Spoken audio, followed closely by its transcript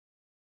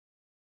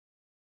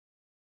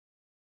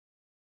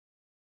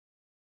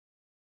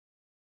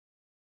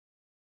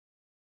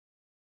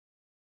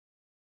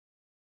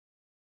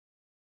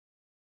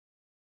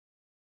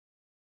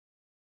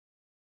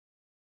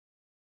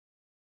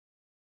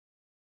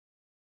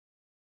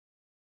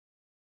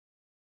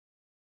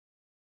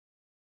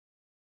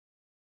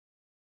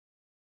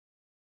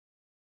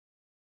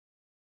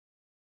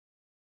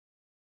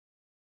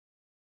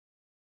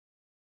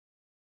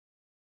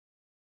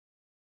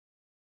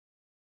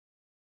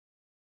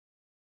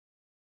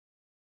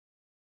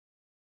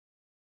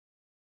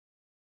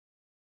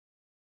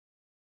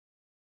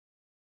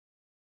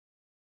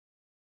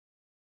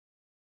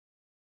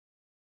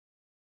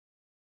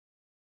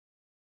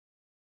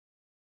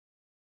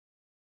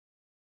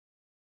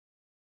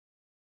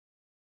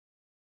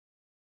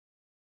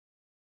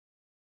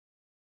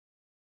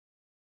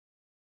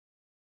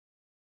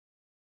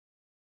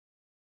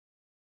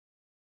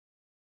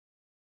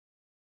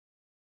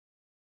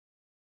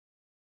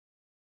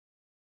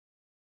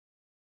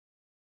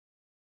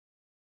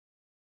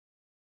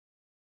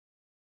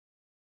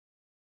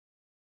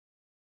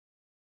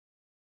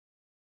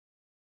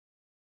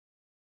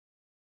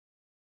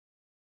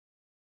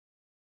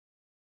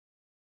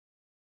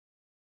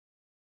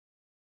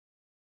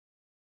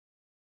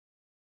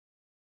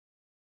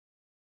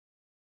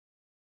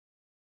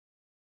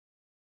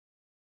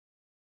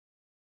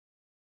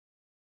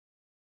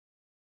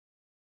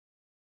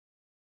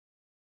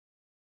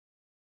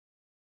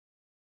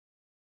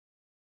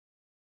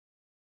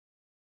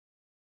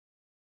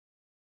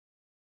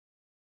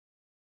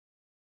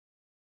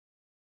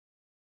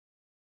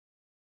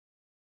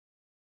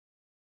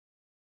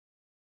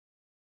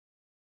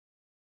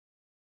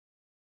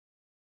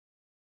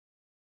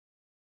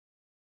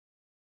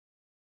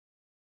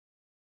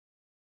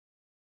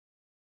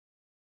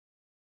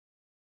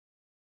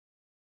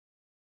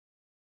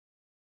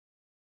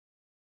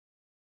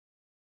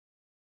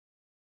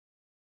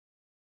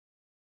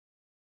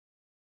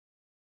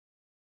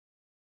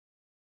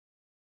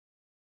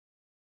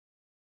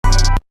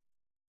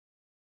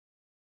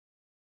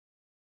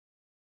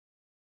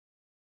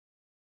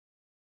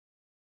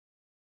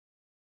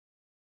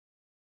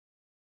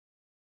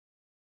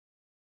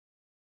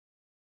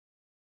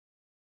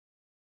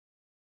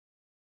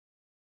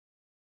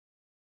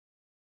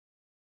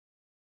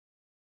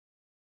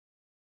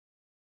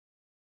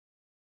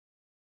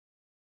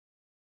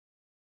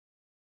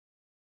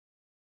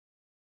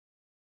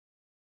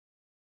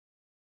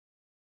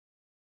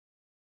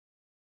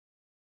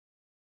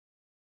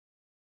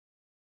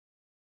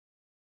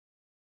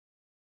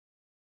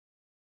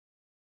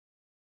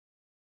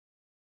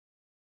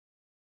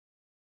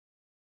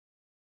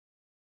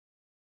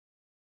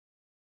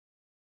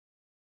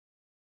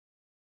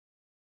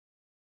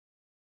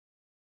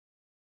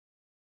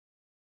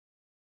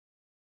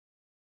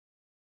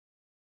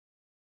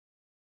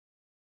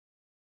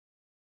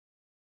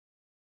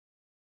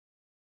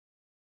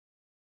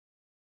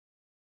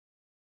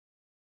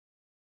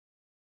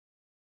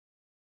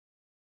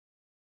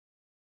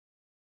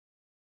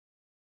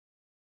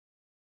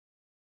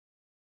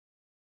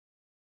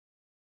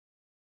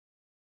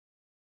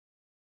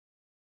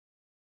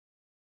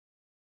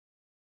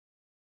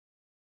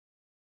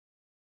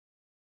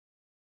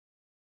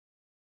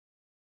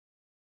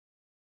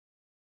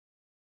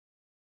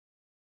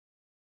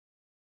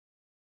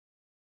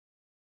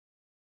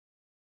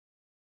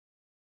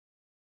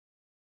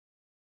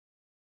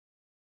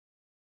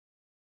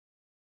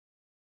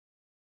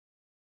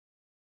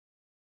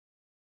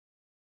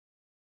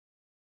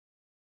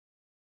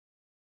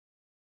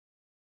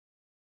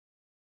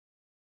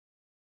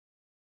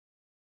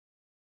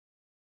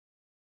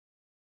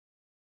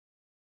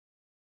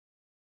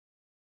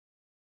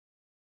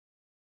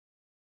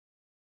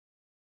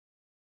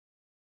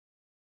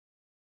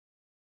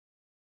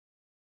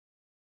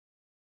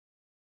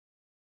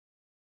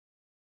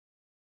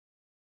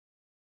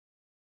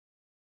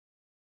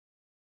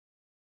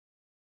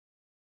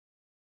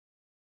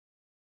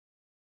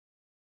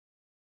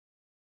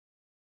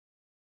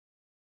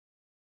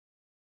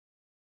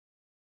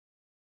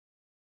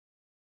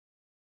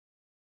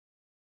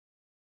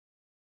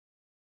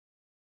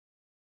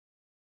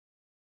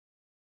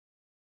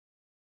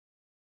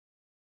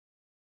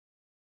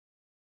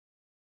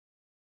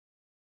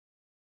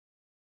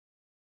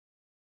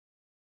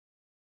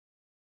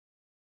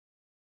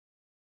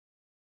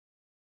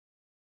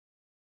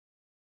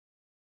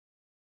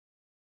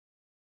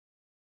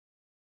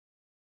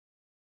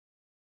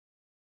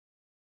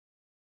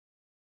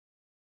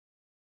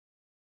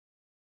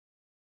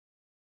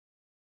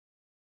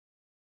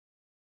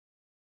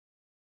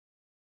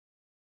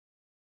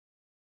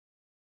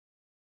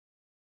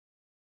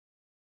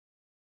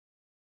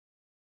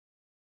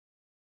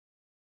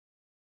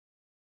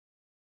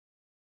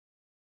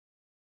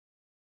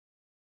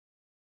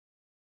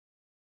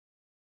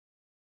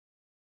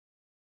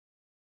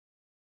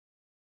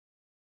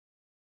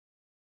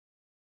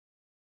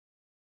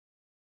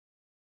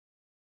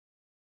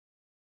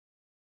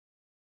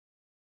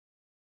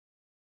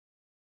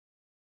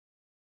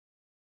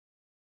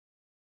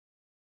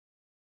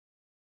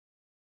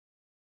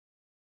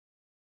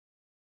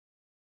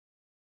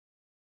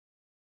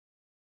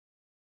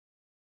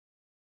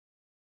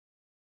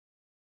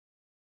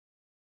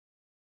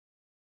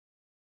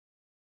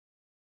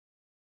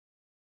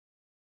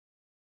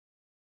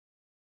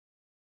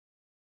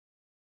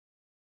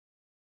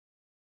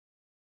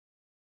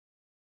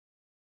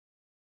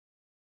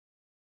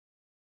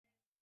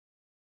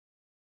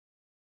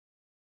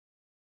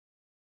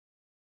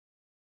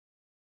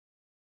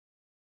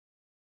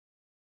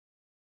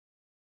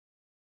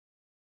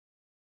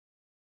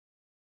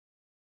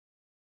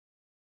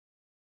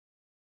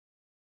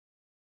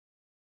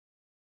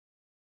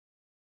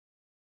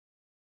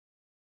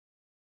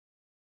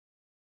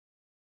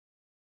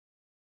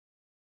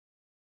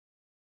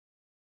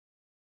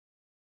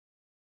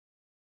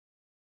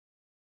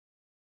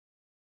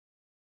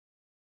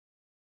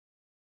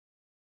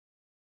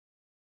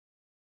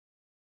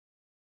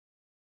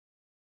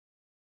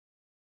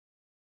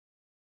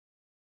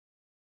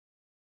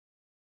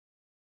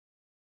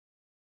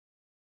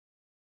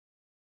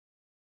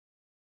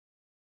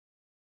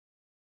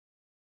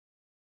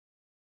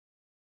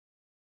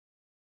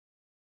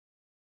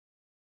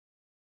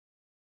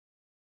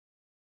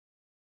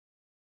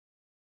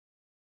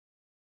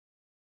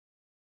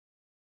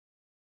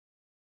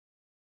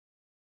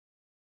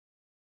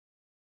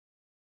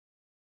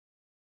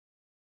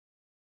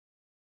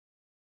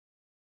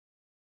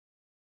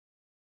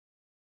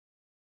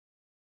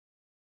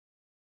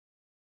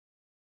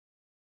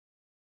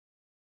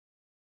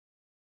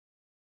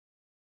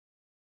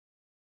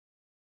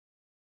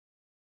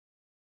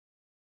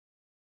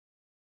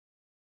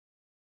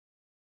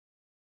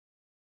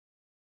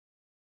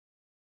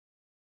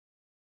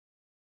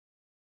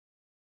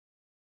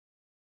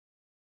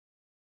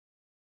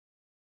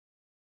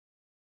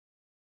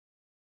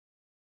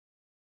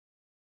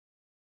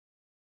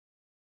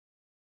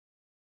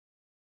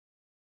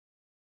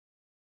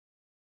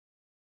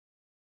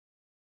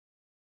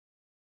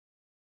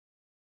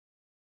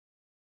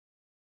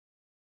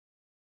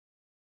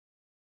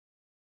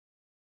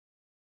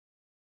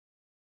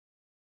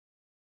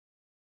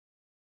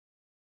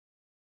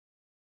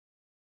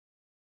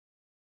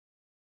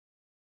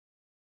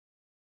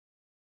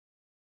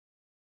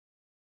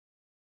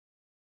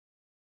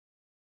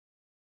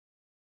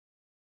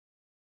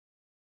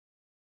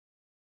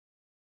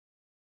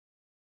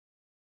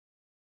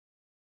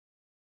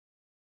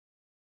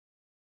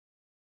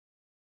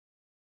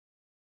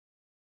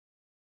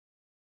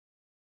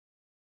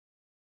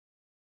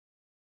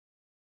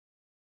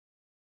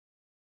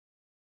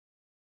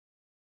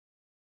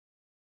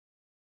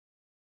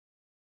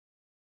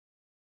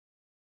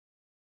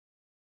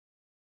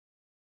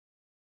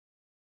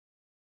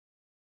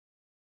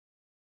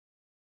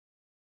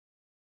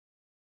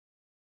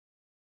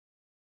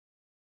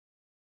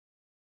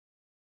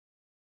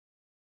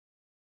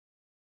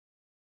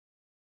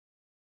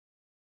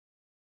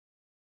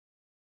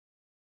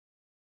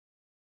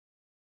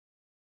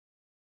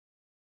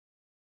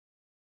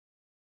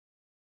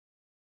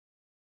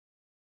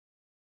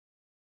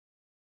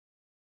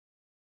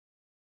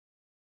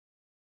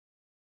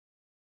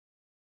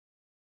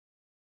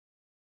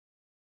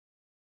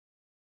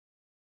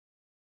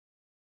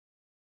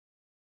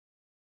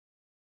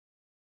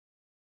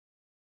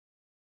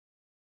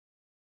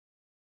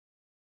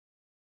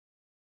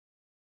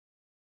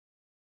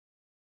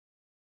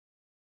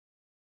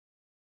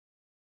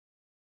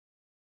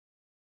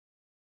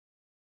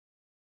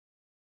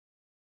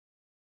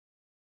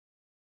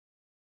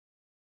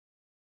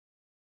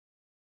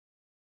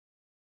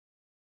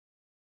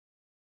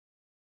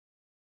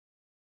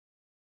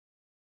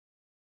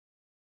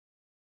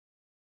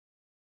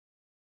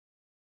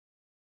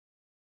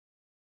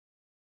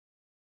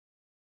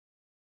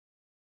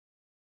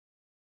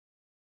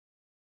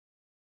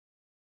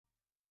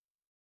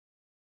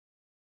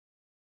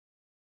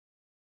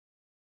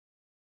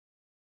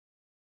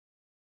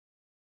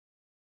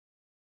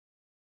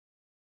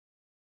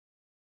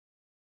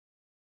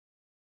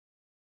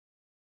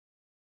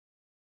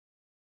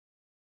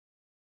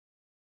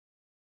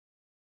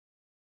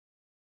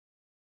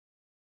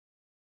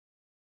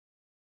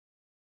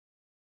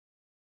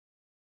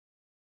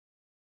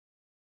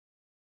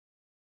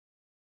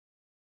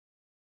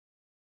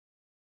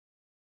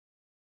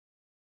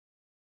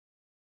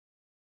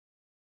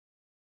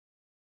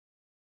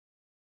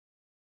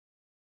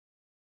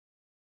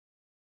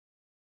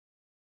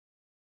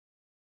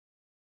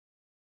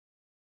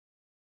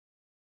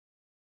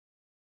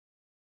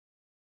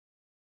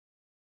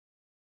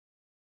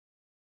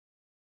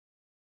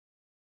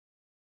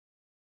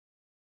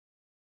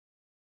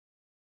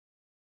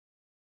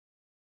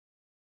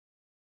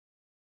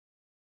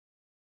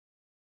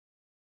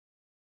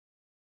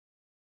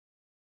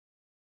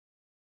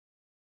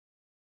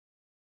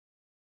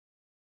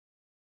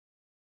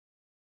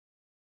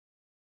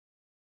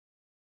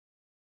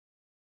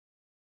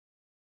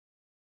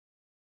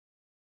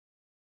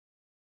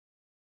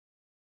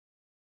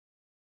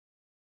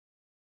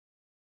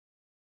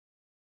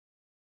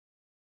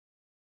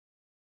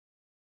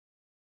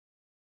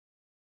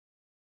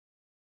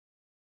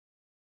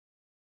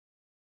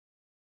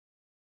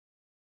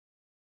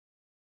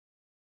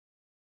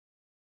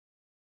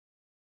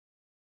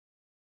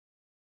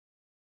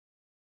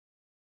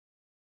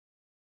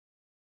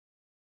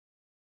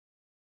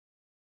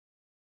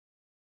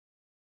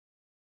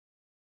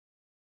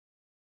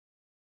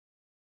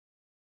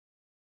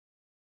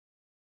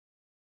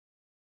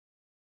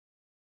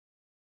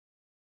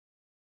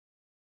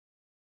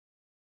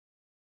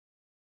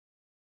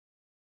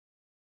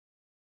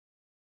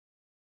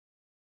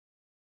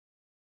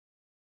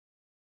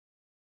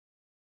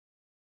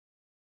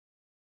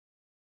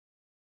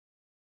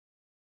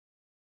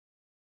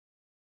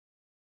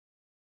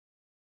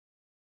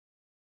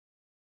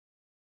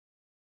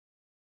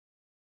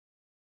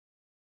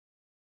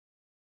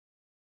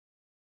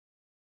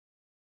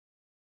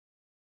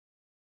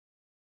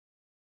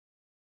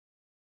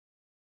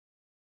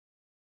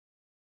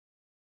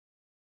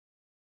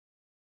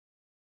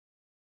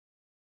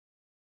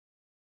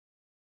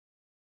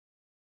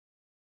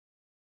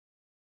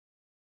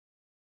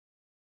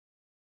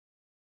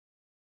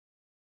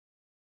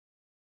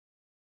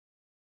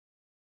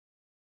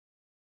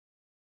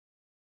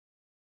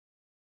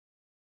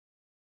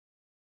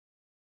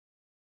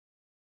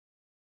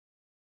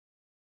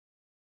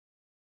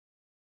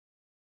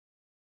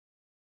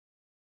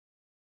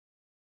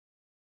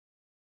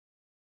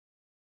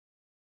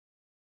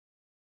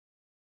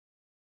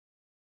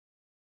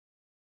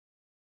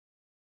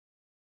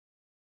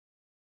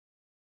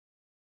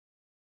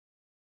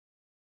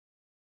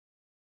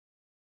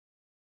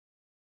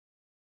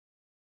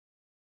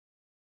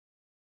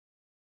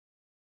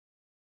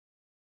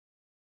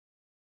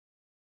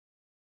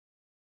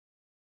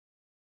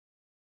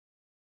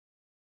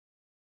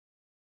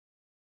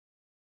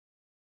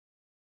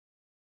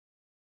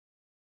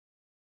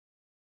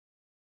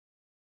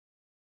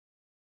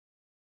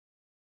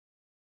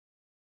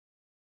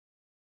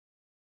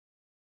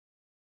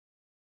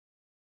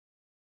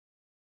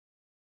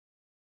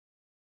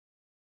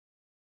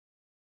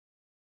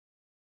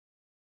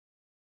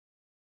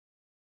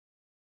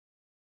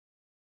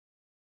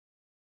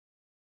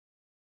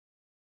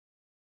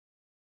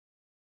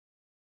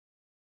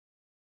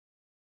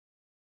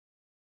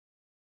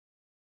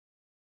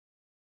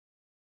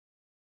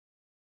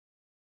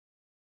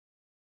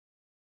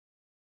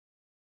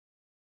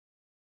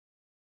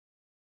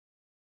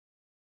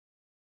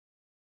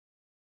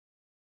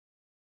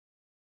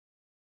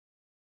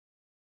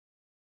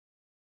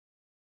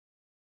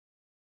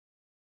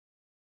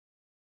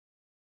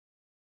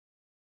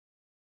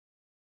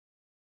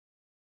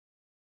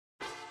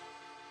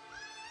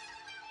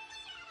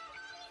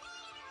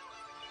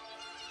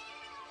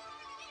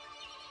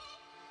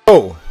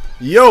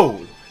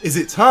Yo, is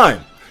it time?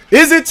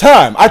 Is it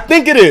time? I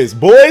think it is,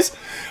 boys.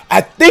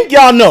 I think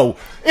y'all know.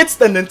 It's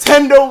the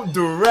Nintendo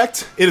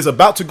Direct. It is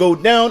about to go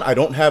down. I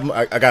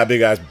got a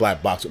big ass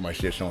black box with my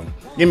shit showing.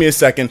 Give me a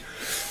second.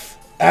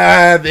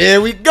 There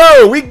we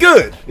go. We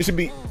good. It should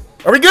be.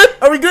 Are we good?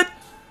 Are we good?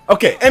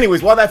 Okay,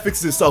 anyways, while that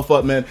fixes itself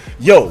up, man,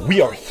 yo,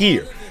 we are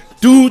here.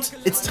 Dudes,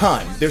 it's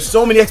time. There's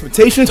so many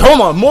expectations. Hold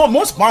on,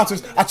 more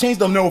sponsors. I changed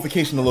the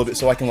notification a little bit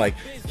so I can like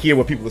hear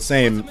what people are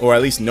saying, or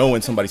at least know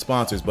when somebody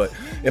sponsors, but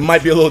it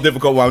might be a little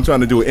difficult while I'm trying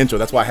to do an intro.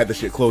 That's why I had this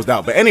shit closed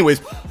out. But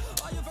anyways,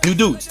 you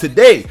dudes,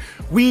 today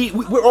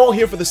we're all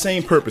here for the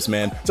same purpose,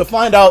 man. To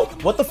find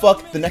out what the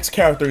fuck the next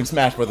character in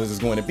Smash Brothers is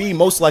going to be.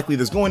 Most likely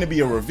there's going to be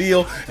a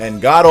reveal,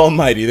 and God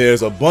almighty,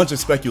 there's a bunch of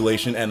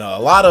speculation and a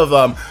lot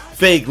of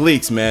fake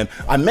leaks, man.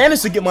 I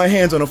managed to get my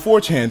hands on a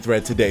 4chan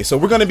thread today, so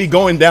we're gonna be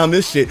going down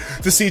this shit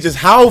to see just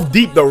how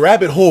deep the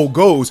rabbit hole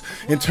goes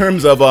in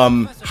terms of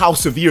how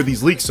severe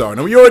these leaks are.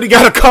 Now we already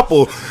got a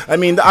couple. I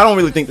mean, I don't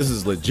really think this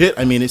is legit.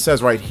 I mean, it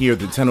says right here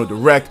the Nintendo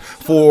Direct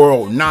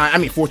 1409.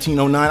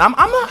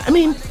 I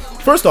mean,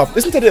 first off,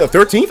 isn't today the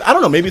 13th? I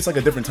don't know, maybe it's like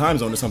a different time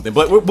zone or something,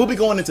 but we'll be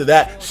going into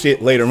that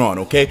shit later on,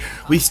 okay?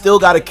 We still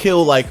gotta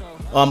kill like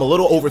a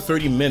little over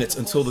 30 minutes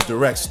until the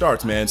Direct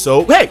starts, man.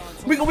 So hey,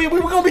 we're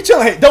gonna be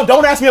chilling. Hey,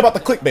 don't ask me about the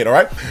clickbait, all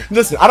right?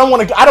 Listen, I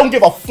don't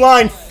give a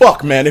flying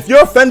fuck, man. If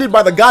you're offended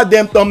by the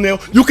goddamn thumbnail,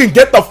 you can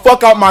get the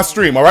fuck out my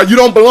stream, all right? You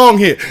don't belong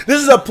here.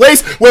 This is a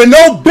place where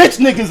no bitch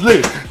niggas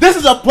live. This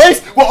is a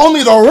place where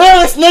only the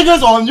realest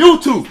niggas on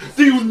YouTube.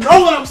 Do you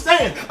know what I'm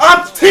saying?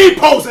 I'm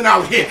T-posing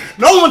out here.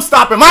 No one's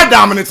stopping my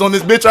dominance on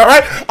this bitch, all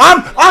right?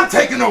 I'm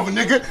taking over,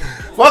 nigga.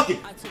 Fuck it.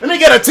 Let me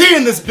get a T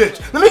in this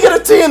bitch. Let me get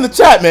a T in the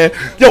chat, man.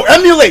 Yo,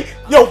 emulate.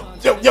 Yo,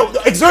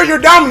 exert your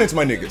dominance,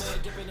 my niggas.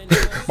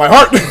 My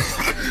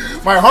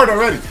heart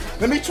already.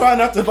 Let me try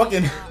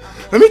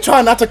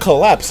not to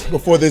collapse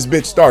before this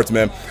bitch starts,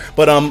 man.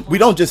 But we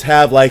don't just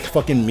have like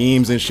fucking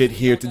memes and shit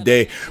here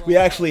today. We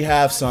actually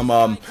have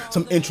some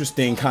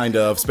interesting kind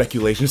of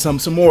speculation,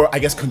 some more, I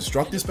guess,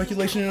 constructive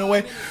speculation in a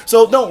way.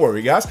 So don't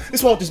worry, guys.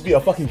 This won't just be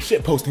a fucking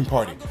shit posting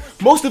party.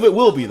 Most of it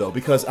will be though,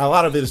 because a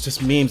lot of it is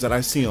just memes that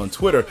I see on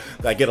Twitter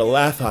that get a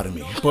laugh out of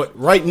me. But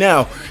right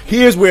now,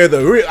 here's where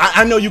the real.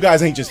 I know you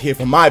guys ain't just here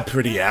for my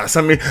pretty ass.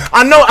 I mean,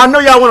 I know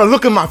y'all want to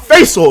look in my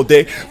face all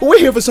day, but we're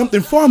here for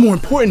something far more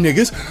important,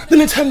 niggas. The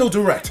Nintendo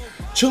Direct.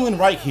 Chilling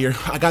right here.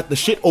 I got the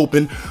shit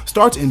open.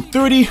 Starts in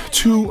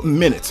 32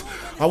 minutes.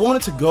 I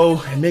wanted to go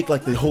and make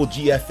like the whole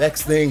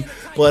GFX thing,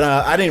 but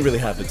I didn't really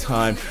have the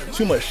time.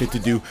 Too much shit to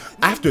do.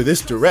 After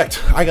this Direct,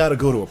 I gotta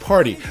go to a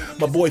party.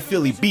 My boy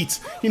Philly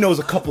Beats, he knows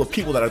a couple of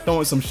people that are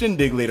throwing some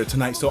shindig later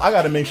tonight, so I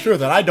gotta make sure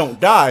that I don't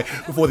die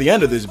before the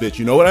end of this bitch,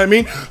 you know what I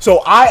mean? So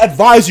I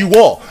advise you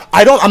all,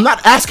 I'm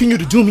not asking you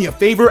to do me a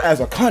favor as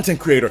a content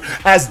creator,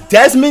 as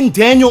Desmond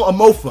Daniel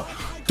Amofa.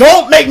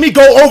 Don't make me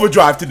go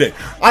overdrive today.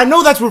 I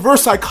know that's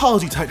reverse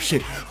psychology type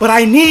shit, but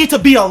I need to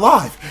be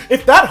alive.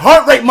 If that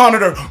heart rate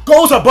monitor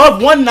goes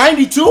above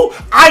 192,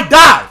 I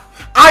die.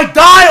 I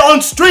die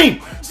on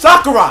stream.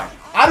 Sakurai,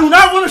 I do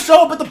not want to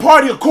show up at the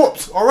party a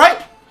corpse, all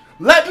right?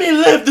 Let me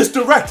live this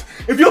Direct.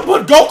 If you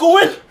put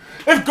Goku in,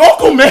 if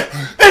Goku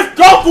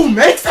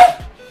makes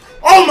it,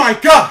 oh my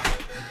god,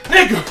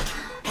 nigga,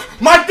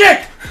 my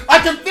dick, I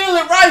can feel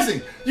it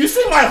rising. You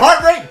see my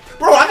heart rate?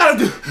 Bro, I gotta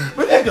do,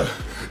 but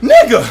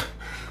nigga.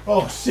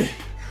 Oh shit.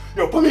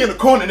 Yo, put me in the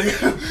corner,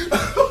 nigga.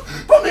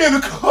 Put me in the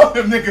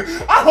corner,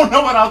 nigga. I don't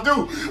know what I'll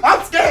do.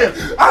 I'm scared,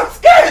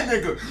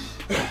 nigga.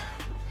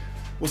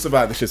 We'll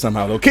survive this shit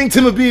somehow, though. King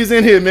Timma B is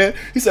in here, man.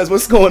 He says,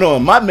 what's going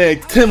on? My man,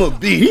 Timma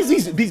B.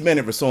 He's been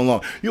here for so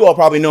long. You all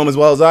probably know him as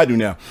well as I do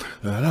now.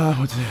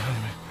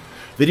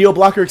 Video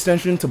blocker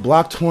extension to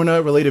block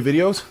Torna-related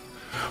videos?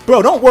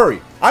 Bro, don't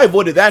worry. I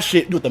avoided that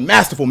shit with the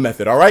masterful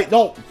method, all right?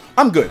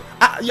 I'm good.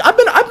 I'm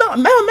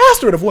a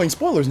master at avoiding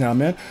spoilers now,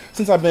 man.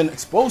 Since I've been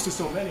exposed to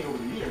so many over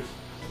the years.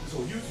 This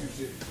whole YouTube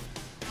shit.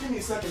 Give me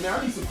a second, man.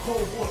 I need some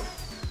cold water.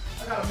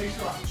 I gotta make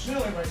sure I'm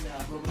chilling right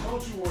now, bro. But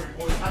don't you worry,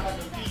 boys. I got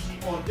the Fiji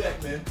on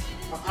deck, man.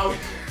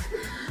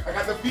 I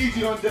got the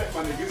Fiji on deck,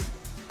 my niggas.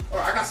 All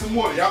right, I got some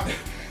water. Y'all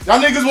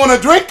niggas want to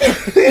drink?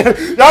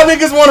 Y'all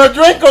niggas want to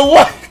drink or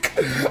what?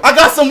 I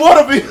got some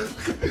water for you.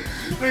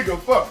 Nigga,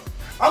 fuck.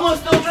 I'm gonna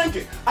still drink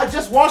it. I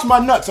just washed my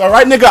nuts,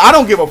 alright, nigga? I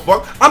don't give a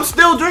fuck. I'm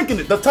still drinking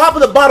it. The top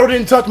of the bottle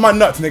didn't touch my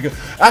nuts, nigga.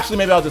 Actually,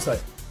 maybe I'll just say.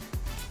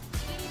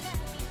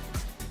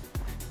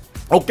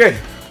 Okay.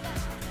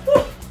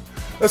 Whew.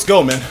 Let's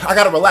go, man. I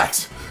gotta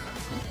relax.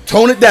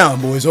 Tone it down,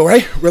 boys,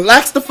 alright?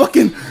 Relax the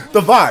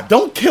vibe.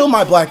 Don't kill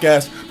my black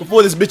ass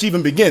before this bitch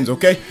even begins,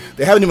 okay?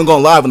 They haven't even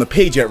gone live on the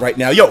page yet right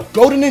now. Yo,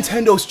 go to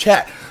Nintendo's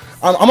chat.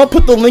 I'm gonna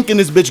put the link in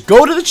this bitch.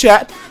 Go to the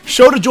chat.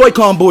 Show the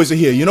Joy-Con boys are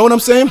here. You know what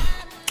I'm saying?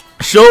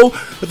 Show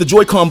that the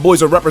Joy-Con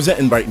boys are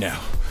representing right now.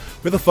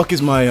 Where the fuck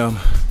is my,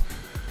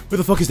 where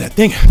the fuck is that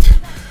thing?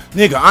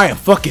 Nigga, I am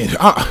fucking,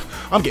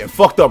 I'm getting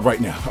fucked up right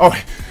now.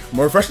 Alright, I'm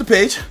gonna refresh the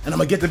page, and I'm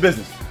gonna get to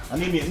business. I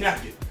need me a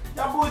napkin.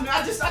 Y'all boys, man,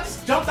 I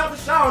just jumped out the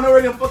shower and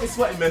already I'm fucking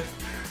sweating, man.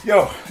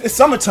 Yo, it's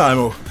summertime,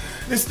 oh.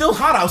 It's still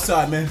hot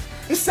outside, man.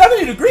 It's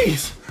 70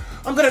 degrees.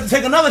 I'm gonna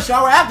take another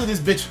shower after this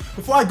bitch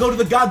before I go to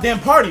the goddamn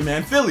party,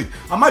 man. Philly.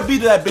 I might be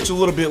to that bitch a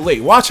little bit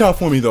late. Watch out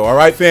for me though, all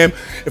right, fam?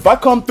 If I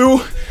come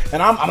through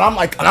and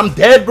I'm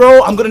dead,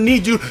 bro, I'm gonna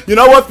need you. You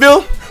know what,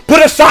 Phil?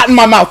 Put a shot in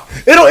my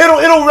mouth. It'll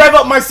rev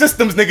up my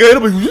systems, nigga.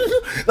 It'll be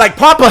like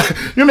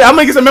Popeye. You know, I'm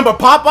gonna remember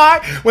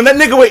Popeye when that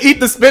nigga would eat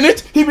the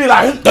spinach. He'd be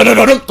like, that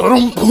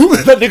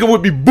nigga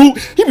would be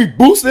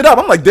boosted up.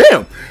 I'm like,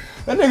 damn,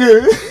 that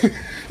nigga.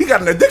 He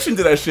got an addiction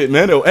to that shit,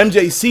 man. Yo,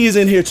 MJC is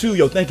in here too.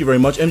 Yo, thank you very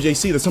much.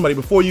 MJC, there's somebody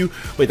before you.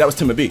 Wait, that was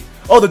Timmy B.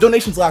 Oh, the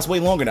donations last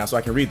way longer now, so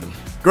I can read them.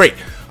 Great.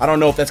 I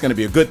don't know if that's going to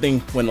be a good thing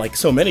when, like,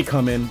 so many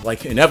come in,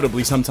 like,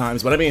 inevitably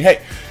sometimes. But, I mean,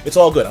 hey, it's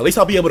all good. At least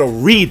I'll be able to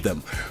read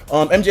them.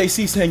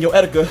 MJC saying, yo,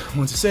 Etika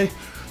wants to say,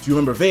 do you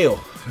remember Veil?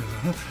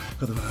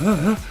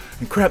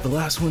 And crap, the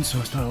last one, so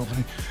it's not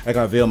opening. I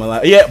got Veil my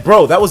last. Yeah,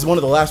 bro, that was one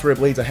of the last rare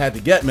blades I had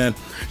to get, man.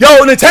 Yo,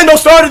 Nintendo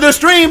started their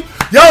stream.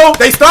 Yo,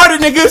 they started,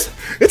 niggas.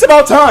 It's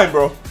about time,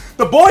 bro.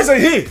 The boys are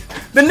here.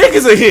 The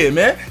niggas are here,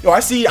 man. Yo, I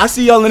see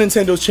y'all in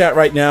Nintendo's chat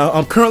right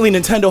now. Currently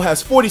Nintendo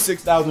has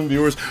 46,000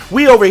 viewers.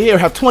 We over here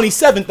have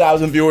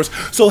 27,000 viewers.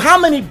 So how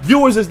many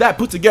viewers is that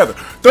put together?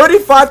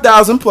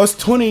 35,000 plus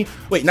 20.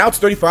 Wait, now it's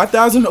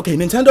 35,000? Okay,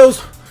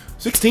 Nintendo's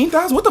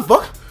 16,000? What the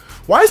fuck?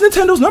 Why is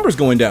Nintendo's numbers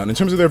going down in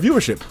terms of their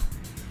viewership?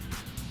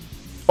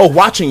 Oh,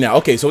 watching now.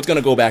 Okay, so it's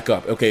gonna go back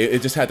up. Okay,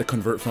 it just had to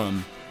convert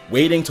from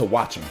waiting to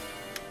watching.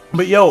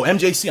 But yo,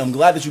 MJC, I'm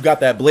glad that you got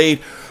that blade.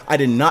 I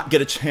did not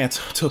get a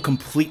chance to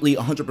completely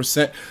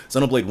 100%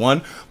 Xenoblade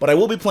 1, but I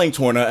will be playing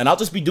Torna, and I'll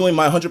just be doing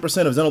my 100%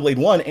 of Xenoblade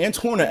 1 and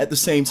Torna at the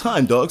same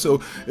time, dog,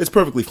 so it's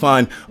perfectly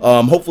fine.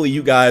 Hopefully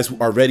you guys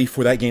are ready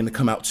for that game to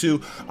come out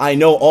too. I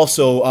know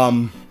also,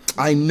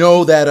 I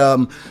know that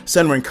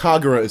Senran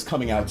Kagura is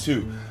coming out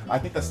too. I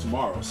think that's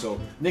tomorrow, so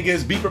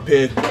niggas, be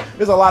prepared.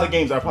 There's a lot of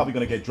games that are probably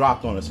gonna get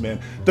dropped on us, man.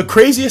 The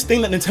craziest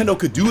thing that Nintendo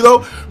could do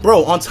though,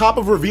 bro, on top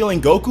of revealing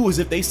Goku, is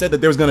if they said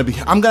that there's gonna be,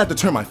 I'm gonna have to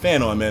turn my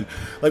fan on, man.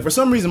 Like, for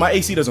some reason my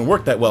AC doesn't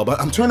work that well,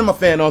 but I'm turning my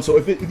fan on, so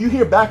if you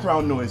hear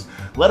background noise,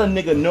 let a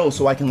nigga know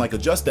so I can, like,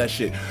 adjust that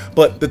shit.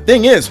 But the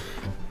thing is,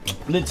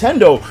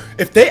 Nintendo,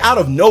 if they out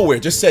of nowhere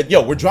just said,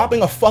 yo, we're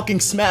dropping a fucking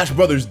Smash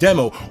Brothers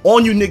demo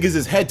on you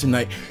niggas' head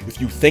tonight.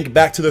 If you think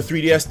back to the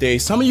 3DS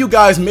days, some of you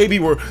guys maybe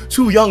were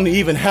too young to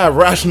even have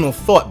rational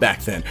thought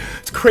back then.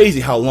 It's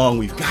crazy how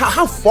long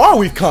how far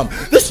we've come.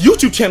 This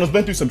YouTube channel's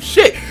been through some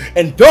shit,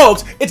 and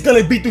dogs, it's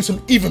gonna be through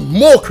some even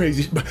more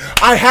crazy.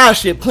 I have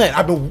shit planned.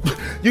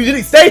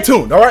 You stay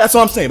tuned, all right? That's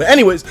all I'm saying. But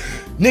anyways,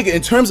 nigga,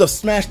 in terms of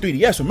Smash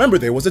 3DS, remember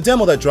there was a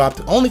demo that dropped.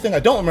 The only thing I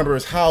don't remember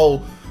is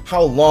how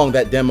long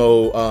that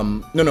demo,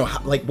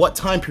 like what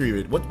time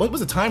period, what was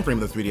the time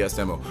frame of the 3DS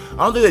demo?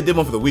 I don't think they did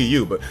one for the Wii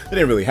U, but they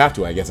didn't really have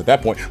to, I guess, at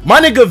that point. My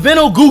nigga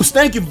Vinyl Goose,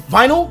 thank you.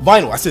 Vinyl,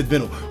 I said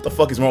Vinyl. What the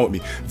fuck is wrong with me?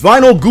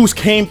 Vinyl Goose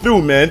came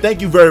through, man.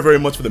 Thank you very, very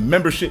much for the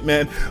membership,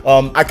 man.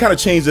 I kind of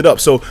changed it up,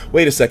 so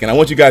wait a second. I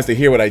want you guys to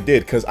hear what I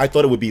did, because I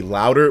thought it would be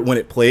louder when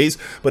it plays,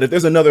 but if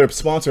there's another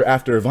sponsor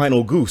after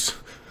Vinyl Goose,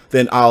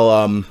 then I'll,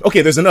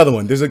 okay, there's another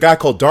one. There's a guy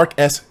called Dark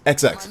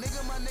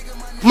SXX.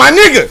 My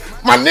nigga,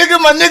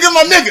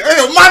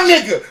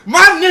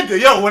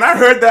 yo, when I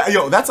heard that,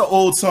 yo, that's an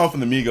old song from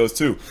the Migos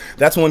too.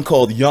 That's one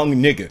called Young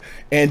Nigga.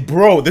 And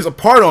bro, there's a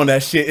part on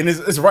that shit, and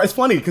it's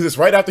funny, because it's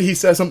right after he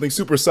says something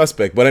super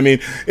suspect, but I mean,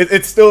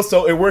 it's still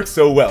so, it works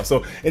so well.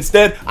 So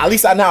instead, at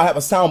least I now have a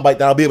soundbite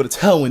that I'll be able to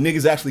tell when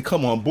niggas actually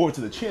come on board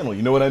to the channel,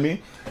 you know what I mean?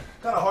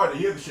 Kind of hard to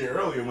hear the shit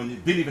earlier when you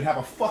didn't even have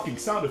a fucking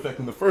sound effect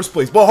in the first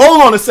place. But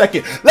hold on a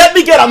second. Let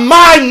me get a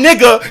my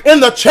nigga in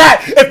the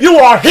chat if you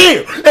are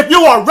here. If you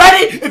are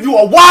ready, if you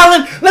are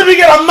wildin', let me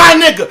get a my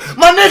nigga.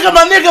 My nigga,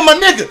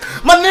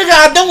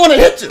 I don't want to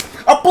hit you.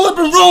 I pull up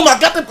in room, I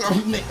got the,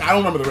 I don't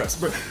remember the rest.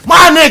 But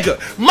my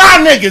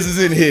niggas is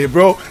in here,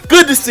 bro.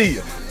 Good to see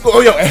you.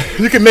 Oh, yo,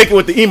 you can make it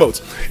with the emotes.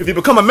 If you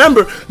become a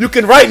member, you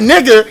can write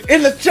nigga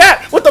in the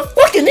chat with the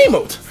fucking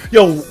emotes.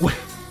 Yo,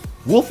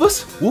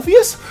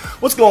 Wolfius?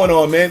 What's going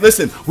on, man?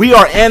 Listen, we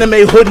are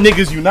Anime Hood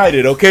Niggas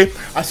United, okay?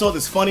 I saw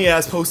this funny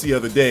ass post the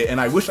other day, and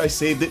I wish I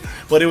saved it,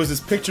 but it was this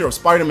picture of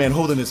Spider-Man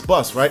holding his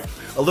bus, right?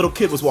 A little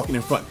kid was walking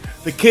in front.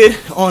 The kid,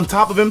 on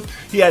top of him,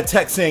 he had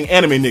text saying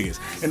anime niggas.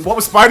 And what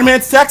was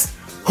Spider-Man's text?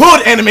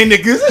 Hood anime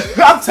niggas.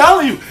 I'm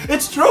telling you,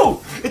 it's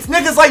true. It's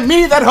niggas like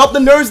me that help the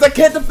nerds that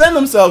can't defend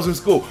themselves in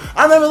school.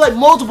 I remember like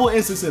multiple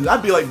instances.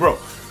 I'd be like, bro,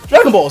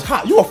 Dragon Ball is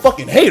hot. You a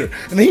fucking hater.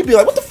 And then he'd be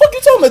like, what the fuck you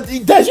talking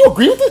about? Dad, you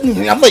agree with it?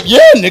 And I'm like, yeah,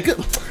 nigga.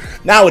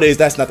 Nowadays,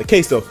 that's not the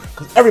case, though,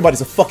 because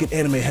everybody's a fucking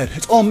anime head.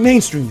 It's all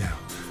mainstream now.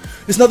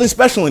 It's nothing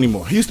special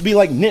anymore. It used to be,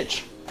 like,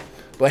 niche.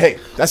 But, hey,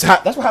 that's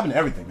what happened to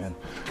everything, man.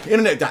 The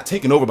internet got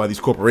taken over by these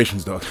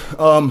corporations, dog.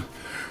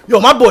 Yo,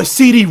 my boy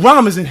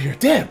CD-ROM is in here.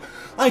 Damn,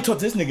 I ain't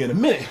talked to this nigga in a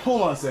minute.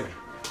 Hold on a second.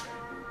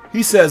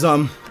 He says,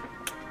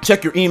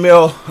 check your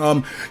email.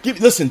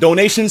 Listen,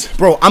 donations.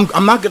 Bro,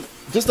 I'm not gonna,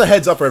 just a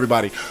heads up for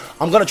everybody.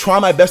 I'm gonna try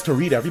my best to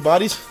read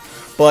everybody's,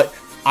 but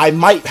I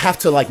might have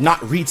to like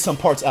not read some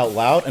parts out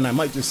loud, and I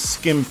might just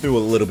skim through a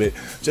little bit,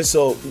 just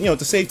so, you know,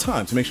 to save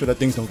time, to make sure that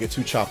things don't get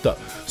too chopped up.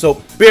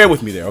 So bear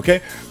with me there,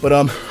 okay? But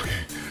okay.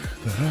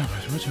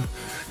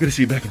 Good to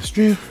see you back in the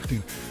stream.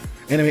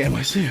 Anime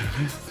NYC.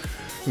 Okay?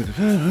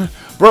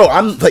 Bro,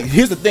 I'm like,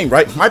 here's the thing,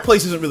 right? My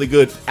place isn't really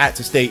good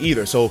to stay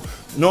either. So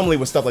normally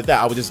with stuff like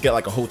that, I would just get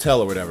like a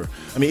hotel or whatever.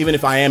 I mean, even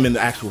if I am in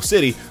the actual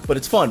city, but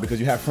it's fun because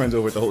you have friends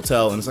over at the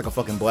hotel and it's like a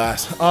fucking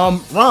blast.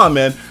 Ron,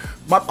 man,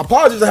 my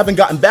apologies I haven't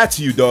gotten back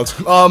to you, dogs.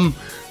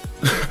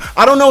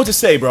 I don't know what to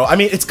say, bro. I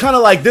mean, it's kind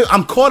of like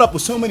I'm caught up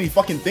with so many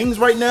fucking things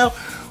right now.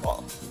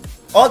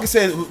 All I can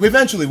say is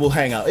eventually we'll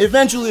hang out.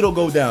 Eventually it'll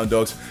go down,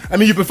 dogs. I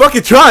mean, you've been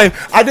fucking trying.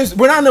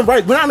 We're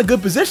not in a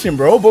good position,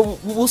 bro.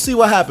 But we'll see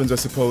what happens, I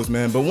suppose,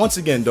 man. But once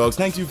again, dogs,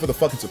 thank you for the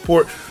fucking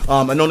support.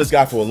 I've known this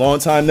guy for a long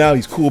time now.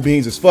 He's cool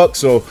beans as fuck.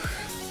 So,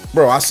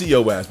 bro, I'll see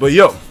your ass. But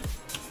yo,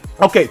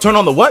 okay, turn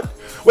on the what?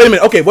 Wait a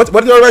minute. Okay, what did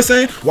everybody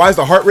saying? Why is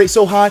the heart rate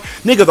so high?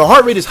 Nigga, the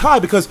heart rate is high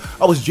because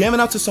I was jamming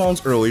out to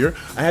songs earlier.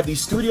 I have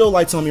these studio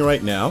lights on me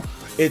right now.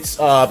 It's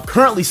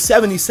currently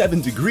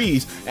 77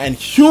 degrees and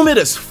humid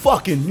as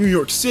fuck in New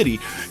York City.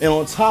 And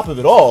on top of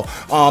it all,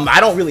 I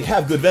don't really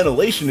have good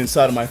ventilation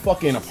inside of my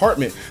fucking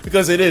apartment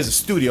because it is a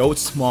studio.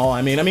 It's small.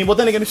 I mean, well,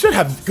 then again, it should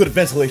have good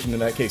ventilation in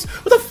that case.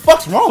 What the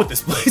fuck's wrong with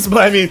this place?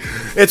 But I mean,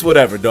 it's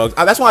whatever, dog.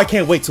 That's why I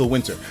can't wait till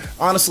winter.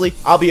 Honestly,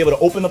 I'll be able to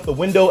open up the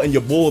window and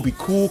your bull will be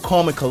cool,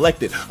 calm, and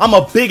collected. I'm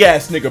a big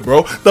ass nigga,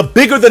 bro. The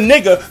bigger the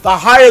nigga, the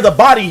higher the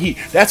body heat.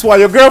 That's why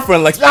your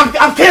girlfriend likes.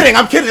 I'm kidding.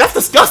 That's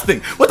disgusting.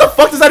 What the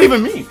fuck does that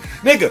even mean?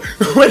 Nigga,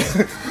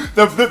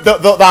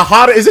 the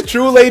hotter, is it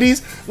true,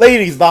 ladies?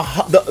 Ladies,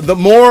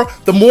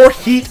 the more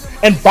heat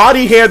and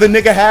body hair the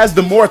nigga has,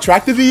 the more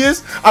attractive he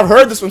is. I've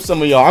heard this from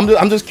some of y'all.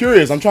 I'm just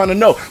curious. I'm trying to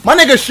know. My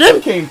nigga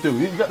Shim came through.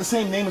 He got the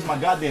same name as my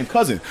goddamn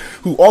cousin,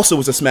 who also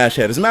was a smash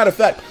head. As a matter of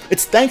fact,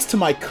 it's thanks to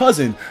my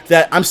cousin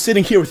that I'm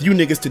sitting here with you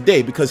niggas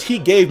today because he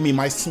gave me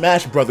my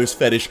Smash Brothers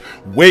fetish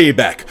way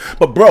back.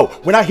 But bro,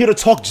 we're not here to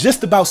talk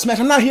just about Smash.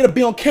 I'm not here to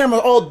be on camera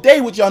all day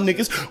with y'all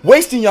niggas,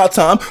 wasting y'all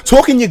time,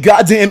 talking your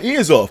goddamn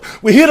ears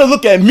off. We're here to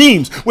look at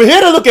memes. We're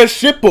here to look at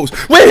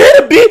shitposts. We're here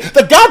to be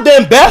the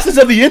goddamn bastards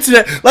of the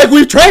internet like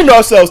we've trained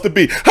ourselves to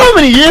be. How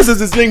many years has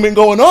this thing been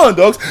going on,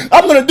 dogs?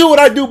 I'm gonna do what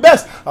I do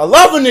best. I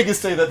love when niggas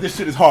say that this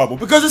shit is horrible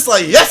because it's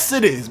like, yes,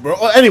 it is, bro.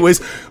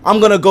 Anyways, I'm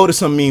gonna go to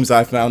some memes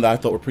I found that I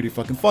thought were pretty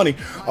fucking funny.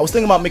 I was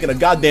thinking about making a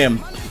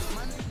goddamn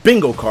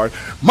bingo card.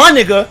 My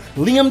nigga,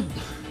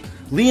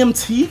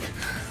 Liam Teague,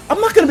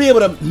 I'm not gonna be able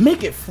to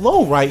make it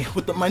flow right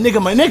with my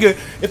nigga,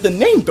 if the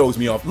name throws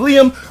me off.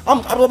 Liam,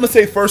 I'm gonna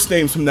say first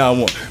names from now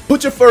on.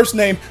 Put your first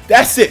name,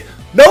 that's it.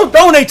 Don't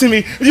donate to me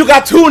if you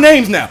got two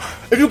names now.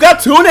 If you got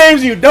two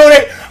names and you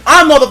donate,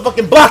 I'm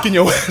motherfucking blocking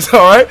your ass,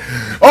 alright?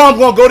 Or I'm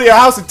gonna go to your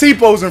house and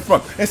T-pose in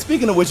front. And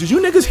speaking of which, did you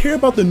niggas hear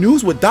about the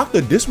news with Dr.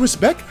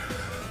 Disrespect?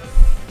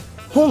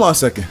 Hold on a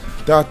second.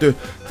 Dr.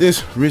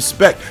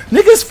 Disrespect.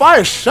 Niggas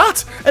fired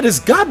shots at his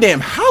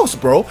goddamn house,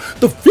 bro.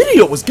 The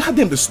video was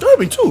goddamn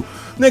disturbing too.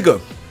 Nigga,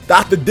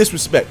 Dr.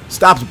 Disrespect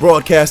stops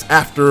broadcast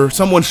after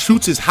someone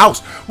shoots his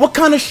house. What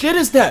kind of shit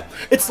is that?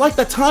 It's like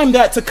the time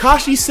that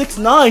Tekashi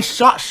 6ix9ine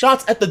shot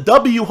shots at the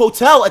W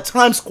Hotel at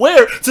Times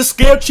Square to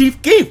scare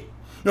Chief Keef.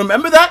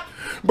 Remember that?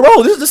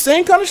 Bro, this is the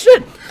same kind of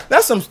shit.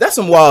 That's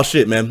some wild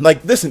shit, man.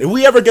 Like, listen, if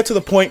we ever get to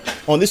the point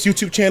on this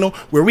YouTube channel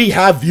where we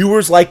have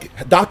viewers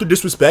like Dr.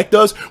 Disrespect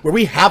does, where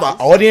we have an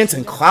audience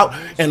and clout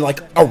and like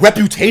a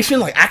reputation,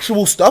 like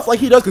actual stuff like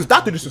he does, because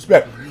Dr.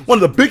 Disrespect, one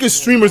of the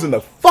biggest streamers in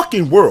the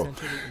fucking world.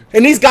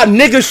 And he's got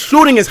niggas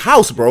shooting his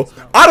house, bro.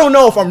 I don't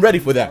know if I'm ready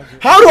for that.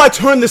 How do I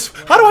turn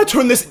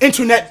this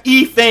internet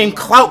e-fame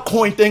clout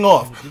coin thing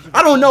off?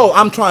 I don't know.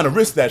 I'm trying to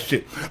risk that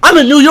shit. I'm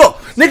in New York.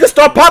 Niggas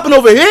start popping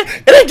over here.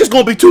 It ain't just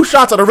gonna be 2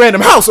 shots at a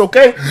random house,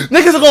 okay?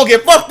 Niggas are gonna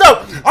get fucked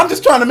up. I'm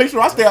just trying to make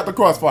sure I stay out the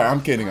crossfire.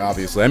 I'm kidding,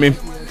 obviously. I mean,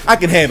 I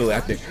can handle it, I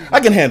think. I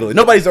can handle it.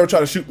 Nobody's ever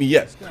tried to shoot me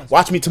yet.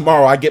 Watch me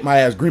tomorrow, I get my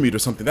ass grimied or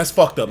something. That's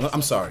fucked up.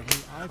 I'm sorry.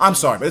 I'm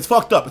sorry, but it's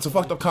fucked up. It's a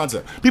fucked up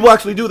concept. People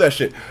actually do that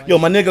shit. Yo,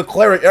 my nigga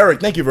Cleric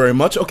Eric, thank you very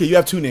much. Okay, you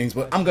have 2 names,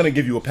 but I'm gonna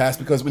give you a pass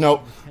because, you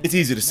know, it's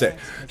easy to say.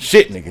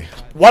 Shit, nigga.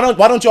 Why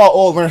don't y'all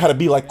all learn how to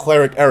be like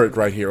Cleric Eric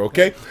right here,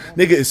 okay?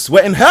 Nigga is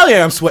sweating. Hell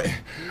yeah, I'm sweating.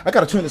 I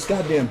gotta turn this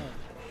goddamn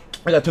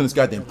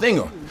thing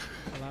on.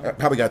 I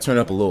probably got to turn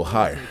it up a little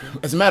higher.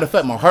 As a matter of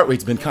fact, my heart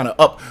rate's been kind of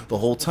up the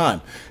whole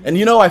time. And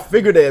you know, I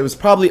figured that it was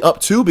probably up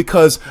too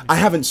because I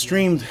haven't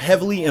streamed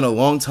heavily in a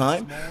long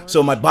time.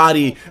 So my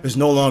body is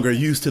no longer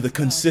used to the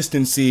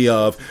consistency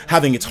of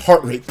having its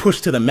heart rate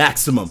pushed to the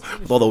maximum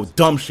with all the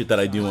dumb shit that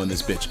I do on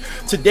this bitch.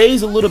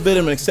 Today's a little bit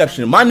of an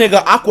exception. My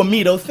nigga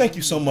Aquamito, thank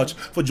you so much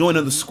for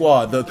joining the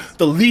squad,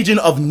 the Legion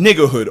of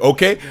Niggerhood,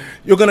 okay?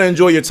 You're gonna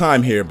enjoy your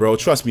time here, bro.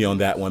 Trust me on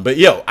that one. But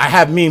yo, I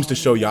have memes to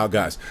show y'all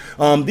guys.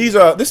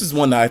 This is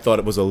one that I thought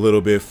it was a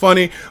little bit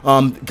funny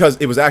because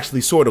it was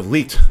actually sort of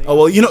leaked. Oh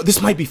well, you know,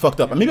 this might be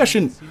fucked up. Maybe I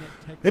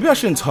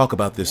shouldn't talk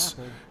about this.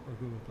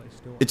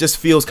 It just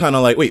feels kind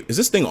of like, wait, is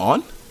this thing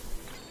on?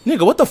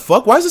 Nigga, what the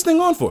fuck? Why is this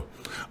thing on for?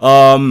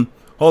 Hold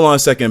on a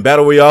second.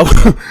 Battle Royale,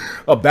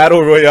 a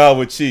battle royale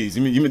with cheese.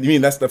 You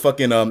mean that's the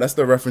fucking that's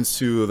the reference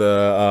to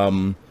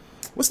the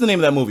what's the name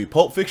of that movie?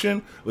 Pulp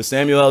Fiction with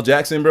Samuel L.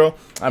 Jackson, bro.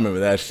 I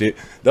remember that shit.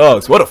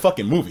 Dogs, what a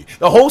fucking movie.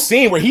 The whole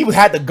scene where he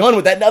had the gun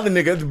with that other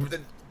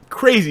nigga.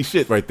 crazy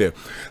shit right there.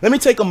 Let me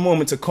take a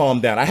moment to calm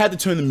down. I had to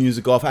turn the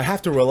music off. I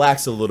have to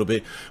relax a little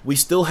bit. We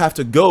still have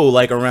to go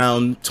like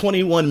around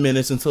 21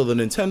 minutes until the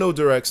Nintendo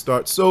Direct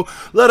starts. So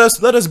let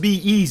us be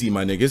easy,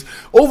 my niggas.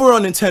 Over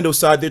on Nintendo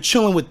side, they're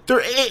chilling with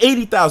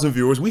 80,000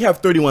 viewers. We have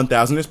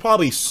 31,000. There's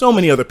probably so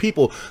many other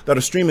people that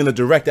are streaming the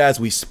Direct as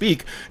we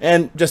speak.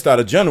 And just out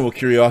of general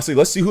curiosity,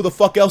 let's see who the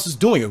fuck else is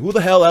doing it. Who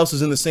the hell else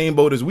is in the same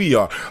boat as we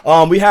are?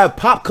 We have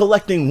Pop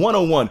Collecting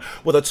 101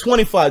 with a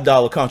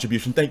 $25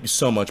 contribution. Thank you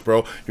so much,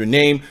 bro. Your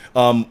name,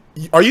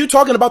 are you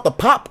talking about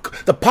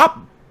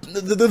the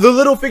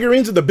little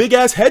figurines with the big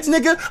ass heads,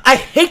 nigga? I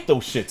hate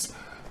those shits.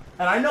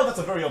 And I know that's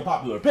a very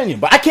unpopular opinion,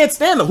 but I can't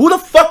stand them. Who the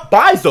fuck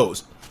buys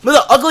those? They're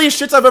the ugliest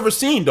shits I've ever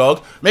seen,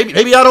 dog.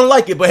 Maybe I don't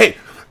like it, but hey,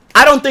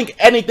 I don't think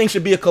anything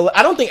should be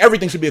I don't think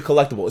everything should be a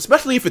collectible,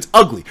 especially if it's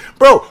ugly.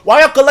 Bro,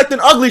 why y'all collecting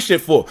ugly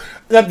shit for?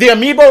 The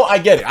amiibo, I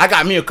get it. I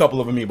got me a couple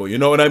of amiibo, you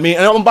know what I mean?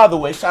 And by the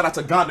way, shout out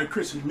to Gonda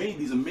Chris who made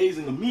these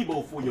amazing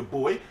amiibo for your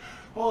boy.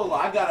 Hold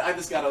on, I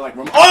just gotta like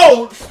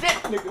oh shit,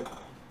 nigga.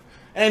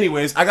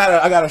 Anyways, I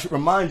gotta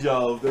remind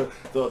y'all of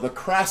the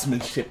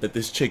craftsmanship that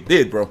this chick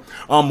did, bro.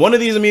 One of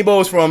these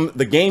amiibos from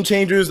the Game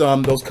Changers,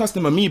 those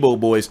custom amiibo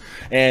boys,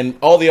 and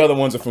all the other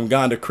ones are from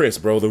Gonda Chris,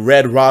 bro. The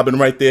Red Robin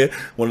right there,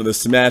 one of the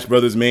Smash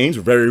Brothers mains,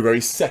 very,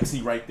 very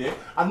sexy right there.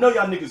 I know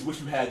y'all niggas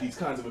wish you had these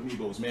kinds of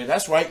amiibos, man.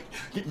 That's right.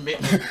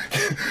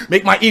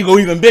 Make my ego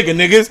even bigger,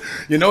 niggas.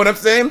 You know what I'm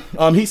saying?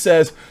 He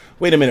says,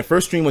 wait a minute,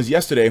 first stream was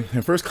yesterday,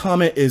 and first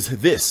comment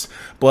is this.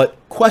 But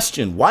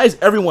question, why is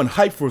everyone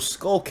hyped for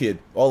Skull Kid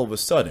all of a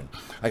sudden?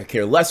 I could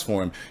care less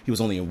for him. He was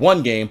only in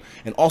one game.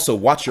 And also,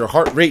 watch your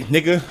heart rate,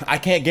 nigga. I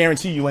can't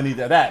guarantee you any of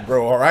that,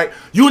 bro, all right?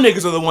 You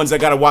niggas are the ones that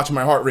gotta watch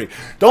my heart rate.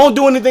 Don't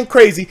do anything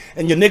crazy,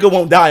 and your nigga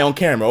won't die on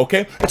camera,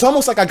 okay? It's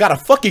almost like I got a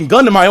fucking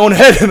gun to my own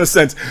head, in a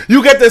sense.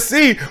 You get to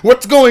see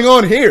what's going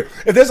on here.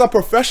 If there's a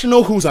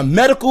professional who's a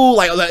medical,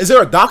 like is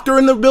there a doctor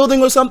in the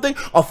building or something?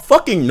 A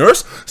fucking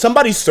nurse?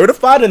 Somebody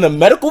certified in the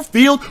medical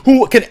field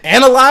who can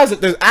analyze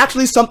if there's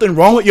actually something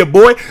wrong with your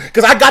boy?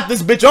 Because I got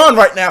this bitch on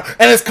right now,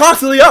 and it's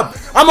constantly up.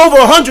 I'm over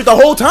 100 the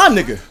whole time,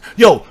 nigga.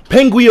 Yo,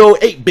 Penguio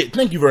 8-bit,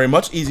 thank you very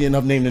much. Easy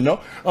enough name to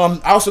know.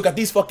 I also got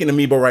these fucking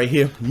amiibo right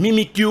here.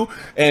 Mimikyu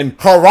and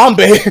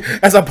Harambe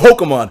as a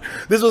Pokemon.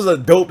 This was a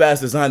dope-ass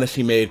design that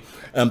she made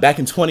back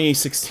in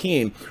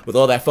 2016 with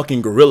all that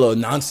fucking gorilla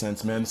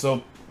nonsense, man.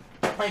 So,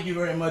 thank you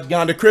very much,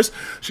 Gonda Chris.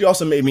 She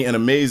also made me an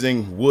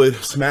amazing wood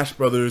Smash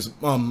Brothers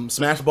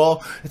Smash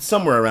Ball. It's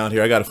somewhere around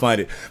here. I gotta find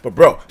it. But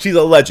bro, she's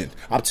a legend.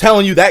 I'm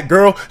telling you, that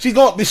girl. She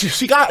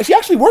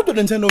actually worked with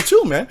Nintendo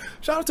too, man.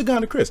 Shout out to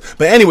Gonda Chris.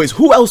 But anyways,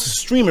 who else is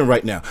streaming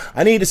right now?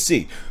 I need to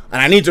see.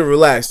 And I need to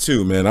relax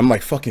too, man. I'm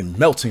like fucking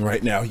melting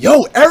right now.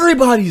 Yo,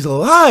 everybody's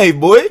live,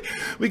 boy.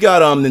 We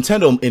got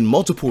Nintendo in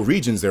multiple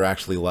regions. They're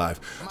actually live.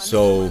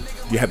 So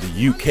you have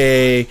the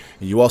UK,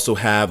 and you also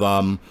have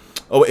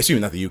oh, excuse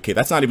me, not the UK.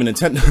 That's not even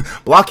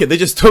Nintendo. Blockhead, they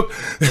just took...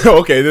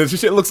 Okay, this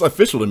shit looks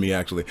official to me,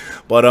 actually.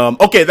 But,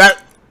 okay,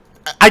 that...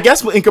 I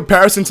guess in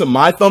comparison to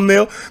my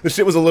thumbnail, the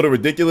shit was a little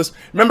ridiculous.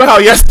 Remember how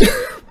yesterday...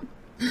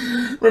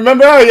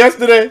 Remember how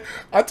yesterday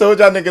I told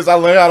y'all niggas I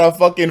learned how to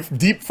fucking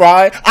deep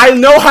fry? I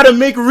know how to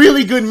make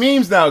really good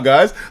memes now,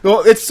 guys.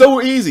 It's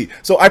so easy.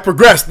 So I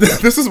progressed.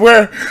 This is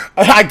where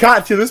I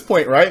got to this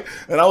point, right?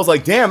 And I was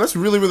like, damn, that's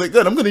really, really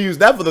good. I'm going to use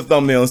that for the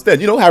thumbnail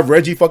instead. You know, have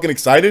Reggie fucking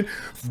excited.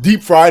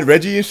 Deep fried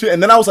Reggie and shit.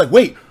 And then I was like,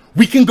 wait,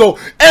 we can go.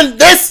 And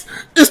this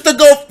is to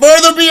go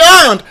further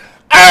beyond.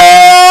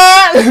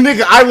 Ah!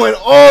 Nigga, I went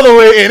all the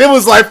way in. It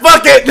was like,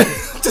 fuck it.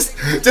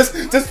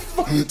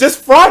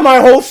 Just fry my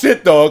whole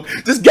shit, dog.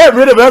 Just get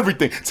rid of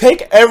everything.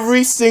 Take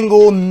every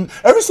single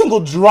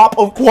drop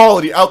of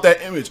quality out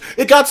that image.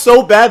 It got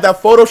so bad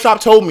that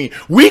Photoshop told me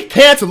we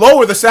can't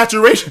lower the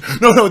saturation.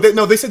 No,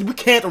 they said we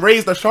can't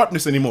raise the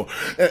sharpness anymore.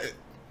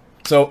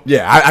 So,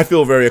 yeah, I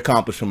feel very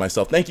accomplished for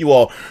myself. Thank you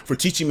all for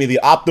teaching me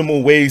the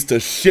optimal ways to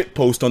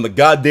shitpost on the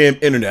goddamn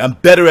internet. I'm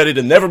better at it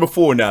than ever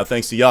before now,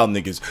 thanks to y'all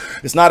niggas.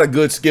 It's not a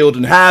good skill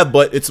to have,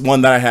 but it's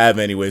one that I have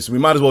anyway, so we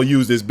might as well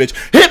use this bitch.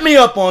 Hit me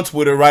up on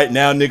Twitter right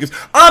now, niggas.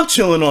 I'm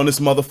chilling on this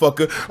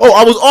motherfucker. Oh,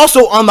 I was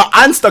also on the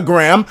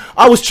Instagram.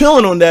 I was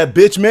chilling on that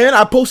bitch, man.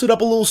 I posted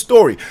up a little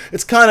story.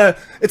 It's kind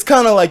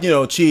of like, you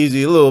know,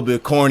 cheesy, a little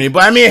bit corny,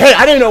 but I mean, hey,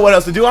 I didn't know what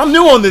else to do. I'm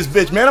new on this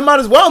bitch, man. I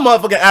might as well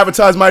motherfucking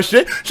advertise my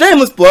shit.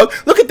 Shameless plug.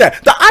 Look at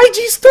that. The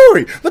IG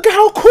story. Look at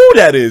how cool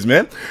that is,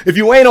 man. If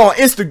you ain't on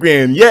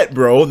Instagram yet,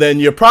 bro, then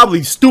you're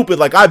probably stupid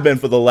like I've been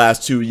for the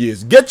last 2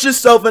 years. Get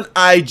yourself an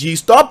IG.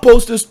 Start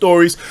posting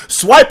stories.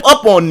 Swipe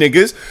up on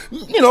niggas.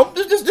 You know,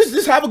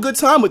 just have a good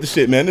time with the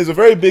shit, man. There's a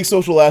very big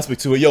social aspect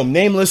to it. Yo,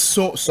 Nameless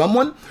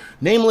Someone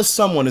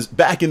is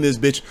back in this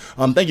bitch.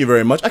 Thank you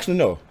very much. Actually,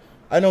 no.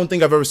 I don't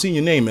think I've ever seen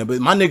your name, man, but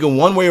my nigga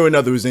one way or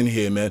another is in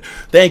here, man.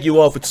 Thank you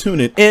all for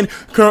tuning in.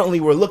 Currently,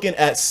 we're looking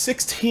at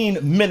 16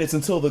 minutes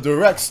until the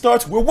direct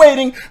starts. We're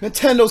waiting.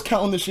 Nintendo's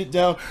counting the shit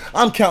down.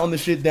 I'm counting the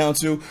shit down,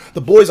 too.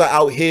 The boys are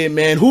out here,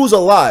 man. Who's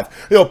alive?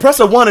 Yo, press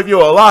a 1 if you're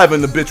alive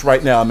in the bitch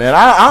right now, man.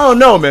 I don't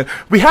know, man.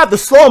 We have the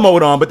slow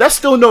mode on, but that's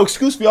still no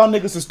excuse for y'all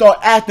niggas to start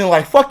acting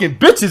like fucking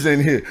bitches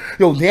in here.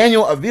 Yo,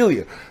 Daniel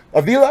Avelia.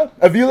 Avila,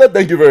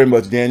 thank you very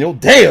much, Daniel.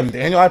 Damn,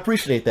 Daniel, I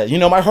appreciate that. You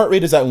know, my heart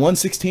rate is at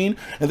 116,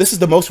 and this is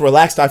the most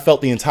relaxed I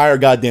felt the entire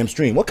goddamn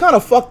stream. What kind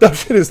of fucked up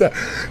shit is that?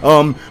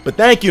 But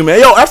thank you, man.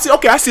 Yo, I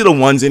see the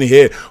ones in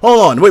here. Hold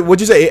on, wait,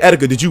 what'd you say? Hey,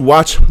 Etika, did you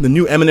watch the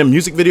new Eminem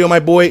music video, my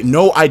boy?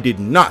 No, I did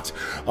not.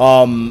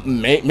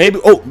 Maybe,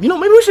 oh, you know,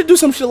 maybe we should do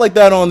some shit like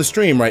that on the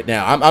stream right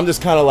now. I'm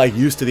just kind of like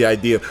used to the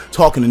idea of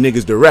talking to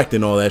niggas direct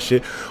and all that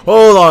shit.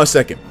 Hold on a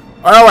second.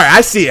 All right, I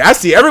see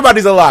it.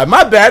 Everybody's alive.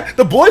 My bad.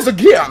 The boys are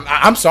here.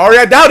 I'm sorry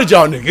I doubted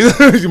y'all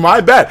niggas.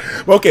 My bad.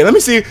 Okay, let me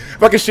see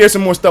if I can share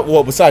some more stuff.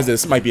 Well, besides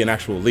this might be an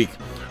actual leak.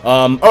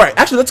 All right,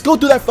 actually, let's go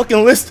through that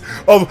fucking list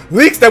of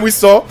leaks that we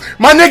saw.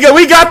 My nigga,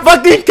 we got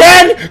fucking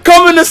Ken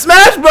coming to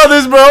Smash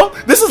Brothers, bro.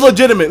 This is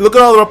legitimate. Look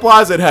at all the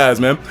replies it has,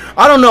 man.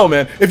 I don't know,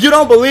 man. If you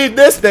don't believe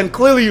this, then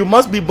clearly you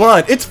must be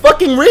blind. It's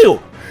fucking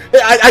real.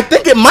 I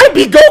think it might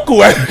be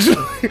Goku,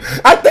 actually.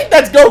 I think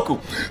that's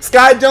Goku.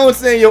 Sky Jones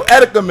saying, yo,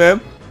 Etika,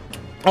 man.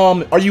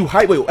 Are you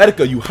hyped? Wait,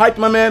 Etika, you hyped,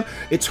 my man?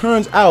 It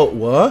turns out,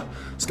 what?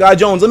 Sky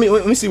Jones, let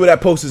me see where that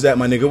post is at,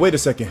 my nigga. Wait a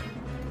second.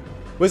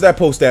 Where's that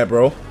post at,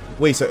 bro?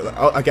 Wait a second.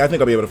 Okay, I think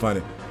I'll be able to find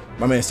it.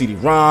 My man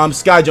CD-ROM,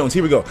 Sky Jones,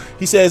 here we go.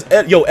 He says,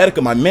 yo,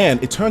 Etika, my man,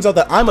 it turns out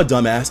that I'm a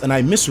dumbass and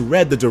I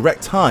misread the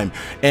direct time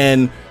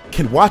and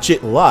can watch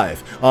it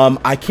live.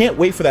 I can't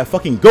wait for that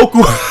fucking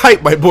Goku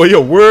hype, my boy.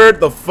 Yo, word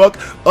the fuck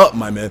up,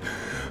 my man.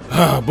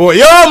 Oh, boy,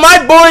 yo,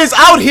 my boy is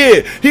out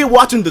here. He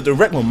watching the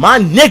direct one. My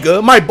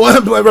nigga, my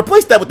boy,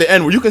 replace that with the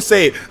N-word. You can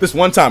say it this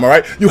one time, all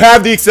right? You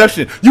have the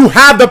exception. You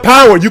have the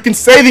power. You can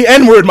say the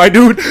N-word, my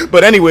dude.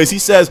 But anyways, he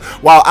says,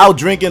 while out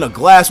drinking a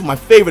glass with my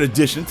favorite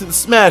addition to the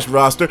Smash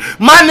roster,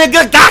 my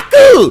nigga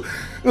Goku.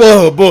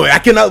 Oh, boy, I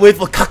cannot wait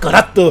for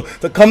Kakaroto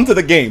to come to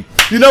the game.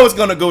 You know it's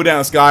gonna go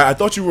down, Sky. I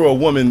thought you were a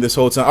woman this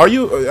whole time. Are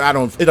you? I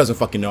don't. It doesn't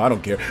fucking know. I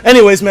don't care.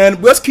 Anyways,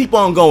 man, let's keep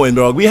on going,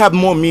 dog. We have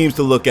more memes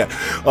to look at,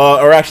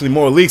 or actually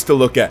more leaks to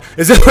look at.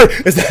 Is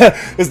that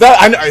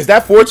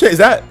 4chan? Is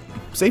that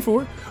safe for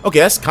work? Okay,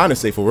 that's kind of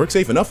safe for work.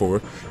 Safe enough for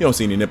work. You don't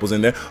see any nipples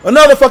in there.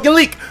 Another fucking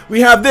leak. We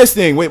have this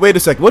thing. Wait a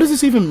second. What does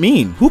this even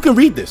mean? Who can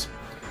read this?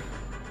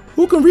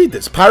 Who can read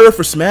this? Pyro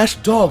for Smash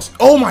Dogs.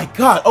 Oh my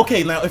god.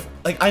 Okay, now if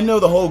I know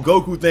the whole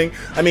Goku thing.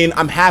 I mean,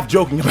 I'm half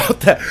joking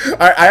about that.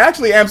 I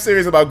actually am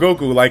serious about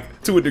Goku, like,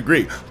 to a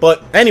degree.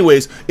 But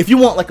anyways, if you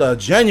want like a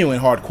genuine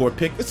hardcore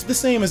pick, it's the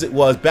same as it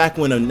was back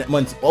when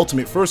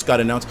Ultimate first got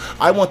announced.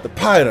 I want the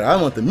Pyro, I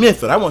want the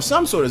Mythod, I want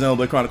some sort of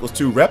Xenoblade Chronicles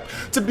 2 rep.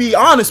 To be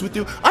honest with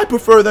you, I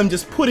prefer them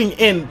just putting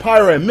in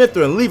Pyro and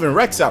Mythod and leaving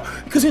Rex out.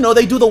 Because, you know,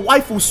 they do the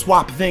waifu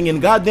swap thing in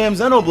goddamn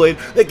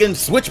Xenoblade. They can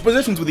switch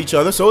positions with each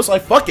other, so it's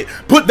like, fuck it,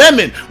 put them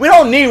in. We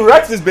don't need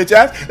Rex's bitch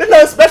ass. There's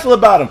nothing special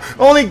about him.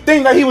 Only thing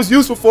that he was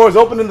useful for is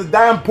opening the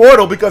damn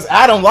portal because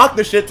Adam locked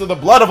the shit to the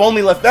blood of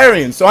only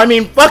Letharians. So I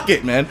mean, fuck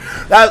it, man.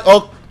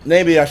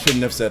 Maybe I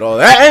shouldn't have said all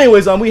that.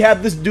 Anyways, we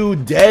have this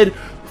dude dead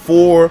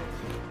for.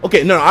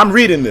 Okay, no, I'm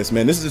reading this,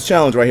 man. This is a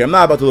challenge right here. I'm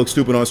not about to look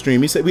stupid on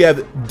stream. He said we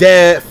have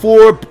dead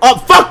for.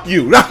 Fuck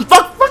you.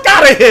 Fuck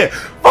out of here.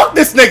 Fuck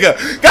this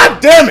nigga.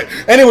 God damn it.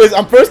 Anyways,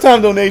 I'm first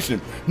time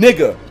donation.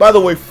 Nigga, by the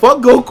way, fuck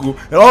Goku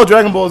and all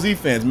Dragon Ball Z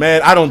fans,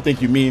 man. I don't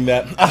think you mean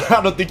that.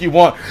 I don't think you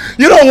don't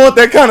want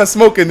that kind of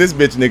smoke in this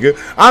bitch, nigga.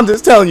 I'm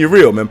just telling you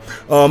real, man.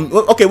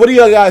 Okay, what do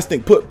you guys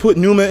think? Put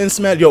Numa in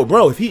Smash? Yo,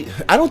 bro,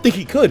 I don't think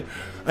he could.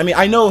 I mean,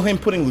 I know him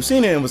putting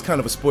Lucina in was kind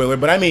of a spoiler,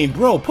 but I mean,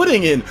 bro,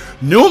 putting in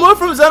Numa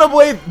from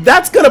Xenoblade,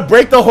 that's gonna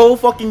break the whole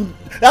fucking.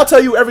 That'll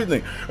tell you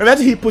everything.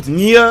 Imagine he puts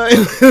Nia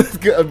in.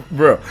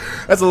 Bro,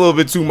 that's a little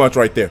bit too much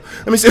right there.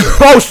 Let me see.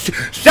 Oh,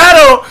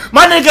 Shadow!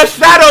 My nigga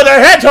Shadow the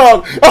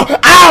Hedgehog! Oh,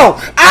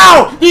 ow!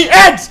 Ow! The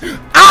eggs!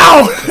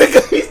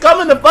 Ow! He's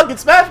coming to fucking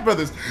Smash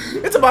Brothers.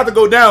 It's about to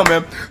go down,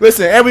 man.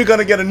 Listen, and we're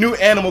gonna get a new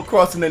Animal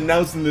Crossing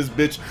announced in this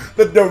bitch.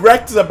 The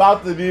direct's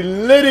about to be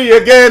litty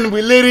again.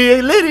 We litty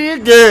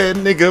again,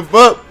 nigga.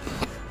 Fuck.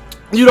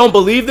 You don't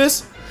believe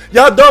this?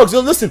 Y'all dogs,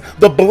 yo, listen,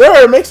 the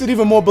blur makes it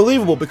even more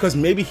believable because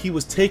maybe he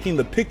was taking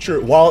the picture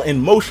while in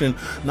motion,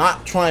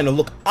 not trying to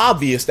look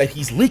obvious that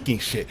he's leaking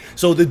shit.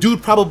 So the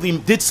dude probably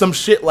did some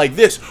shit like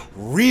this,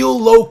 real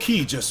low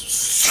key,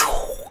 just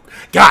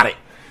got it.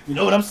 You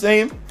know what I'm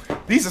saying?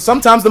 These are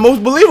sometimes the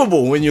most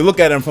believable when you look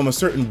at them from a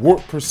certain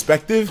warp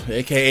perspective,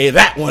 aka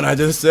that one I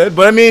just said.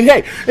 But I mean,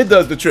 hey, it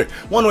does the trick.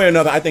 One way or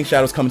another, I think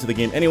Shadow's coming to the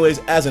game anyways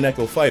as an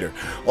Echo fighter.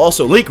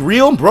 Also, leak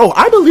real, bro,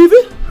 I believe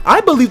it. I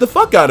believe the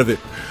fuck out of it.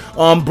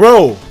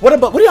 Bro, what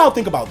do y'all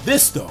think about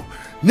this though?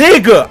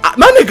 Nigga,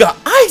 my nigga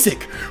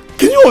Isaac.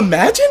 Can you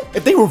imagine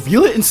if they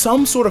reveal it in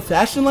some sort of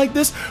fashion like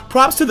this?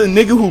 Props to the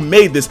nigga who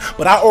made this,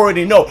 but I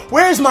already know.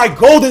 Where's my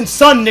Golden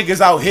Sun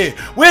niggas out here?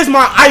 Where's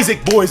my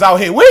Isaac boys out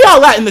here? Where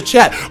y'all at in the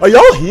chat? Are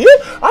y'all here?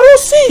 I don't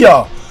see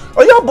y'all.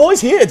 Are y'all boys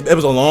here? It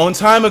was a long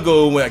time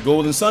ago when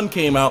Golden Sun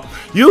came out.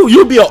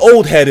 You'd be an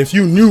old head if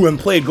you knew and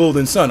played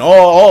Golden Sun.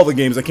 All the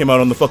games that came out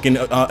on the fucking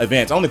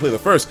Advance. I only played the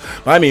first.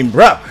 But I mean,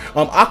 bruh.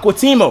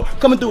 Aquatimo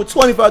coming through with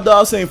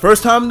 $25 saying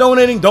first time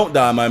donating. Don't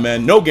die, my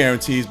man. No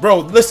guarantees. Bro,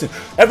 listen.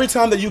 Every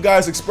time that you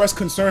guys express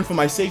concern for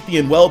my safety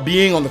and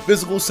well-being on the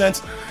physical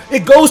sense,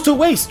 it goes to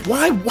waste.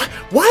 Why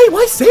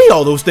say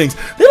all those things?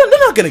 They're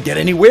not gonna get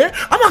anywhere.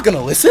 I'm not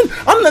gonna listen.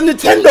 I'm the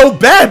Nintendo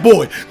bad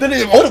boy.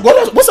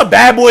 What's a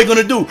bad boy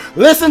gonna do?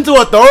 Listen to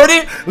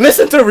authority?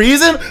 Listen to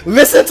reason?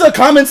 Listen to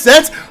common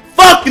sense?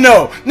 Fuck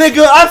no,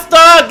 nigga. I'm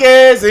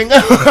stargazing.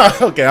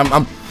 Okay,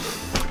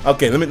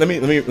 okay,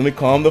 let me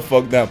calm the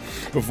fuck down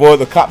before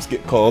the cops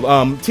get called.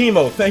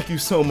 Timo, thank you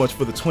so much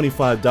for the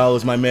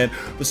 $25, my man.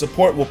 The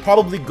support will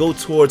probably go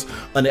towards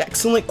an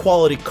excellent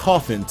quality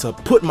coffin to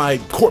put my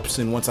corpse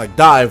in once I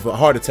die of a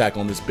heart attack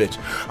on this bitch.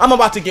 I'm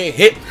about to get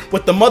hit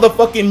with the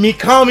motherfucking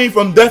Mikami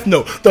from Death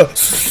Note. The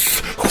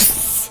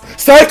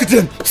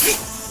Psychogen.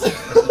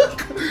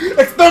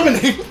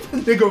 Exterminate.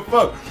 Nigga,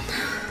 fuck.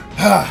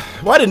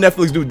 Why did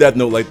Netflix do Death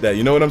Note like that?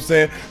 You know what I'm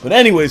saying? But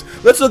anyways,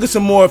 let's look at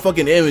some more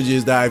fucking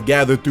images that I've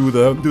gathered through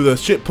the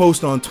shit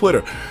post on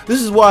Twitter.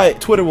 This is why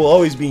Twitter will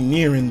always be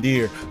near and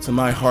dear to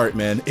my heart,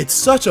 man. It's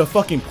such a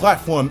fucking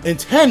platform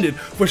intended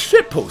for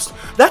shit posts.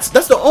 That's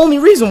the only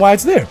reason why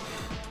it's there.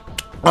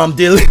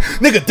 Delete.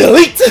 Nigga,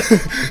 delete.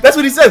 That's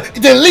what he said.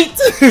 Delete.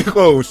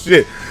 Oh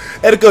shit.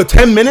 Etika,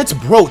 10 minutes?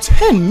 Bro,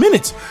 10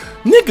 minutes.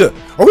 Nigga,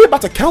 are we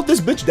about to count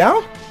this bitch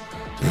down?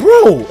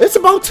 Bro, it's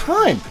about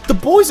time. The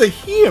boys are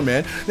here,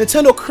 man.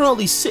 Nintendo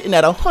currently sitting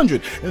at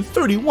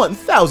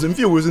 131,000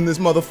 viewers in this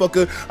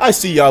motherfucker. I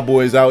see y'all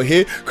boys out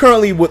here.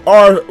 Currently with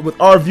our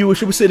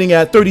viewership, we're sitting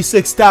at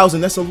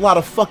 36,000. That's a lot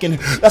of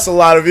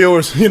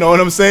viewers, you know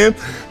what I'm saying?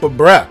 But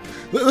bruh,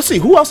 let's see,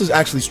 who else is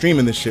actually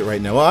streaming this shit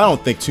right now? Well, I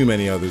don't think too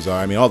many others are.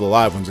 I mean, all the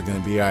live ones are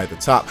gonna be right at the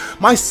top.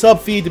 My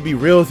sub feed, to be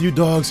real with you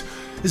dogs,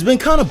 has been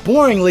kind of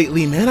boring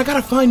lately, man. I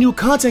gotta find new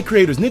content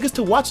creators, niggas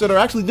to watch that are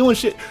actually doing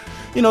shit,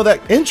 you know, that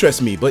interests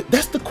me. But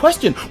that's the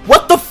question.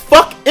 What the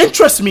fuck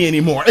interests me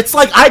anymore? It's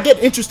like I get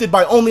interested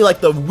by only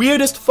like the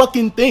weirdest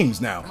fucking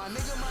things now.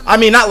 I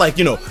mean, not like,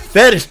 you know,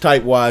 fetish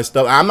type wise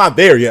stuff. I'm not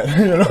there yet.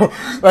 You know,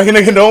 like,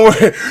 nigga, don't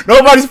worry.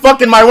 Nobody's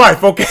fucking my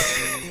wife, okay?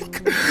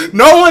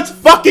 No one's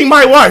fucking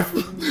my wife.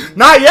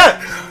 Not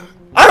yet.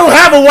 I don't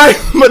have a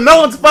wife, but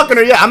no one's fucking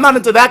her yet. I'm not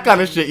into that kind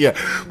of shit yet.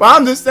 But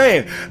I'm just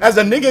saying, as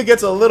a nigga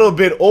gets a little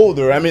bit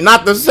older, I mean,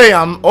 not to say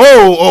I'm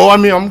old, I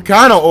mean, I'm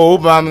kind of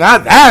old, but I'm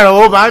not that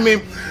old. But I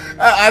mean,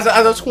 as a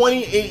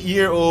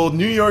 28-year-old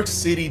New York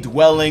City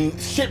dwelling,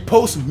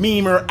 shitpost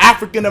memer,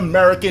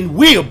 African-American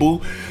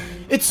weeaboo,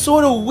 it's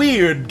sort of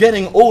weird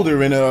getting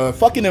older in a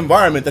fucking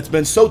environment that's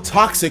been so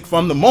toxic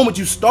from the moment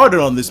you started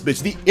on this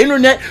bitch. The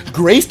internet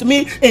graced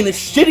me in its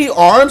shitty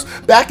arms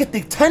back at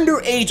the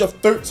tender age of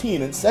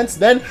 13. And since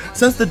then,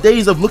 since the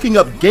days of looking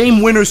up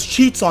game winners'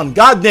 cheats on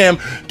goddamn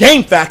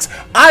Game Facts,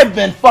 I've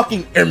been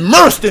fucking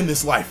immersed in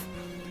this life.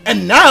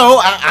 And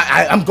now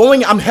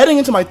I'm heading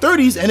into my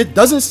 30s, and it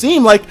doesn't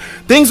seem like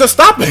things are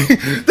stopping.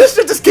 This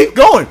shit just keep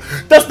going.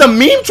 Does the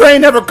meme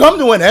train ever come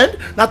to an end?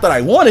 Not that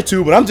I wanted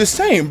to, but I'm just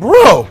saying,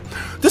 bro.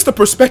 Just the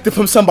perspective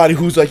from somebody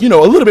who's like, you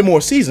know, a little bit more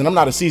seasoned. I'm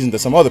not as seasoned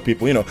as some other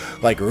people, you know,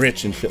 like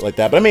rich and shit like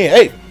that. But I mean,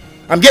 hey,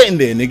 I'm getting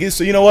there, niggas.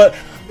 So you know what?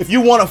 If you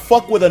want to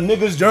fuck with a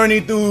nigga's journey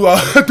through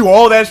through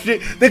all that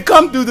shit, then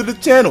come through to the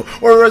channel.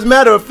 Or as a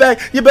matter of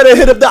fact, you better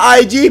hit up the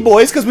IG,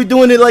 boys, because we're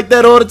doing it like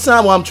that all the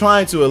time. Well, I'm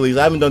trying to, at least.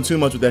 I haven't done too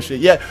much with that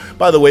shit yet.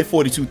 By the way,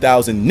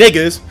 42,000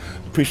 niggas.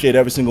 Appreciate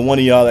every single one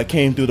of y'all that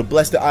came through to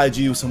bless the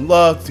IG with some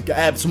love, to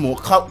add some more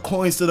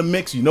coins to the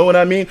mix, you know what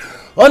I mean?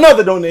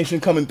 Another donation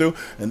coming through,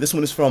 and this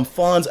one is from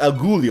Fonz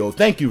Agulio.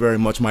 Thank you very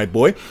much, my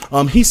boy.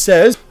 He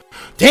says,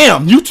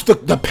 damn,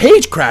 the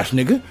page crashed,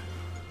 nigga.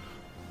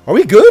 Are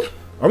we good?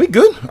 Are we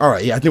good?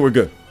 Alright, yeah, I think we're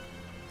good.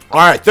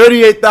 Alright,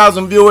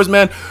 38,000 viewers,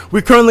 man.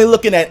 We're currently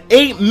looking at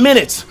 8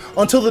 minutes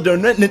until the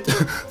Durendo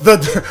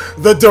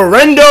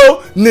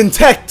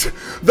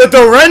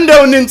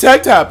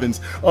Nintect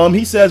happens.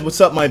 He says, what's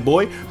up, my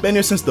boy? Been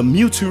here since the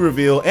Mewtwo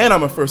reveal, and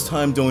I'm a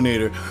first-time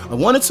donator. I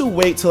wanted to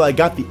wait till I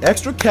got the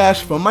extra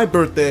cash from my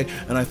birthday,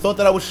 and I thought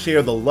that I would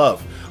share the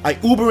love. I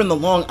Uber in the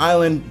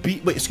in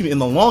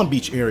the Long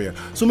Beach area.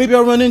 So maybe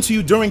I'll run into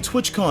you during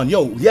TwitchCon.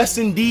 Yo, yes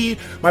indeed,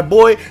 my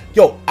boy.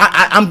 Yo,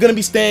 I'm gonna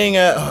be staying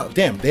at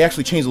damn, they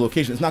actually changed the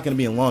location. It's not gonna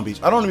be in Long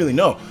Beach. I don't really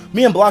know.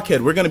 Me and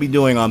Blockhead, we're gonna be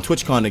doing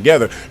TwitchCon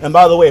together. And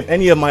by the way, if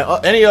any of my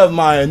other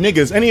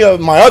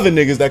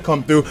niggas that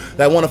come through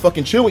that wanna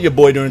fucking chill with your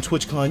boy during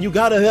TwitchCon, you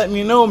gotta let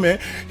me know, man.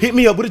 Hit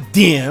me up with a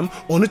DM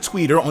on the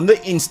Twitter, on the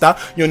Insta.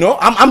 You know,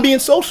 I'm being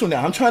social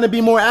now. I'm trying to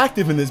be more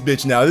active in this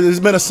bitch now. This has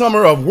been a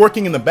summer of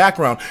working in the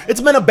background.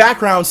 It's been a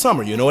background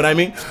summer, you know what I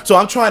mean? So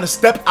I'm trying to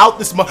step out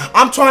this month.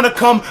 I'm trying to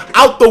come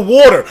out the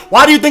water.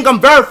 Why do you think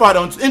I'm verified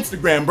on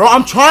Instagram, bro?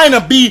 I'm trying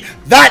to be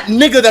that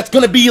nigga that's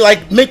gonna be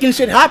like making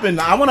shit happen.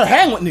 I wanna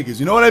hang with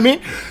niggas, you know what I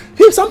mean?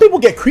 Some people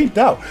get creeped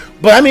out.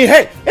 But I mean,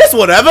 hey, it's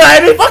whatever.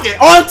 I mean, fuck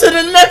it. On to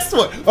the next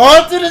one.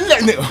 On to the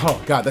next.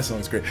 Oh, God, that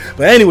sounds great.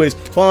 But anyways,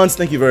 Fonz,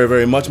 thank you very,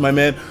 very much, my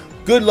man.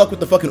 good luck with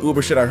the fucking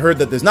Uber shit. I heard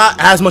that there's not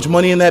as much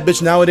money in that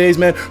bitch nowadays,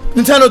 man.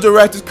 Nintendo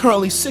Direct is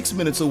currently 6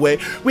 minutes away.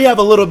 We have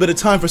a little bit of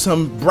time for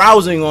some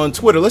browsing on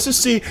Twitter. Let's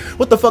just see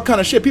what the fuck kind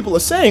of shit people are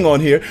saying on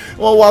here,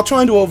 well, while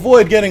trying to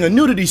avoid getting a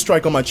nudity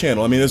strike on my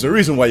channel. I mean, there's a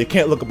reason why you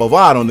can't look up a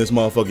VOD on this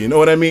motherfucker, you know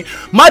what I mean?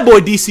 My boy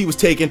DC was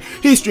taken.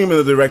 He's streaming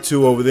the Direct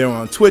 2 over there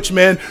on Twitch,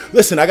 man.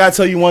 Listen, I gotta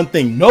tell you one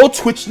thing. No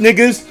Twitch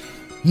niggas,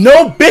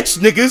 no bitch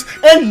niggas,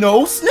 and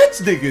no snitch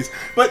niggas.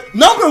 But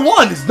number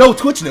one is no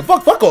Twitch nigga.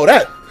 Fuck all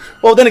that.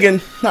 Well, then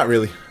again, not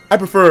really. I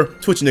prefer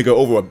Twitch nigga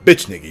over a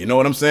bitch nigga, you know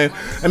what I'm saying?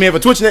 I mean, if a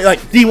Twitch nigga, like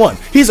D1,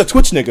 he's a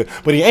Twitch nigga,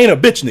 but he ain't a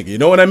bitch nigga, you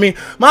know what I mean?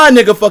 My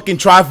nigga fucking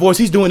Triforce,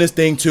 he's doing his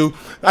thing too.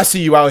 I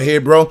see you out here,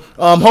 bro.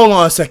 Hold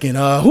on a second.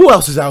 Who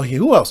else is out here?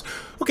 Who else?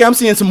 Okay, I'm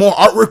seeing some more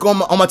artwork on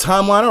my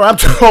timeline. All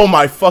right, oh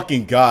my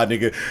fucking god,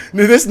 nigga.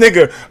 This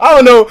nigga, I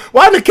don't know.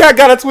 Why the cat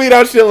gotta tweet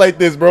out shit like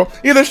this, bro?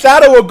 Either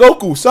Shadow or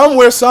Goku.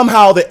 Somewhere,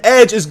 somehow, the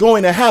edge is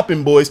going to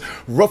happen, boys.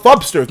 Rough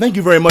Upster, thank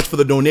you very much for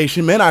the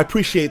donation, man. I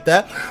appreciate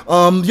that.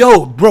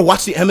 Yo, bro,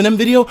 watch the Eminem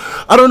video.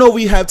 I don't know if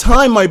we have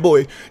time, my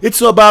boy. It's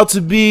about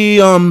to be,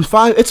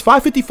 it's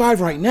 5:55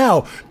 right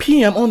now,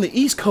 PM on the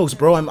East Coast,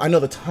 bro. I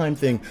know the time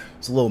thing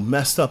is a little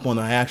messed up on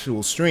the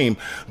actual stream,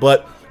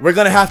 but we're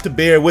gonna have to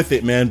bear with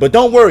it, man. But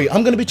don't worry,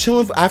 I'm gonna be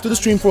chilling after the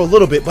stream for a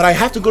little bit, but I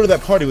have to go to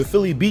that party with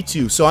Philly Beats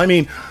You. So I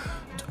mean,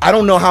 I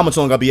don't know how much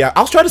longer I'll be out.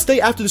 I'll try to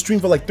stay after the stream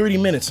for like 30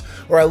 minutes,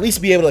 or at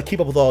least be able to keep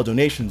up with all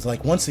donations.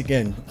 Like, once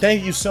again,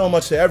 thank you so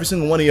much to every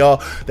single one of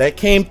y'all that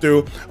came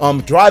through,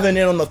 driving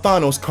in on the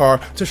Thanos car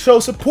to show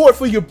support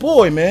for your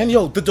boy, man.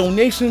 Yo, the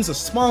donations, the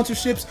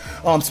sponsorships,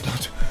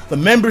 the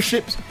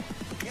memberships.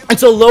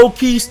 It's a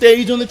low-key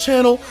stage on the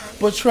channel,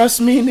 but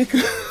trust me,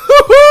 nigga.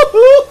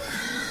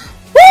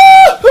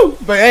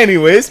 But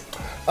anyways,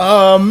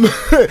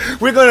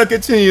 we're gonna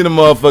continue the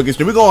motherfucking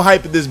stream. We're gonna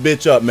hype this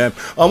bitch up, man.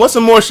 What's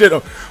some more shit?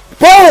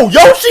 Bro,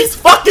 Yoshi's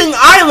fucking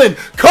Island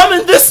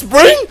coming this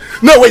spring?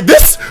 No, wait,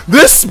 this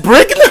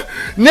spring,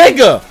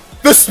 nigga.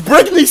 The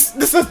spring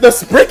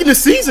in the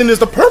season is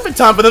the perfect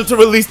time for them to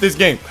release this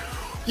game.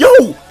 Yo,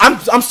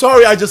 I'm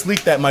sorry I just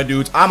leaked that, my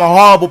dudes. I'm a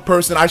horrible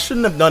person. I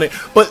shouldn't have done it.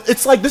 But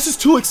it's like, this is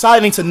too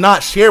exciting to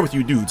not share with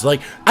you dudes. Like,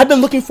 I've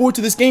been looking forward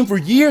to this game for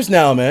years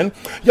now, man.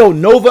 Yo,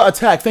 Nova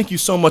Attack, thank you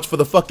so much for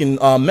the fucking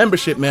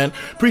membership, man.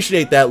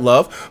 Appreciate that,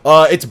 love.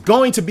 It's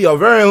going to be a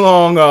very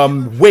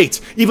long wait,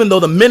 even though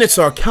the minutes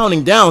are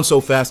counting down so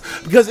fast.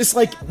 Because it's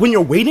like, when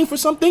you're waiting for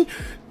something,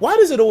 why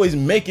does it always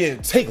make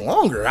it take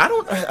longer? I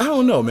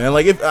don't know, man.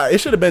 Like, if it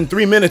should have been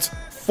 3 minutes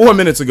 4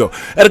 minutes ago.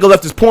 Edgar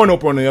left his porn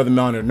open on the other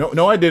monitor.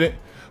 No, I didn't.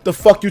 The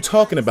fuck you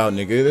talking about,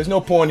 nigga? There's no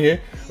porn here.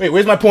 Wait,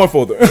 where's my porn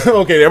folder?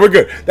 Okay, there, we're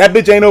good. That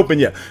bitch ain't open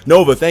yet.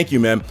 Nova, thank you,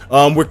 man.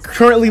 We're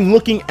currently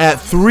looking at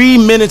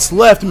 3 minutes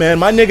left, man.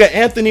 My nigga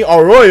Anthony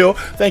Arroyo,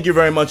 thank you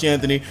very much,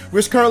 Anthony.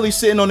 We're currently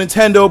sitting on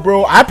Nintendo,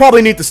 bro. I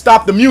probably need to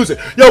stop the music.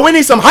 Yo, we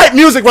need some hype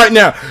music right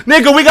now.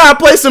 Nigga, we gotta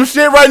play some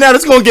shit right now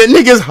that's gonna get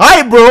niggas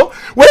hype, bro.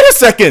 Wait a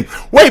second.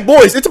 Wait,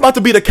 boys, it's about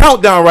to be the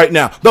countdown right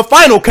now. The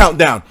final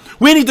countdown.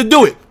 We need to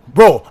do it.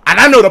 Bro, and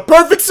I know the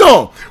perfect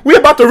song. We're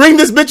about to ring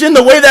this bitch in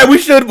the way that we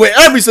should with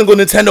every single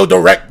Nintendo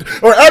Direct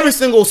or every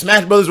single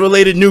Smash Brothers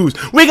related news.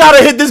 We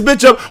gotta hit this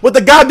bitch up with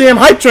the goddamn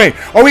hype train.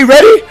 Are we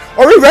ready?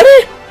 Are we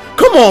ready?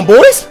 Come on,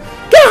 boys.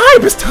 Get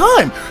hype, it's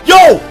time.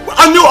 Yo,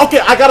 okay,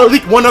 I gotta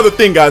leak one other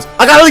thing, guys.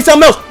 I gotta leak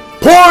something else.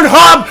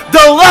 Pornhub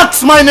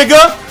Deluxe, my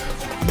nigga.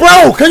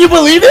 Bro, can you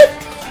believe it?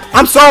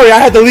 I'm sorry I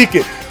had to leak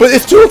it, but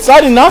it's too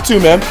exciting not to,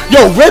 man.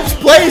 Yo, Ribs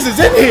Plays is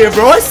in here,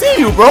 bro. I see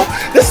you, bro.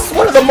 This is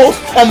one of the most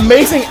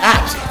amazing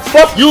apps.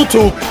 Fuck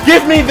YouTube.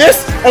 Give me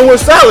this, and we're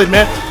solid,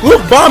 man.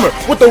 Luke Bomber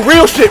with the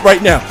real shit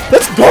right now.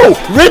 Let's go.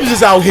 Ribs is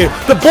out here.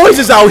 The boys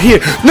is out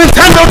here.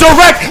 Nintendo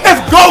Direct. If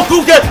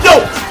Goku gets... Yo,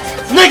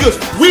 niggas,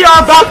 we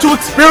are about to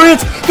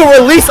experience the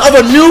release of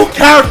a new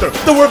character.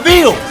 The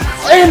reveal.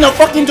 In the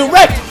fucking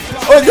Direct.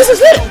 This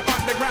is it.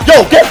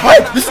 Yo, get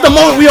hyped. This is the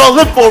moment we all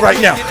live for right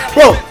now.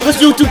 Bro,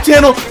 this YouTube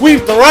channel,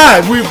 we've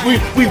thrived. We've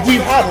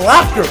had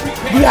laughter.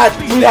 We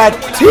had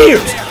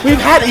tears. We've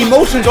had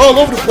emotions all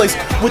over the place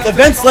with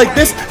events like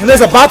this, and there's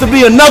about to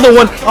be another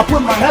one. I'll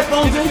put my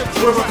headphones in.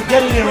 We're about to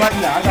get it in right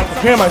now. I gotta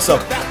prepare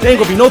myself. There ain't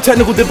gonna be no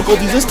technical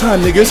difficulties this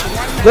time, niggas.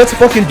 Let's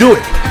fucking do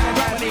it.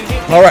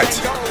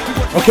 Alright.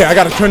 Okay, I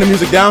gotta turn the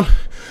music down.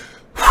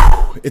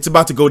 It's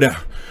about to go down.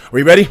 Are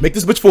you ready? Make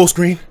this bitch full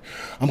screen.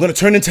 I'm going to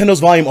turn Nintendo's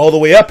volume all the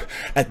way up.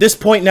 At this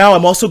point now,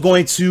 I'm also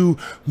going to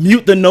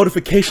mute the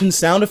notification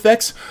sound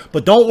effects.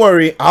 But don't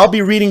worry, I'll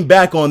be reading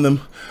back on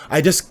them.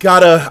 I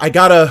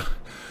gotta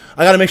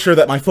make sure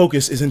that my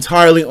focus is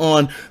entirely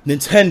on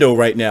Nintendo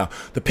right now.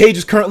 The page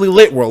is currently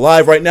lit. We're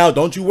live right now.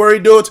 Don't you worry,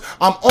 dudes.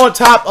 I'm on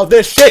top of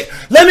this shit.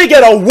 Let me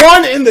get a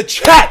 1 in the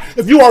chat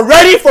if you are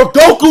ready for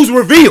Goku's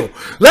reveal.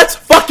 Let's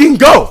fucking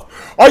go.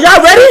 Are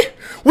y'all ready?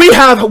 We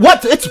have,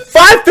 what? It's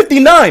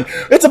 5:59.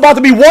 It's about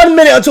to be 1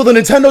 minute until the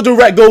Nintendo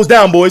Direct goes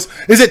down, boys.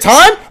 Is it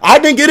time? I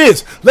think it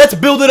is. Let's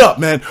build it up,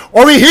 man.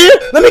 Are we here?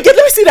 Let me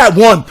see that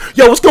one.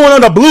 Yo, what's going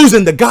on? The Blues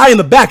and the guy in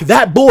the back.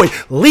 That boy.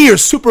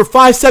 Lear's Super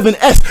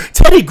 57S.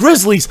 Teddy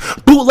Grizzlies.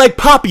 Bootleg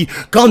Poppy.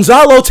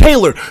 Gonzalo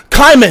Taylor.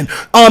 Kaiman.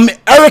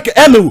 Eric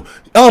Emu.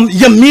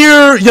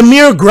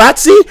 Ymir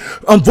Grazi,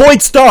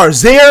 Void Star,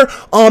 Zaire,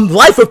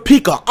 Life of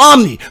Pika,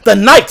 Omni, The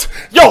Knight.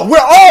 Yo, we're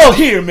all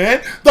here,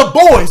 man. The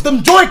boys,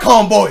 them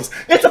Joy-Con boys.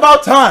 It's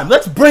about time.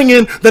 Let's bring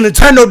in the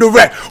Nintendo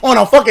Direct on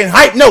a fucking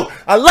hype note.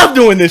 I love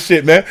doing this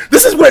shit, man.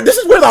 This is where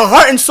the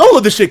heart and soul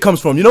of this shit comes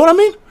from. You know what I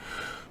mean?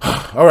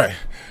 All right,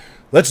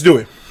 let's do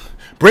it.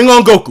 Bring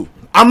on Goku.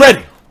 I'm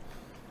ready.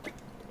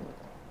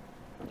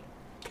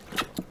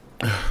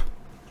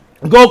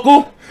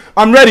 Goku,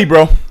 I'm ready,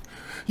 bro.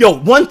 Yo,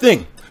 one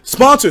thing.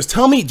 Sponsors,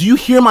 tell me, do you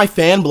hear my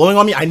fan blowing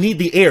on me? I need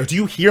the air. Do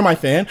you hear my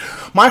fan?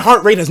 My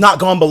heart rate has not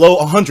gone below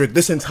 100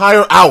 this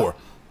entire hour.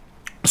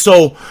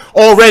 So,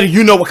 already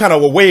you know what kind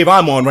of a wave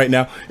I'm on right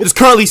now. It is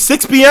currently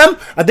 6 p.m.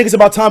 I think it's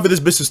about time for this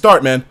bitch to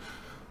start, man.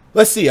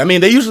 Let's see. I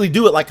mean, they usually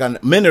do it like a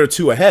minute or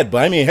two ahead.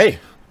 But, I mean, hey,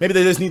 maybe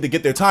they just need to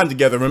get their time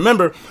together.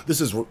 Remember, this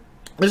is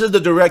the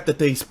direct that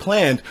they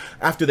planned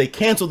after they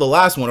canceled the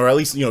last one, or at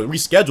least, you know,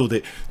 rescheduled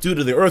it due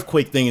to the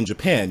earthquake thing in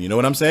Japan. You know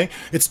what I'm saying?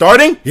 It's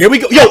starting. Here we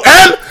go. Yo,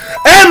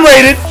 M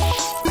rated.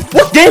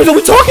 What games are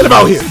we talking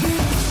about here?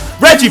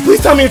 Reggie,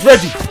 please tell me it's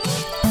Reggie.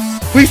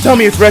 Please tell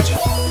me it's Reggie.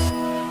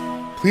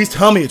 Please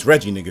tell me it's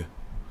Reggie, nigga.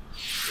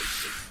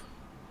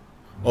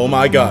 Oh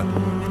my God.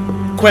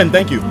 Quen,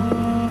 thank you.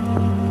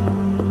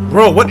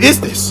 Bro, what is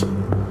this?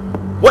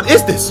 What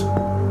is this?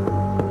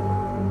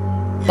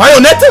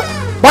 Bayonetta?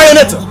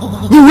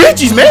 Bayonetta!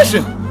 Luigi's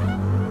Mansion!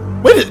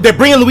 Wait, they're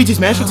bringing Luigi's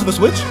Mansion to the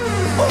Switch?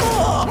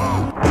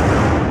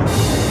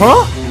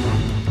 Huh?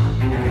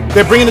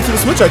 They're bringing it to the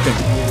Switch, I think.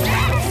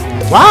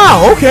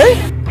 Wow, okay.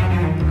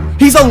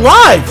 He's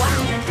alive!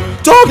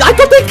 Dog, I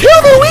thought they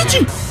killed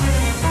Luigi!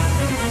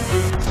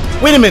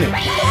 Wait a minute.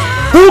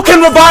 Who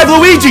can revive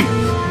Luigi?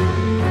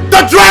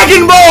 The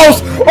Dragon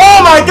Balls! Oh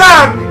my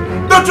God!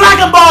 The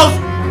Dragon Balls!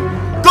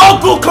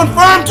 Goku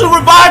confirmed to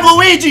revive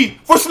Luigi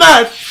for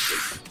Smash!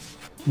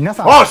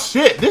 Oh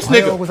shit, this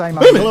nigga. Wait a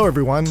minute. Hello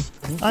everyone,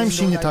 I'm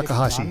Shinya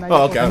Takahashi.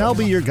 Oh, okay. And I'll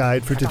be your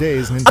guide for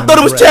today's Nintendo I thought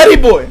it was Direct. Chatty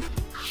Boy.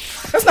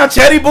 That's not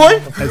Chatty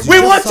Boy. We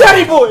want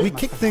Chatty Boy. We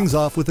kick things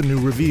off with a new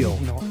reveal.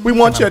 We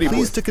want Chatty Boy.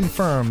 Pleased to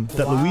confirm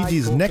that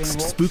Luigi's next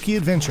spooky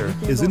adventure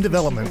is in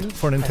development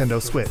for Nintendo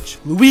Switch.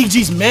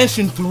 Luigi's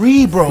Mansion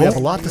 3, bro. We have a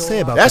lot to say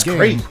about That's the game,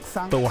 great.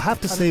 but we'll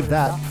have to save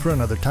that for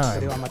another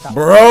time.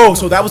 Bro,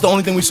 so that was the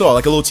only thing we saw,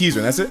 like a little teaser,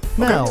 and that's it?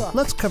 Now,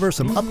 let's cover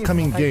some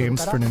upcoming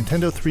games for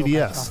Nintendo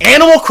 3DS.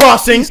 Animal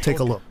Crossing. Please take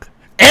a look.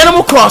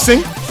 Animal Crossing.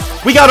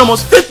 We got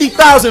almost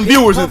 50,000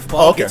 viewers.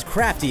 Oh, okay. It's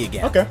crafty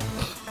again. Okay.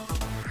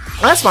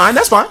 That's fine,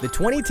 that's fine. The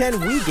 2010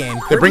 Wii game,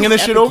 They're bringing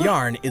this shit over?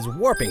 Yarn is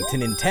warping to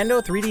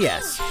Nintendo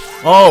 3DS.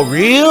 Oh,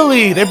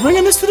 really? They're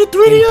bringing this to the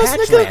 3DS, In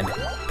nigga?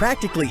 Patchland,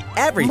 practically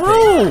everything,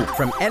 Bro.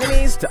 from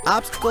enemies to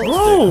obstacles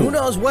Bro. to who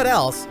knows what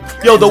else.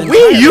 Yo, the is Wii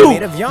entirely U.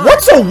 made of yarn.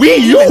 What's a Wii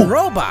U? Even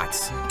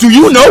robots. Do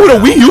you know what a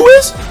Wii U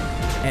is?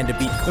 And to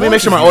beat Let me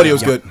make sure my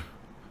audio's good.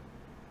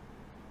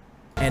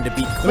 And to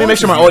beat Let me make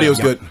sure my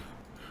audio's good.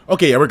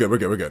 Okay, yeah, we're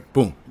good.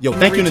 Boom. Yo,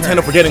 thank you,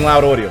 Nintendo, for getting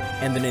loud audio.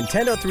 And the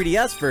Nintendo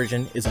 3DS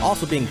version is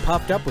also being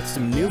puffed up with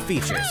some new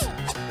features.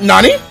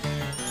 Nani?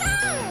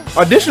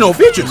 Additional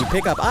features. When you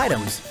pick up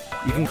items,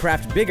 you can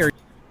craft bigger.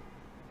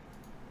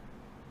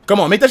 Come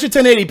on, make that shit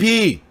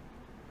 1080p.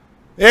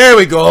 There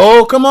we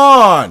go. Come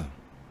on.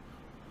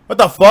 What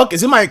the fuck?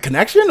 Is it my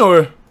connection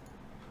or?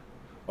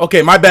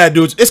 Okay, my bad,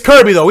 dudes. It's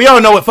Kirby, though. We all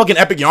know what fucking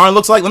Epic Yarn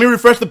looks like. Let me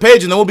refresh the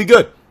page and then we'll be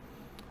good.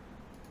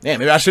 Damn,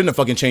 maybe I shouldn't have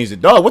fucking changed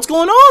it. Dog, what's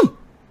going on?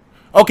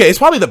 Okay, it's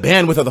probably the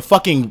bandwidth of the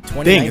fucking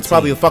thing. It's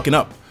probably fucking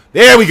up.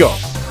 There we go.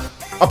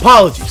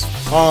 Apologies.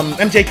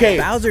 MJK.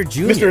 Bowser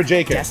Jr. Mr.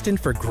 JK. Destined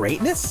for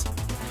greatness?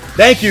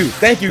 Thank you.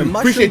 The Mushroom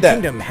Appreciate that.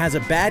 Kingdom has a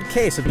bad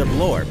case of the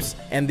Blorbs,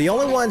 and the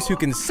only ones who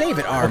can save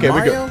it are Okay, we're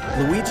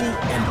Mario, Luigi,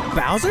 and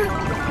Bowser?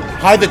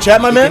 Hide the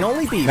chat, my It man. can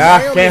only be Nah,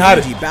 Mario, can't hide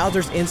Luigi, it.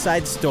 Bowser's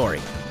inside story.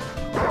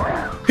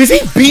 Is he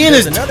being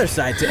There's his another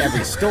side to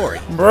every story.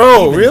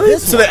 bro? Even Really?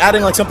 this So one. they're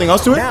adding like something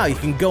else to it? Now you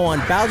can go on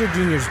Bowser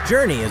Jr.'s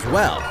journey as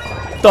well.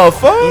 The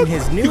fuck? In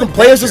his new you can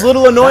play as this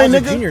little annoying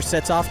Bowser nigga? Jr.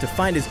 sets off to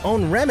find his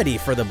own remedy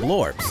for the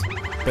Blorbs.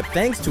 But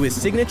thanks to his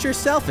signature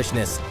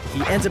selfishness,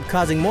 he ends up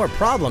causing more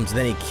problems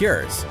than he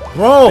cures.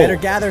 Bro. Better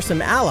gather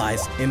some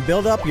allies and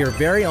build up your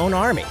very own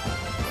army.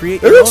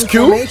 Create It your looks own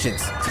cute.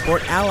 formations,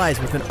 support allies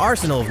with an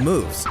arsenal of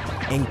moves,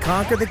 and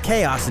conquer the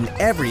chaos in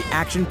every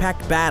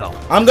action-packed battle.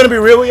 I'm gonna be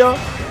real with y'all.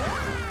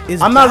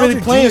 Is I'm not really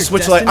Bowser playing Jr.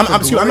 Switch like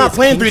destined I'm for not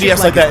playing glorious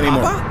 3DS like that kingship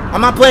anymore. Papa?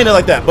 I'm not playing it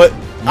like that, but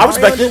I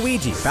respect Mario it. and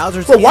Luigi,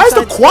 Bowser's Bro, why is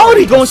the Inside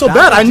quality Story going so is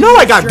bad? I know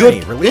I got Bowser's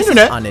good Journey, releases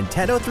internet. on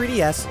Nintendo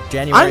 3DS,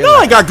 January I know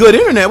I 11th. got good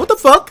internet. What the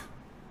fuck?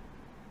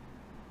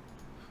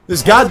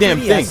 This goddamn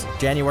thing. 3DS,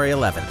 January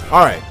 11th.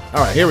 All right,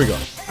 here we go.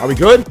 Are we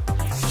good?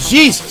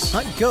 Jesus.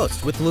 Hunt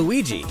Ghost with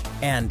Luigi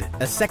and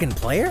a second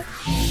player?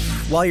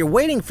 While you're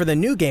waiting for the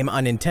new game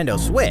on Nintendo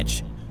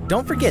Switch,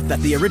 don't forget that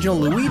the original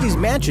Luigi's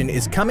Mansion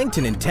is coming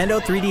to Nintendo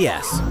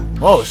 3DS.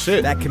 Oh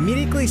shit. That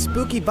comedically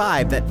spooky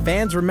vibe that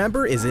fans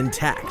remember is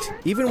intact,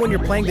 even when you're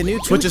playing the new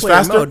Twitch is two-player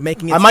faster. mode,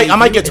 making its I might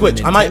debut get in Twitch.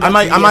 the I might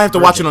Nintendo have to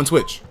 3DS watch it version. on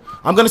Twitch.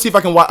 I'm gonna see if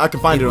I can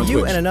find it on If you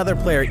Twitch. and another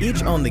player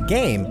each own the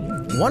game,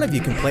 One of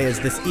you can play as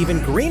this even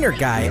greener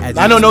guy as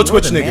I know you no explore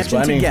Twitch the niggas, but I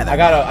mansion mean, together.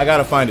 I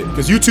gotta find it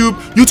because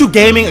YouTube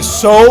gaming is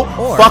so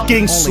Or fucking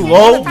only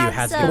slow. one of you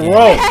has the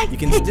Bro. game. You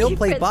can still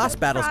play boss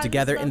battles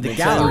together in the Nintendo.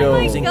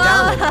 gallery using Oh my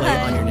download God. play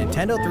on your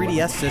Nintendo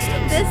 3DS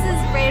systems. This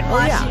is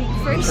brainwashing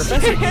In for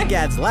Professor sure.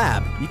 ETIKA'S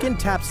lab, you can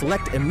tap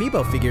select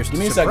amiibo figures me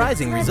to a second.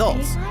 surprising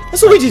results.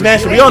 That's Luigi's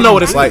Mansion. We all know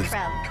what it's like.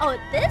 Oh,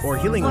 this? Or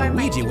healing my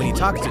Luigi when he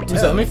talks to TV.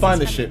 So let me Toad.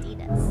 find this shit.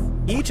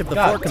 Each of the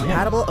God 4 damn.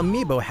 compatible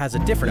amiibo has a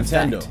different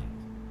Nintendo. effect.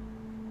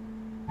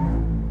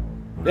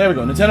 There we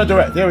go. Nintendo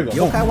Direct. There we go.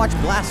 Yokai Watch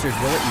Blasters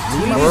will let you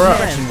team up We're with up.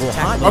 friends to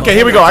tackle Okay,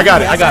 here we go. I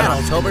got it. I 3DS got it.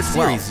 and October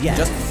series, yes.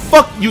 Just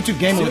fuck YouTube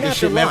gaming Soon with this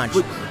after shit, man. launch,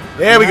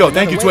 There we you go. have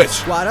Thank you, another way to Twitch.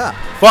 Squad up.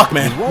 Fuck,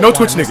 man. You won't No want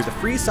Twitch to miss niggas. the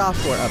free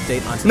software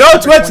update on No September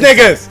Twitch 26th,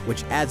 niggas.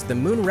 which adds the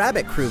Moon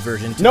Rabbit Crew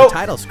version to Nope. the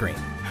title screen.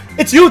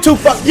 It's YouTube.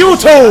 Fuck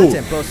YouTube.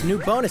 Content boasts new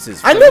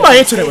bonuses. I for knew my each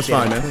internet was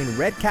station fine, man. Between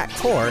Red Cat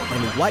Corps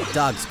and White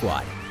Dog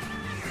Squad,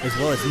 as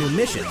well as new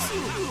missions.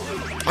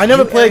 I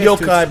never New played areas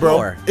to Yokai, bro.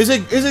 explore. Is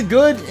it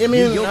good? I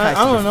mean, New I yokais to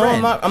don't know.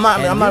 befriend, I'm not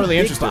and really new Big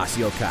interested. Boss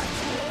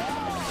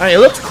yokai. I mean, it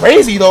looks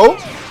crazy though.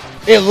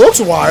 It looks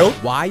wild.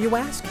 Why, you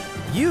ask?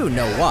 You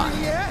know why.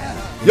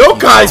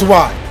 Yokai's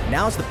wild.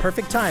 Now's the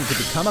perfect time to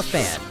become a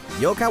fan.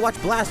 Yokai Watch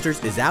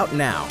Blasters is out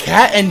now.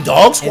 Cat and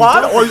Dog And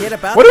Squad? don't Or forget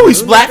about what are the we,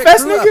 Moon Rabbit Splatfest,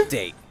 Crew nigga?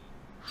 update.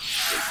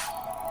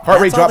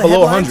 Heart rate That's all dropped the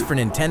below headlines 100. for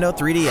Nintendo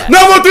 3DS.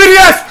 No more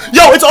 3DS!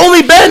 Yo, it's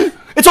only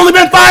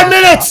been 5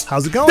 minutes!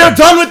 How's it going? They're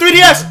done with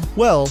 3DS!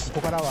 Well,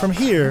 from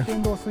here,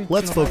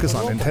 let's focus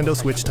on Nintendo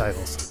Switch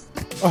titles.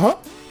 Uh-huh.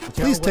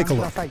 Please take a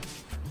look.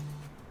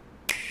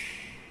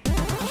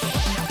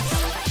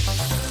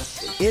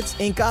 It's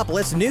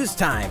Inkopolis news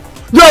time.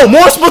 Yo,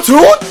 more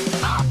Splatoon?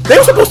 They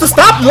were supposed to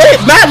stop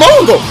mad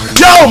long ago.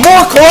 Yo,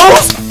 more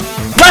clothes?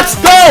 Let's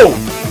go!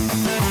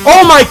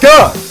 Oh my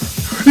god!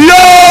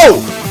 Yo!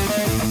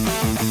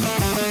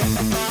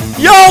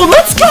 Yo,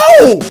 let's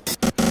go!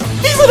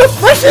 These are the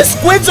freshest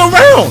squids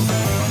around!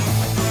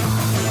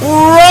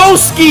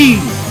 Broski!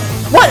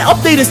 What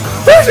update is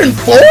version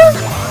 4?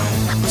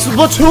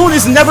 Splatoon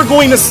is never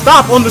going to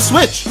stop on the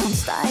Switch.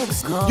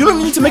 You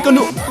don't need to make a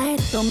new...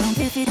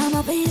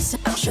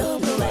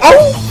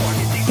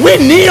 Oh! We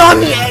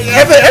Neon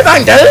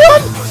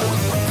Evangelion?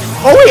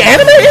 Oh wait,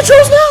 anime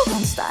intros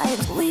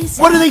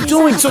now? What are they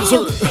doing? So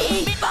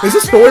is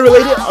this story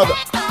related?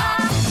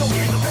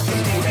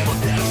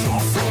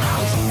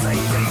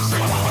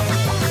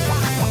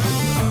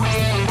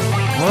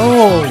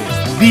 Oh,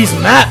 these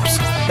maps.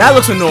 That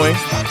looks annoying.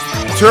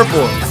 Turf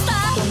War.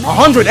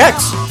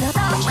 100x.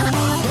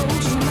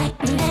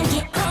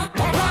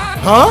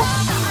 Huh?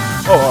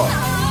 Oh.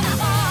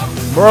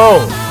 Bro.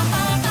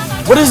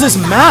 What is this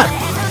map?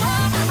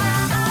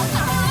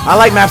 I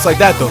like maps like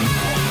that though.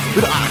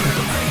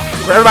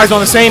 Where everybody's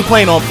on the same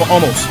plane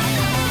almost.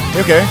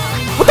 Okay.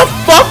 What the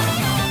fuck?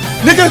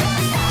 Nigga.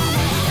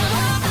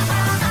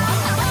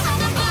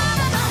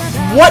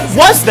 What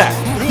was that?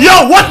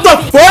 Yo, what the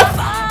fuck?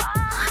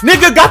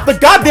 Nigga got the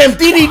goddamn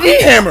DDD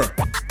hammer.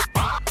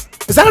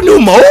 Is that a new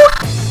mode?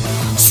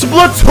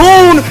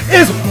 Splatoon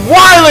is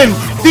wildin'.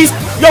 These,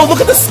 yo, look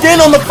at the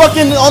skin on the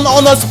fucking on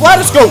the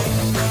splatterscope,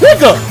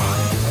 nigga.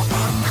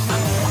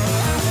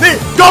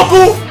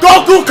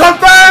 Goku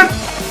confirmed.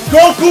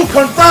 Goku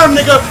confirmed,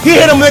 nigga. He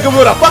hit him, nigga,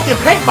 with a fucking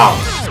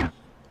paintball.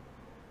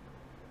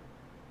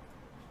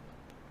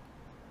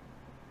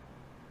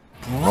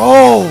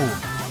 Bro,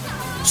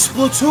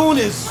 Splatoon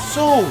is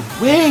so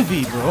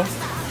wavy, bro.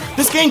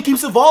 This game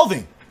keeps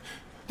evolving.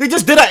 They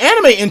just did an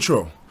anime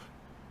intro.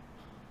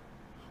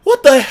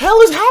 What the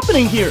hell is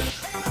happening here?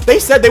 They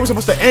said they were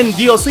supposed to end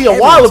DLC a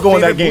while ago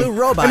in that game, Blue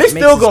robot and they're makes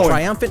still its going.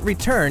 triumphant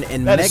return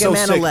in That is Mega so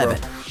Man sick, 11.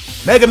 bro.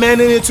 Mega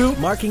Man in it too.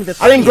 Marking the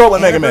I didn't grow up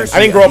with 50th Mega Man. I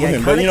didn't grow up with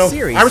him, but you know,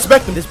 series, I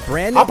respect him. This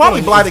brand new I'll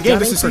probably buy the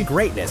game is just to gunning see. for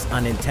greatness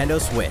on Nintendo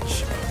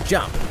Switch.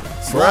 Jump,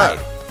 slide,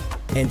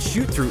 and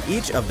shoot through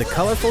each of the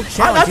colorful,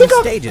 challenging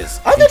stages.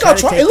 I think I'll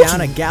try. To It take looks.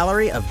 down a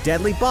gallery of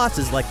deadly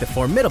bosses like the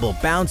formidable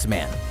Bounce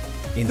Man.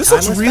 In This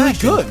looks timeless really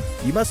fashion, good.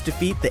 You must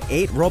defeat the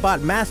 8 robot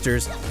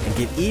masters and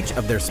get each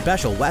of their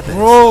special weapons.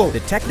 Bro.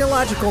 The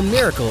technological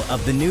miracle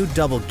of the new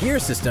double gear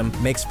system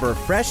makes for a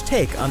fresh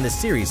take on the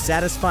series'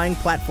 satisfying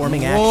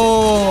platforming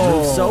action.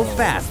 Move so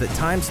fast that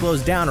time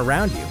slows down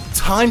around you.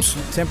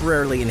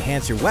 Temporarily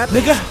enhance your weapons.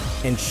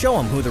 Nigga. And show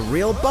them who the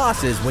real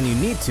boss is when you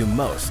need to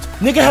most.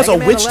 Nigga has a Mega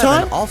Man witch 11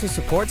 time? also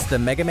supports the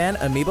Mega Man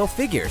amiibo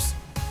figures.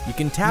 You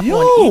can tap Yo.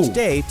 one each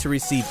day to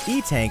receive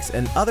E-tanks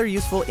and other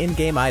useful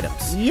in-game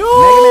items. Yo.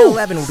 Mega Man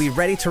 11 will be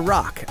ready to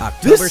rock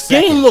October This 2nd.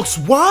 game looks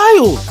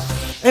wild.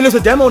 And there's a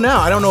demo now.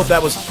 I don't know if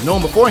that was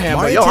known beforehand,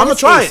 but yo, I'm gonna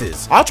try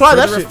it. I'll try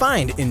that shit.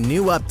 Refined in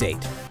new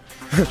update.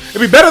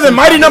 It'd be better than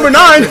Mighty Number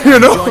 9, you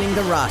know? Joining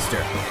the roster,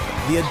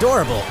 the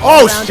adorable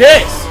Oh all-around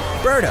shit! ace,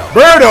 Birdo.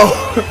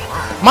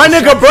 Birdo! My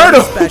nigga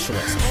Birdo!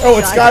 Specialist. Oh,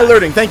 it's Shy Sky Guy.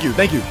 Alerting. Thank you,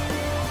 thank you.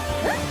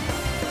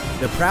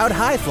 The proud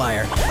high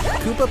flyer,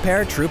 Koopa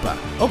Paratroopa.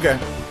 Okay.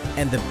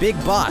 And the big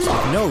boss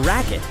with no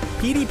racket,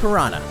 PD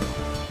Piranha.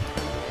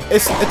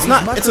 It's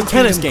not, it's a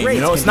tennis game, you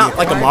know? It's not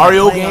like a acquired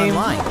Mario by playing game.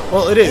 online.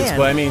 Well, it is, And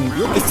but I mean,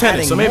 we'll be it's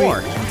tennis, so adding maybe. more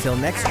until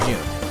next June.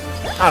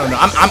 I don't know.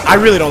 I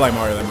really don't like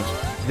Mario that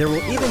much. There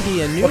will even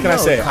be a new What can I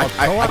mode say? called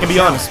I Co-op can be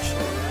Challenge.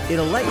 honest.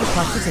 It'll let you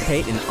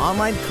participate in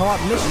online co-op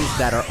missions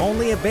that are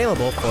only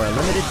available for a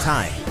limited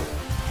time.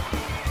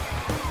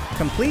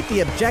 Complete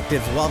the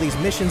objectives while these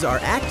missions are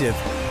active,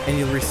 and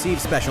you'll receive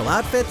special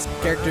outfits,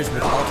 characters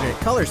with alternate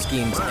color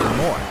schemes, and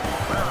more.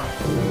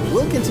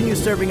 We'll continue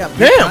serving up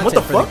new Damn, what content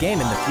the for fuck? the game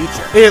in the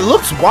future. It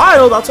looks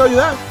wild, I'll tell you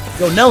that.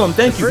 Yo, Nellum,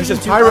 thank you. He Version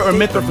says 2 Pirate or update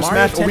Myth or for Mario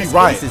Smash or we Tennis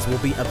Riot. Aces will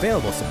be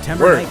available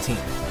September Word.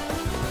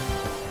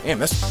 19th. Damn,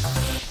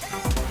 that's...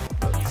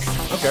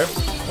 Okay.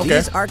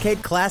 These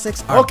arcade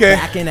classics are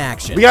back in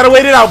action. We gotta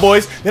wait it out,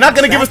 boys. They're not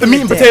gonna give us the meat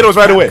and potatoes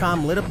right away.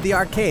 Capcom lit up the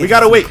arcades. We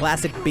gotta with wait.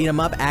 Classic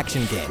beat-em-up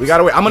action games. We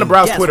gotta wait. I'm gonna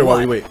browse Twitter while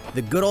we wait.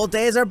 The good old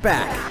days are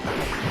back.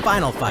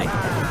 Final Fight.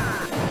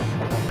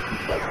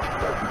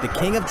 The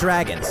King of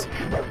Dragons.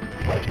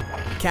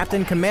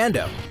 Captain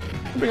Commando.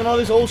 Bringing all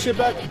this old shit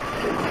back.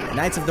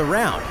 Knights of the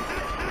Round.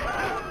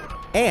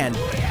 And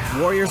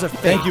Warriors of Fate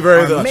Thank you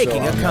very are much,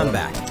 making a Sean.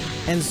 comeback.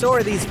 And so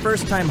are these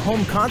first-time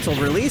home console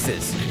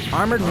releases.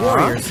 Armored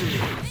Warriors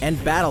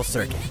and Battle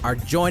Circuit are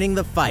joining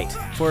the fight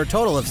for a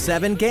total of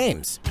 7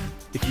 games.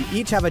 If you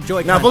each have a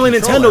Joy-Con Now, if only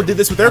controller, Nintendo did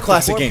this with their up to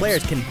classic 4 games.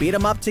 players can beat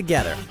them up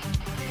together.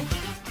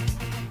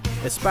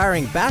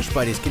 Aspiring Bash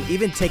Buddies can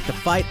even take the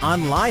fight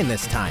online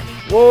this time.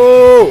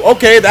 Whoa,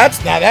 okay, now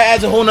that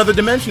adds a whole nother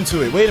dimension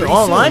to it. Wait, an Pretty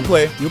online soon,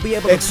 play. You'll be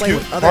able to play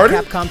with other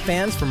Pardon? Capcom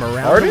fans from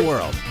around Pardon? the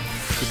world.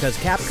 Because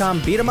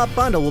Capcom Beat 'em Up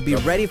Bundle will be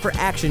ready for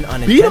action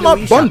on Beat 'em Nintendo Up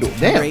eShop Bundle,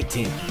 September damn.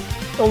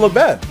 18th. Don't look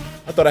bad.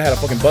 I thought I had a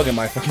fucking bug in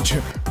my fucking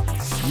chip.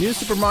 New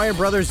Super Mario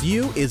Bros.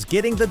 U is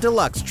getting the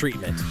deluxe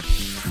treatment.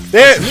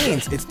 There. Which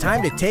means it's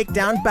time to take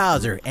down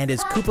Bowser and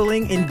his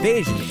Koopaling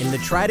invasion in the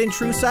tried and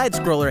true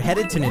side-scroller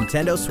headed to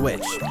Nintendo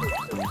Switch.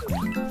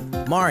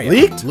 Mario,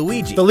 Leaked?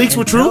 Luigi, The leaks and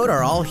were true? Toad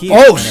are all here.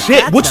 Oh and if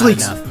shit! that's Which not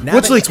leaks? enough, Which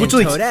Nabbit leaks? and Which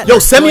leaks? Toadette Yo, are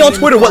send me on joining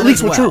Twitter the what fun leaks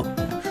as were well.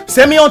 true.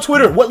 Send me on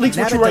Twitter what leaks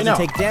were Nabbit true right doesn't now.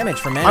 take damage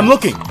from I'm enemies,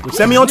 looking. which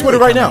Send me can on Twitter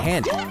really right come now.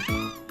 in handy.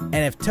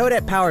 And if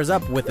Toadette powers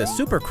up with a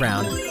Super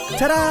Crown,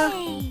 ta-da!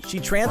 She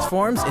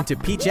transforms into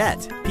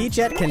Peachette.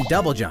 Peachette can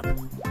double jump,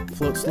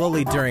 float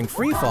slowly during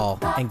free fall,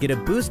 and get a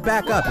boost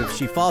back up if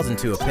she falls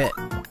into a pit.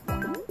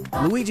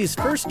 Luigi's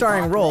first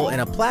starring role in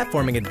a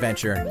platforming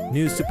adventure,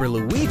 New Super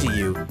Luigi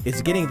U,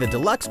 is getting the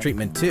deluxe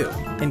treatment too,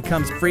 and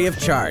comes free of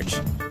charge.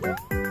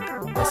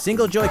 A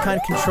single Joy-Con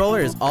controller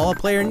is all a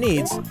player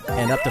needs,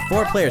 and up to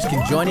 4 players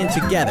can join in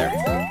together,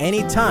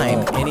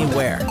 anytime,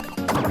 anywhere.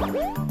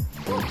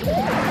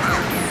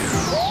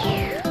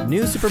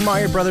 New Super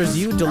Mario Bros.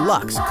 U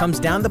Deluxe comes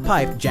down the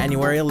pipe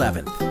January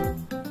 11th.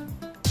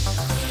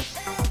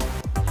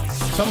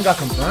 Something got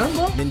confirmed,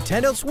 bro?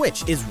 Nintendo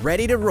Switch is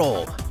ready to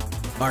roll.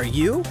 Are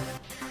you?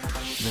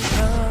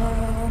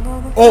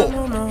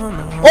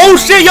 Oh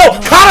shit, yo!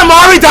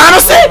 Katamari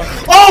Dynasty?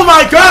 Oh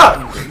my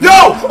god! Yo!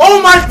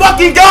 Oh my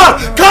fucking god!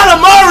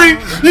 Katamari!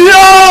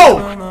 Yo!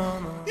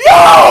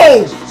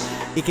 Yo!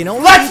 It can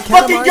only Let's be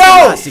fucking Katamari go!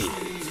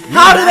 Damacy,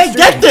 How did they remastered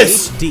get in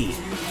this? HD.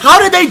 How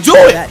did they do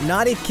it? That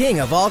naughty king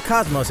of all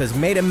cosmos has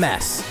made a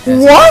mess. as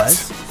he What?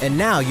 does, and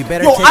now you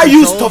better Yo, take I control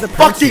used to of the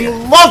fucking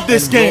Princia love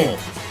this and game. roll.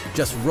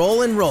 Just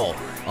roll and roll.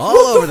 All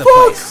What the over the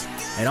fuck? place.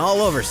 And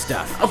all over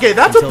stuff. Okay,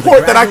 that's a until the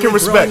port that I can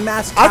gradually growing respect.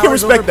 mass I can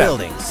towers respect over that.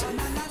 buildings.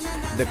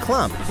 The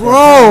clump, or Bro.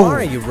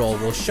 Katamari you roll,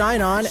 will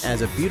shine on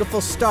as a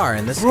beautiful star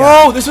in the sky.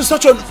 Bro, this is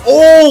such an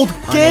old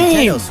On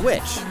game. Nintendo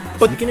Switch,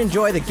 But- you can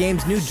enjoy the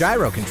game's new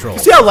gyro control,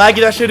 See how laggy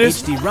that shit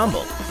is? HD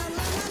Rumble,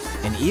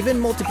 and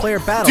even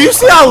multiplayer battles. Do you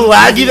see how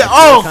laggy that?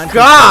 Oh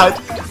god!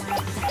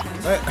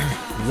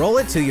 Roll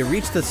it till you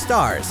reach the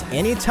stars,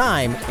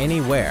 anytime,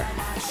 anywhere.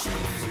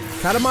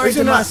 Katamari Is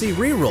it not- Damacy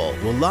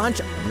Reroll will launch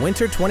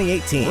winter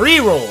 2018.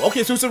 Reroll.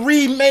 Okay, so it's a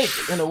remake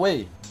in a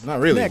way. Not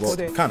really. Next, well,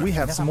 kind we of.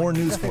 have some more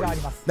news for you.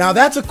 Now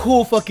that's a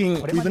cool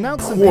fucking. We've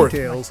announced some port.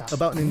 details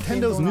about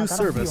Nintendo's new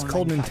service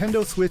called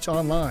Nintendo Switch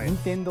Online,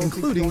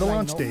 including the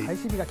launch date.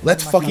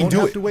 Let's You fucking won't do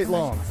have it. to wait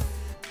long.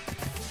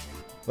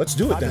 Let's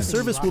do it The then.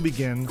 service will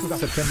begin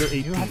September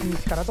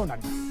 18th.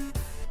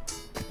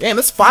 Damn,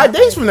 that's 5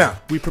 days from now.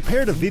 We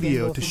prepared a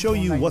video to show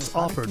you what's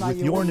offered with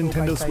your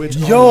Nintendo Switch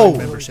Yo, Online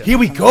membership. here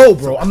we go,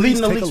 bro. I'm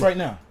leading the take a leaks look. right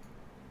now.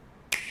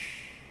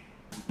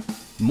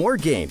 More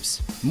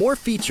games, more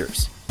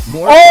features,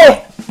 more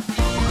Oh,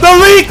 the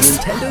leaks!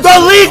 Nintendo The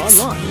Switch leaks!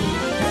 Online.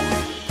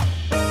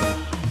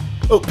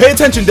 Oh, pay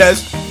attention, Des.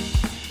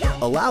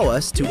 Allow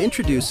us to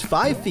introduce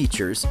 5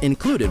 features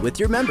included with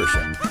your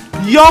membership.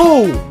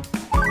 Yo.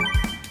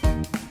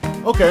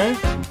 Okay.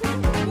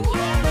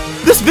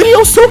 This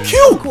video's so Of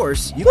cute.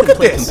 course, you Look can at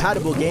play this.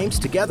 compatible games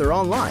together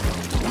online,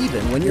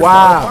 even when you're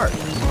far Wow. apart.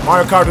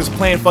 Mario Kart is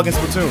playing fucking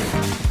Splatoon.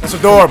 That's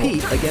adorable.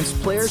 Compete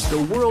against players the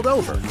world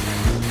over.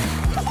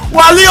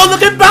 Wow, Leo,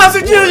 look at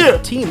Bowser Jr.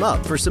 Team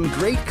up for some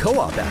great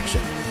co-op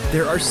action.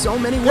 There are so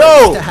many ways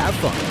Yo. to have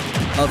fun.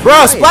 A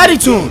Bruh, variety Splatty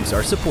of Tunes. games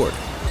are supported.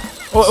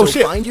 Oh, So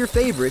shit. find your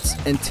favorites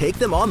and take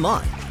them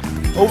online.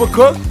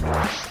 Overcooked?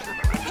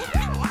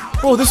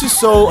 Oh, this is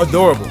so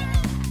adorable.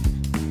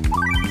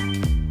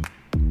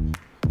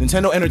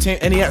 Nintendo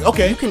Entertainment NES.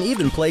 Okay. You can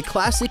even play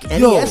classic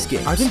NES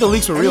games. I think the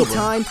leaks are real, bro.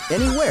 Anytime,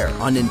 anywhere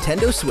on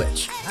Nintendo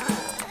Switch.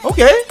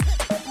 Okay.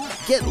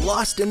 Get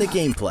lost in the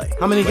gameplay.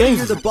 How many Whether games?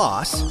 You're the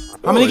boss.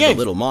 How many or games? The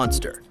little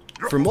monster.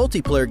 For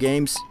multiplayer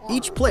games,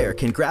 each player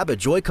can grab a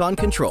Joy-Con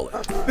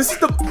controller. This is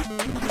the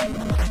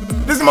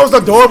most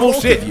adorable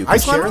Both shit. of you can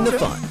share in the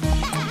fun.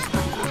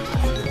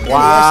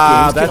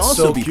 Wow, NES games that's can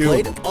also so be cute.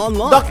 played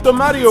online. Dr.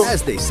 Mario.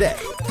 As they say,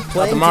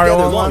 playing Mario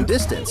together online. long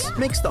distance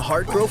makes the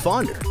heart grow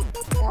fonder.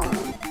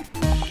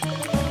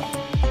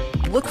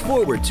 Look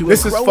forward to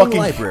This a is growing fucking-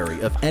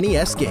 library of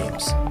NES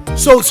games.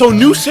 So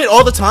new shit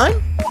all the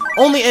time?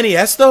 Only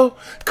NES though?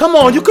 Come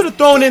on, you could have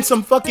thrown in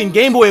some fucking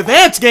Game Boy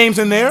Advance games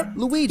in there.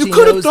 Luigi you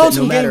could have knows thrown that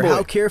no some matter Game Boy.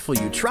 how careful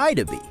you try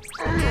to be,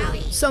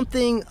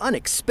 something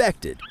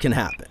unexpected can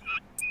happen.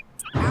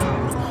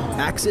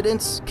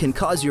 Accidents can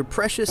cause your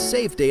precious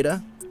save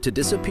data to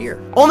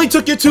disappear. Only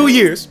took you 2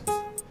 years.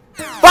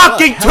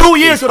 Fucking help 2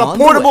 years is with a on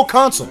the portable way.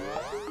 console.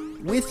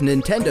 With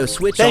Nintendo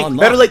Switch Dang, Online,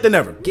 better late than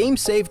never. game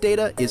save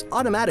data is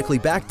automatically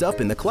backed up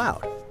in the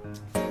cloud.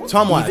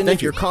 Tom Wyatt, Even thank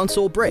if you. your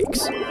console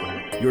breaks,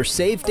 your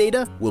save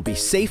data will be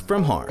safe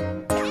from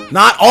harm.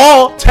 Not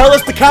all. Tell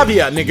us the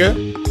caveat,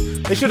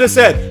 nigga. They should have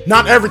said,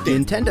 not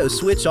everything. Nintendo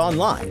Switch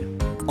Online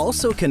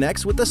also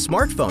connects with the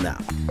smartphone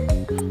app.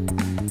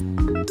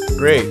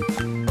 Great.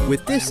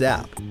 With this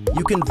app,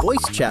 you can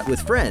voice chat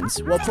with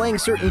friends while playing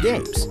certain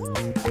games.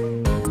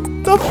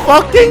 The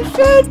fucking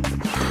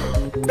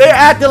shit? They're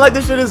acting like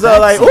this shit is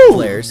like, Backseat ooh.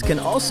 players can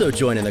also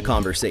join in the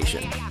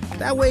conversation.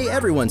 That way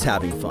everyone's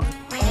having fun.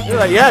 They're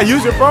like, yeah,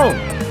 use your phone.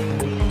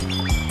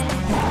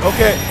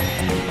 Okay.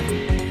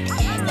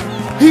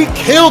 He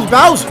killed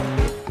Bowser.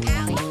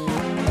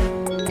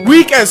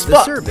 Weak as The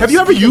fuck. service Have you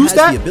ever even used has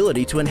that? the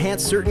ability to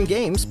enhance certain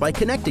games by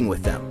connecting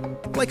with them,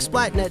 like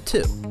Splatnet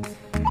 2.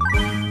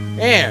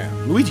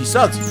 Damn, Luigi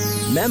sucks.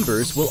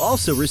 Members will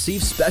also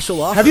receive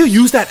special offers. Have you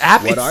used that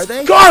app? What It's are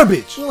they?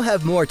 garbage. We'll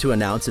have more to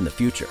announce in the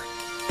future.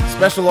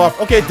 Special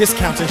offer. Okay,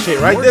 discounts and shit,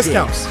 right? More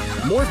Discounts.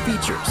 games, more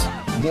features,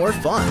 more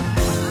fun.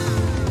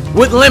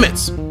 With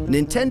limits.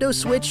 Nintendo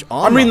Switch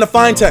Online. I'm reading the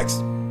fine text.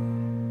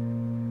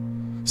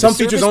 The Some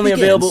features service only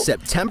begins available.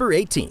 September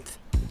 18th.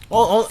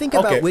 Think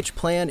okay. about which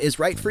plan is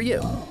right for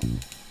you.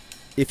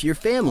 If your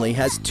family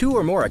has 2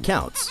 or more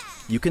accounts,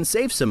 you can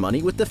save some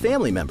money with the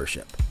family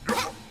membership.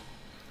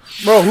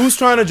 Bro, who's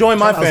trying to join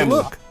my How's it family?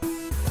 look?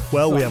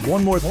 Well, we have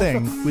one more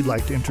thing we'd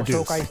like to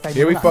introduce.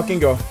 Here we fucking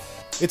go.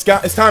 It's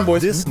time,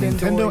 boys. This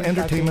Nintendo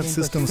Entertainment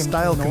System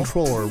style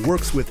controller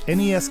works with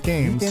NES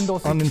games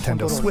on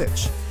Nintendo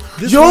Switch.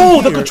 This Yo,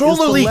 one the here controller is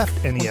the leak.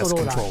 left NES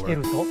controller.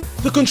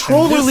 The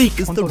controller This leak.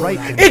 is the right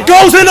It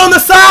goes in on the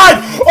side.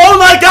 Oh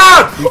my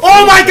god.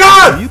 Oh my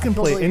god. You can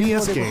play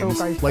NES games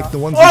like the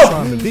ones Oh! we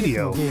saw in the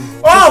video,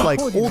 Oh! just like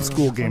old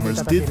school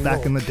gamers did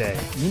back in the day.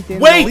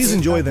 Wait. Please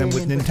enjoy them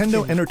with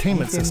Nintendo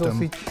Entertainment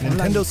System,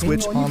 Nintendo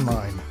Switch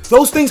Online.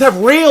 Those things have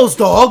rails,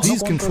 dogs.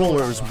 These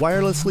controllers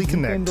wirelessly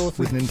connect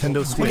with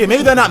Nintendo Switch. Okay,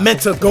 maybe they're not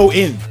meant to go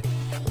in.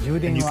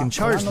 And you can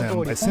charge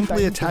them by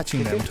simply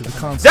attaching them to the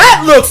console.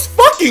 That looks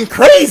fucking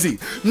crazy,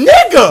 We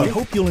nigga.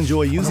 hope you'll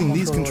enjoy using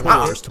these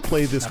controllers to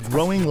play this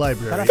growing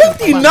library.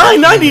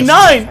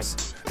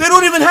 $59.99. They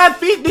don't even have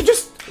feet. They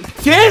just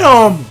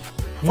damn. Oh,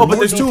 but More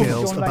there's two.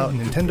 details about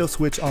Nintendo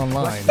Switch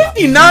Online.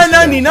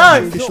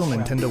 $59.99. Official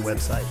Nintendo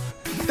website.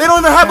 They don't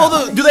even have all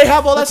the. Do they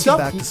have all that Let's get stuff?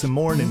 back to some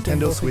more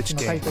Nintendo Switch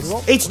games.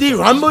 HD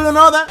Rumble and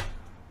all that.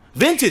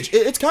 Vintage.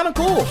 It's kind of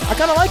cool. I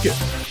kind of like it.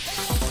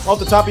 Off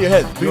the top of your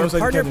head. Do you know what I'm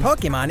Partner saying?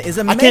 Pokemon is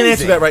I amazing. can't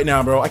answer that right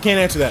now, bro. I can't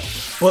answer that.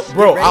 But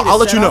bro, Ready to I'll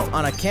let set you know. off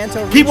on a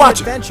Kanto Keep region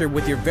watching. adventure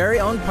with your very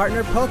own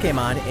partner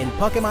Pokemon in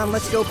Pokemon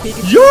Let's Go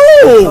Pikachu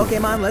Yo! and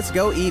Pokemon Let's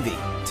Go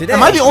Eevee. Today,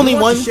 Am I the only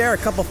we want one- to share a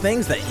couple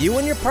things that you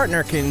and your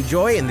partner can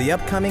enjoy in the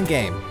upcoming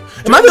game.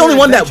 Am I the During only your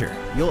one that- adventure,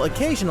 you'll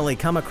occasionally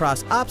come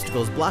across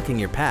obstacles blocking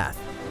your path.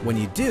 When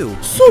you do, you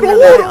Sudowoodo,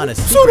 can rely on a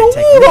secret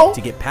Sudowoodo. technique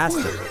to get past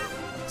them.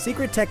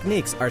 Secret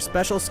techniques are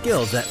special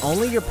skills that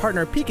only your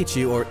partner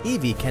Pikachu or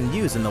Eevee can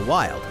use in the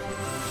wild.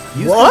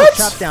 Use them What? to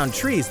chop down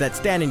trees that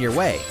stand in your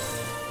way.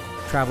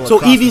 Travel So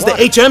across Eevee's the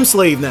water, HM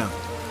slave now.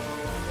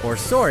 or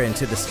soar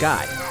into the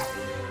sky.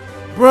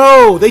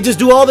 Bro, they just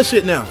do all the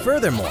shit now.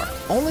 Furthermore,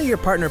 only your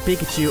partner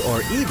Pikachu or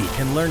Eevee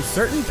can learn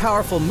certain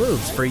powerful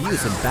moves for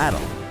use in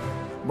battle.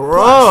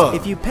 Bro.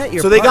 If you pet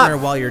your So they partner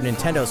got while your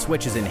Nintendo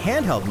Switch is in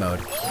handheld mode,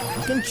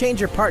 you can change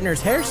your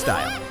partner's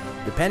hairstyle,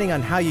 depending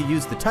on how you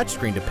use the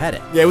touchscreen to pet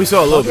it. Yeah, we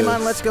saw a little Pokemon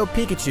bit. Let's Go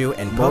Pikachu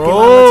and Bro.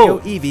 Pokemon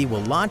Let's Go Eevee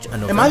will launch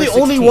on November Am I the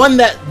only 16th, one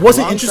that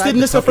wasn't alongside interested in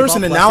the this at first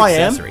Pokeball and Plus now I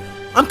am? accessory.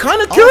 I'm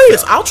kind of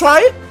curious. Also, I'll try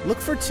it. Look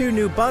for 2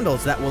 new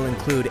bundles that will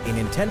include a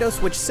Nintendo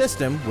Switch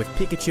system with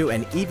Pikachu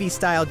and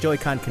Eevee-style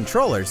Joy-Con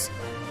controllers,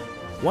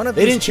 one of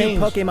They these didn't 2 change.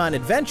 Pokemon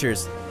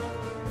adventures,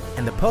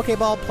 and the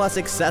Pokeball Plus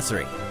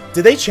accessory.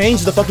 Did they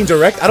change the fucking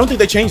direct? I don't think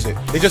they changed it.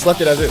 They just left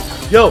it as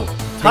is. Yo,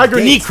 Tiger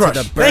The Knee gates to Crush.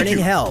 the Thank burning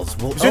you. hells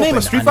will Is your name a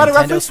open Street on Fighter Nintendo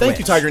reference? Thank you,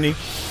 Switch. Tiger Knee.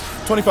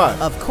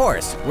 25. Of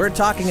course, we're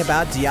talking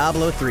about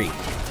Diablo 3.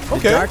 The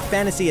Okay. dark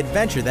fantasy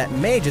adventure that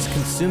may just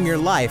consume your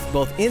life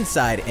both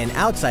inside and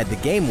outside the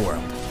game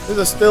world. This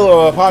is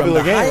still a popular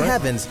From the game, high right?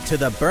 heavens to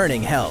the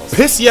burning hells.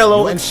 Piss yellow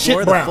You'll and explore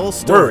shit the brown. full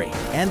story Word.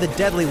 and the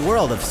deadly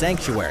world of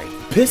Sanctuary.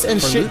 Piss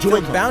and For shit loot-filled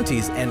Joy-Con.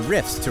 bounties and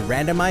rifts to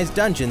randomized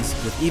dungeons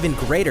with even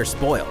greater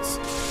spoils.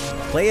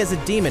 Play as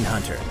a demon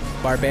hunter,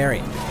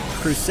 barbarian,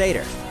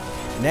 crusader,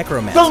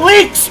 necromancer. The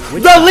leaks!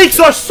 witch The doctor, leaks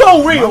are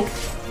so real!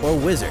 monk, or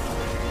wizard,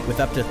 with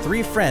up to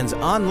 3 friends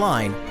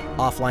online,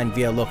 offline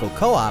via local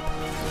co-op,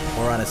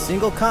 or on a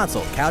single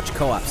console couch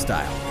co-op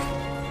style.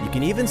 You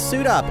can even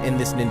suit up in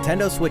this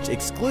Nintendo Switch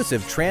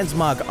exclusive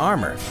transmog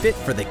armor fit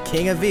for the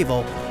King of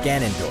Evil,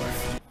 Ganondorf.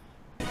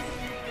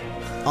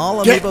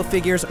 All amiibo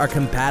figures are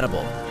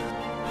compatible,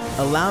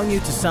 allowing you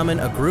to summon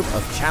a group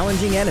of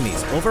challenging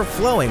enemies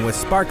overflowing with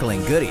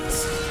sparkling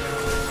goodies.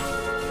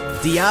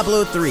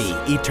 Diablo 3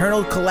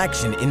 Eternal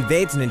Collection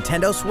invades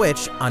Nintendo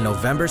Switch on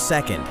November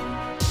 2nd.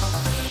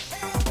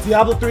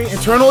 Diablo 3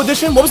 Eternal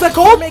Edition? What was that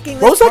called? Making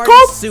What was this that party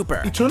called?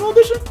 super. Eternal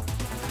Edition?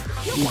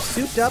 We've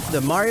souped up the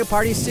Mario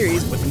Party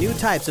series with new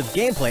types of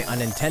gameplay on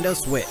Nintendo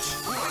Switch.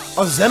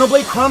 A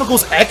Xenoblade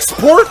Chronicles X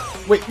port?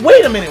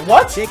 Wait a minute,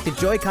 what? Take the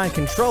Joy-Con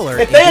controller.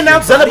 If they and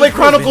announce get your body Xenoblade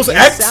Chronicles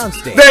movement in X,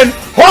 soundstage. then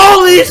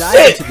holy Dive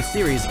shit! into the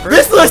series' first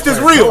This list is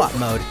four-player real. co-op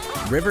mode,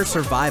 River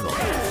Survival.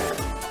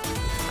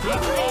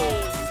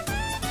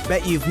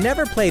 Bet you've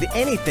never played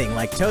anything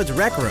like Toad's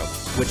Rec Room,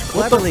 which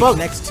cleverly fuck?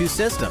 connects 2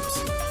 systems.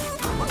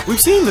 We've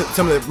seen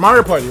some of the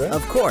Mario Party, right?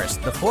 Of course,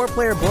 the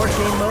 4-player board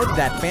game mode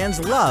that fans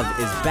love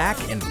is back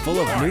and full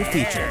of new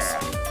features.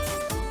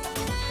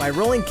 By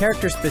rolling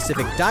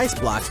character-specific dice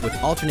blocks with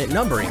alternate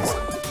numberings,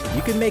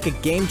 you can make a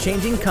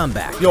game-changing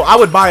comeback. Yo, I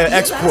would buy an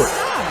X port.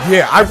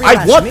 Yeah, Every I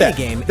last want that.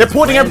 minigame They're is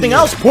porting brand everything new,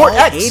 else. Port all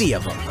X. 80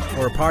 of them.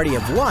 For a party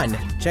of 1,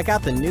 check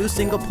out the new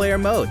single-player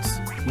modes.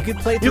 You can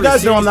play through You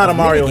guys a know I'm series not a of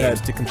Mario minigames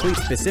head. to complete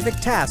specific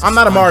tasks. I'm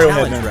not a on Mario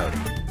head, Challenge man.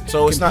 Road.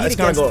 So it's not. Compete It's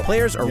gonna against go.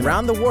 players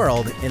around the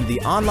world in the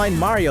online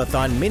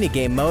Mario-thon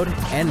minigame mode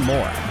and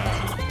more.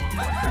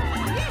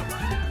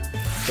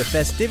 The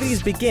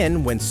festivities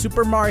begin when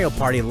Super Mario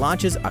Party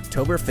launches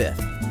October 5th.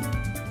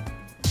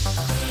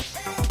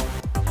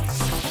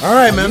 All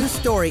right, A man. new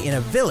story in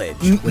a village.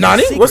 with a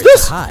Nani? secret What's to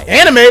this? hide.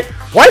 Anime?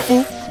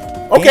 Waifu?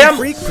 Okay, Game I'm.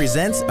 Freak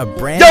presents a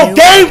brand Yo, new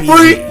Game RPG.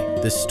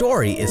 Freak! The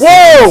story is Whoa!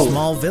 set in a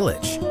small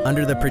village.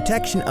 Under the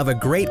protection of a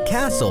great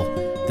castle,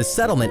 the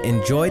settlement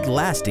enjoyed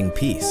lasting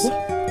peace.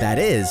 That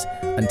is,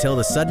 until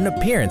the sudden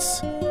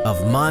appearance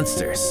of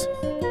monsters.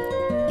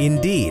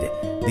 Indeed,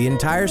 the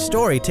entire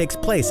story takes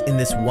place in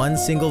this one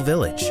single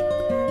village.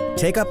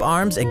 Take up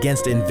arms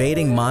against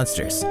invading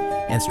monsters,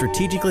 and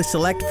strategically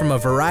select from a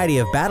variety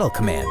of battle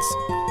commands.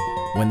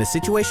 When the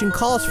situation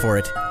calls for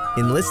it,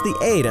 enlist the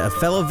aid of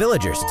fellow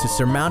villagers to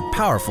surmount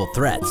powerful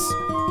threats.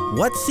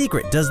 What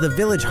secret does the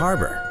village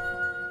harbor?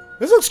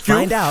 This looks cute.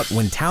 Find out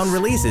when Town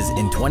releases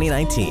in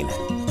 2019.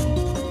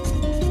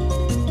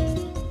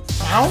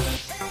 How?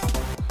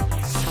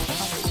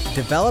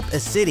 Develop a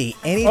city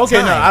anytime,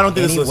 Okay, no, I don't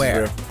think this list is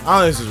anywhere. real.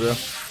 I don't think this is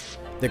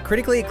real. The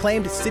critically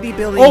acclaimed city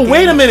building Oh, game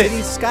wait a minute.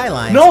 Cities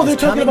Skylines No, is they're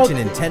talking coming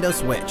about- to Nintendo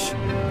Switch.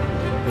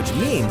 Which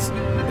means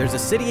there's a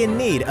city in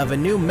need of a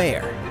new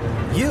mayor.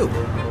 You.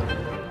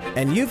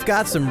 And you've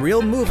got some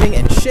real moving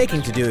and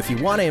shaking to do if you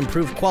want to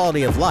improve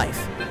quality of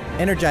life,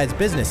 energize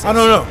businesses, I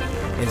don't know.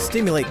 and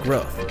stimulate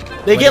growth.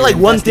 They get Whether like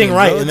you're one investing thing in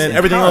right, roads and then and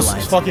everything power else is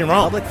lines, fucking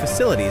wrong. Public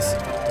facilities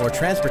or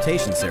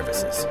transportation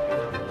services.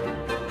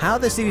 How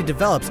the city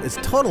develops is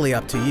totally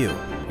up to you.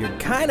 You're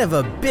kind of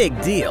a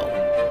big deal.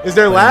 Is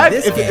there But in lag?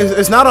 this If, game,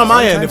 it's not on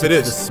my end if sometimes it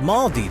it's is. the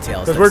small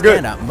details 'Cause that we're good.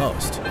 stand out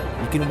most.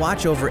 You can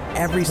watch over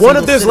every single One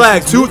of this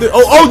lag, citizen's two. movement.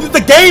 Oh, the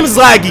game's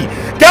laggy.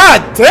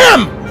 God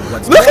damn!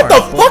 What's Look at more,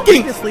 the both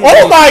fucking. previously Oh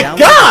released my downloadable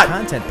god!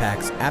 Content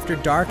packs After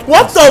Dark What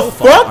and the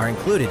Snowfall fuck? are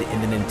included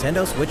in the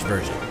Nintendo Switch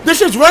version. This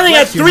shit's running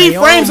at Plus your 3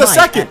 mayoral frames a might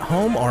second. At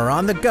home or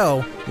on the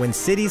go when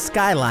Cities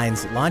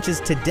Skylines launches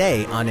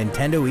today on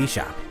Nintendo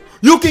eShop.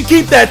 You can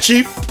keep that,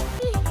 Chief.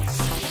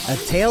 A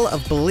tale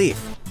of belief,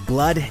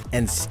 blood,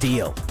 and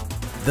steel.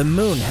 The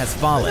moon has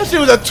fallen. That shit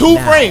was at 2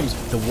 Now, frames.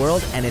 The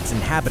world and its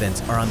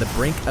inhabitants are on the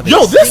brink of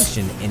Yo, this-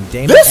 extinction in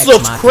Daemon This X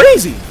looks Machina.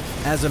 crazy.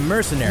 As a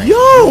mercenary,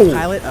 Yo! you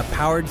pilot a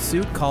powered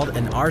suit called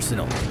an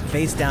Arsenal,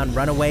 face down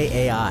runaway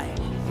AI.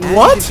 As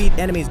What? you defeat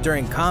enemies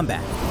during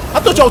combat. I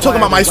thought y'all were talking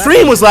about my acquire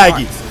stream was weapons laggy.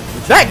 and parts,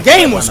 which That you can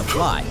game flip was on the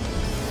fly.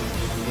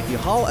 If you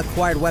haul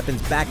acquired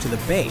weapons back to the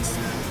base,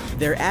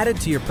 they're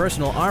added to your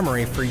personal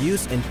armory for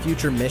use in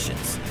future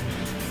missions.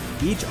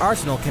 Each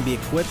arsenal can be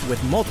equipped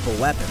with multiple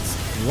weapons.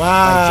 By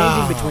Wow.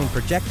 changing between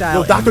projectile Yo,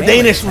 and Dr. melee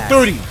Danish from attacks,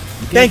 30. you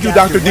can Thank you,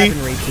 adapt Dr. your D.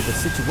 weaponry to the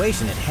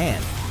situation at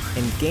hand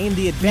and gain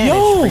the advantage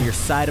Yo. for your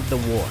side of the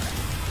war.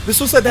 This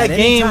was at that At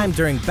any game time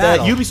during that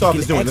battle, Ubisoft you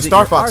is can doing, the exit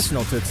Star your Fox.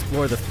 arsenal to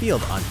explore the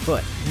field on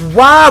foot.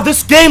 Wow,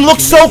 this game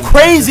looks You can so make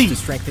enhancements crazy. to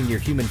strengthen your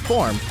human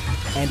form,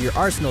 and your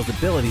arsenal's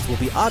abilities will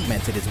be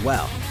augmented as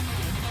well.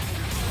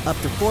 Up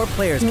to 4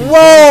 players can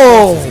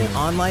Whoa! join forces in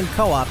online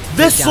co-op. to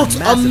This take down looks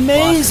massive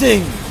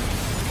amazing.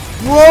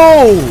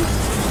 Bro.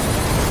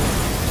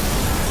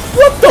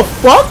 What the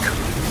fuck?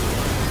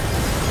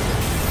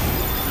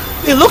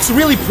 It looks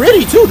really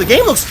pretty too. The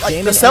game looks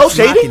like the cell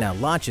shading.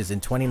 Launches in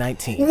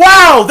 2019.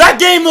 Wow, that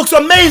game looks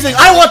amazing.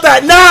 I want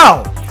that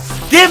now.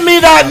 Give me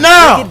that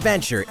now. Big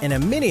adventure in a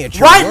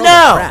miniature right world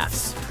now. Of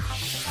crafts.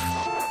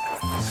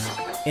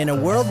 In a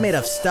world made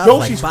of stuff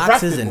Yoshi's like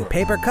boxes crafted and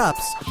paper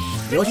cups,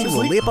 Yoshi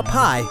will leap up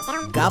high,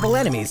 gobble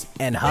enemies,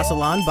 and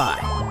hustle on by.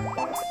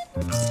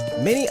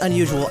 Many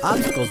unusual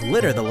obstacles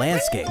litter the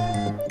landscape.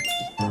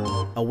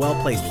 A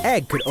well-placed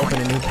egg could open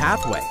a new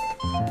pathway.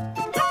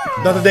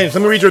 Dr. Daniels,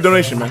 let me read your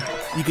donation, man.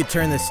 You could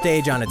turn the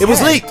stage on its It was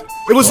head. leaked.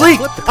 It was leaked.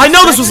 flip the I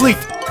know this was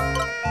leaked.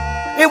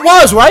 It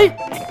was, right?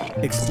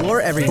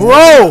 Explore every Bro. nook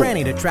and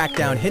cranny to track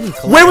down hidden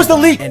collectibles Where was the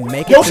leak? and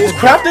make it Yoshi's to the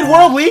Crafted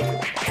World leak?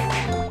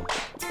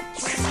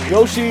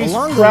 Yoshi's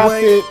Along the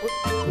way-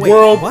 Crafted Wait,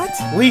 World what?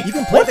 leak. You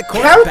can play What the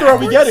chorus character are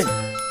we backwards?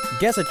 getting?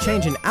 Guess a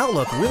change in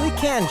outlook really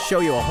can show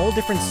you a whole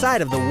different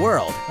side of the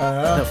world.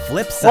 The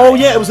flip side. Oh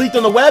yeah, it was leaked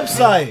on the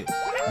website.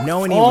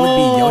 Know any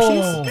would-be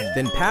Yoshis?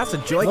 Then pass a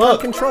Joy-Con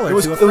Look, controller it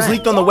was to a friend.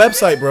 leaked on the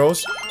website,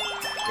 bros.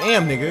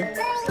 Damn, nigga.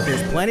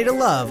 There's plenty to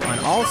love on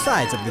all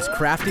sides of this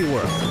crafty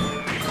world.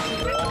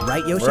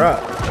 Right, Yoshi? Bruh.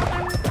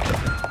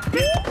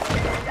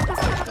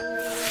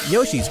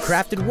 Yoshi's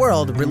Crafted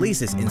World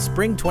releases in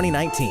spring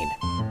 2019.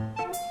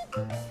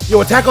 Yo,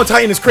 Attack on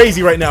Titan is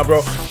crazy right now,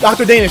 bro.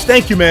 Dr. Danish,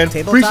 thank you, man.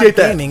 Tabletop Appreciate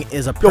that. gaming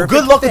is a Yo, perfect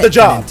good luck with fit the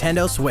job. for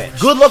Nintendo Switch.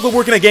 Good luck with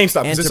working at GameStop.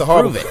 And It's just to a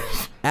horrible. prove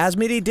it,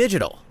 Asmodee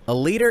Digital, a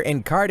leader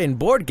in card and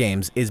board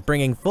games, is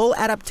bringing full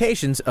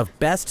adaptations of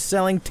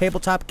best-selling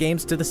tabletop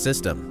games to the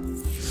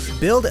system.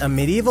 Build a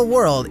medieval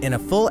world in a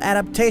full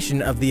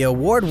adaptation of the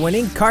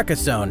award-winning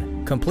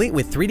Carcassonne, complete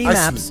with 3D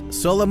maps,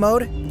 solo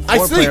mode,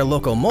 4-player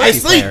local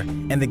multiplayer,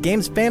 and the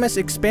game's famous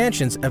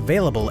expansions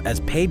available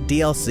as paid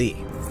DLC.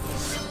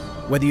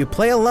 Whether you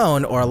play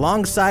alone or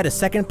alongside a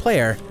second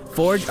player,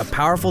 forge a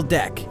powerful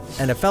deck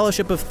and a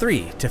fellowship of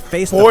 3 to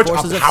face the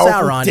forces of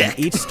Sauron in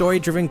each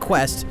story-driven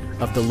quest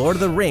of The Lord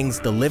of the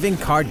Rings: The Living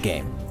Card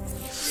Game.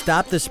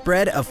 Stop the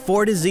spread of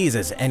 4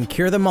 diseases and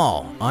cure them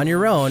all on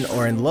your own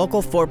or in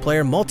local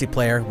 4-player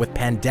multiplayer with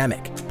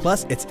Pandemic.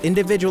 Plus, it's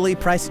individually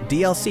priced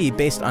DLC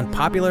based on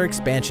popular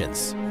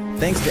expansions.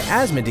 Thanks to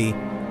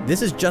Asmodee,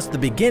 this is just the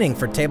beginning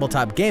for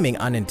tabletop gaming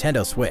on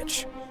Nintendo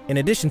Switch. In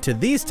addition to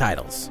these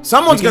titles,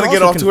 someone's gonna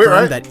get off to it,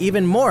 right? That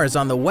even more is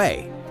on the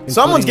way.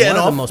 Someone's getting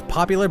one off. of the most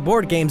popular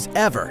board games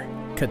ever,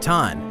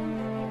 Catan,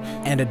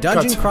 and a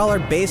dungeon crawler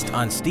based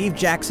on Steve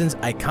Jackson's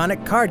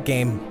iconic card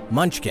game,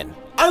 Munchkin.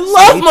 I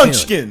love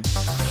Munchkin.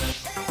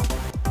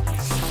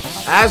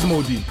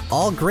 Asmodee.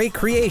 All great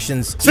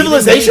creations,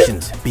 Civilization?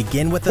 innovations,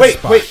 begin with a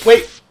spark.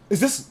 Wait. Is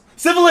this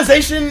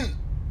Civilization?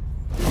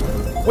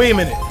 Wait a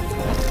minute.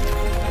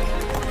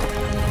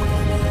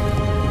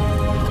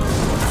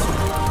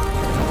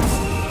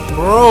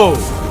 Bro.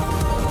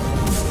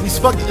 These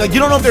fucking, like, you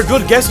don't know if they're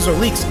good guesses or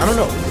leaks. I don't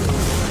know.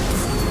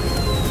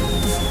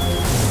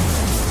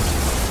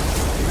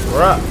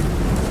 Bruh.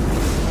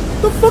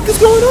 What the fuck is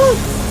going on?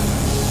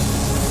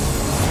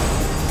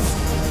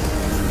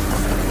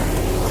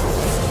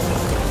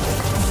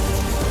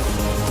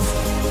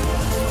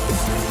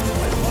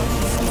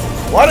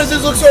 Why does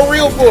this look so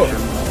real for?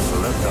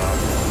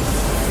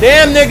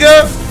 Damn,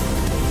 nigga.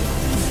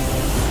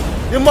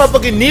 You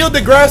motherfucking Neil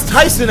deGrasse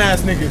Tyson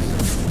ass niggas.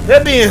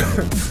 That being,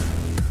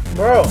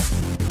 bro.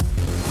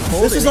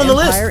 This is on the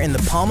list. In the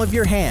palm of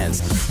your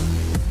hands,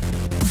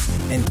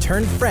 and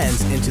turn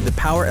friends into the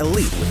Power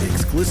Elite with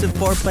exclusive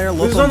 4-player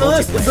local This is on the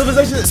list.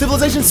 multiplayer.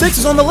 Civilization 6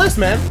 is on the list,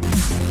 man.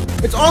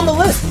 It's on the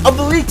list of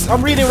the leaks.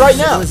 I'm reading right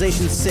now.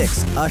 Civilization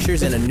 6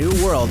 ushers in a new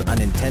world on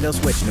Nintendo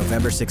Switch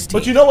November 16th.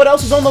 But you know what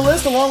else is on the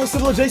list along with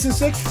Civilization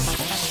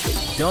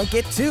 6? Don't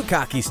get too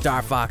cocky,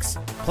 Star Fox.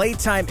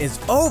 Playtime is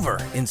over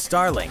in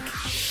Starlink.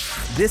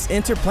 This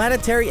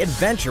interplanetary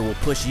adventure will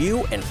push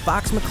you and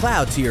Fox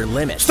McCloud to your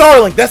limits.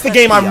 Starlink, that's the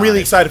game I'm really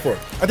excited for.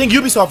 I think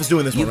Ubisoft is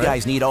doing this one, right? You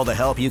guys need all the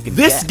help you can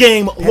This get.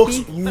 game looks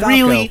Peppy,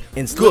 really Falco,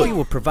 and good. Slippy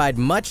will provide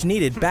much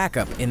needed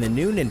backup in the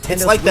new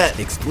Nintendo like Switch that.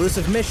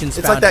 exclusive missions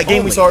It's found like that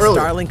game we only saw in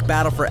earlier. Starlink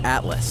Battle for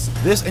Atlas.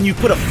 This, and you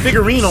put a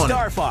figurine on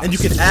it, and you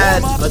can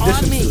add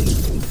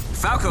additions to it.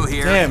 Falco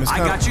here. Damn, it's I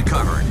kinda- got you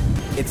covered.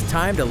 It's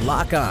time to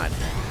lock on.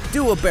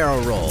 Do a barrel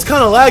roll. It's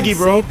kind of laggy,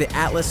 bro. Save the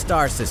Atlas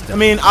star system. I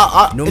mean,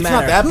 no it's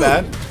matter not that who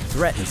bad.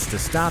 threatens to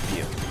stop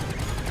you.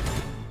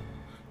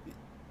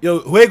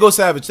 Yo, Huego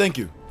Savage, thank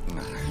you.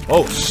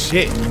 Oh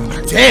shit!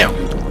 Damn!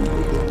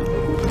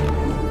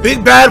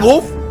 Big Bad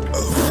Wolf.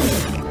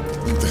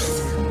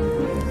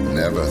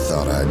 Never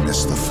thought I'd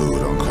miss the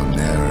food on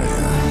Corneria.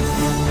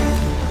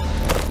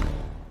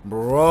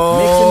 Bro.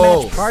 Mix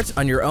and match parts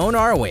on your own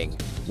R-Wing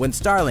when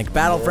Starlink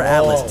Battle for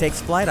Atlas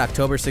takes flight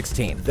October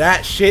 16th.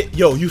 That shit,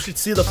 yo, you should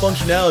see the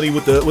functionality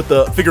with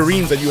the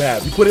figurines that you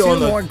have. You put it on Two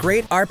the. more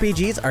great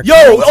RPGs are Yo,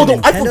 coming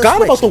to oh, I Nintendo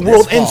forgot about the Switch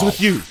World this Ends fall.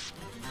 With You.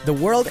 The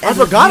World I Ends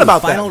forgot With You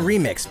about that. Final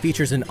Remix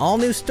features an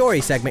all-new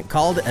story segment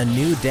called A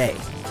New Day,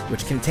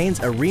 which contains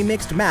a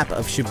remixed map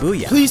of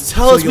Shibuya. Please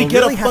tell us we you'll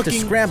get a really have to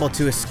fucking- scramble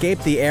to escape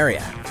the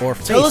area or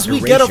face Tell us we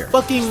erasure. get a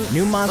fucking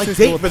New monsters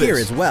date will for appear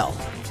this. as well,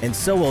 and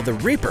so will the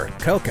Reaper,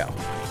 Coco.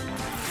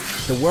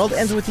 The World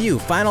Ends With You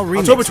Final Remix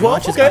October 12th?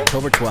 launches Okay.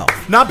 October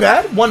 12th. Not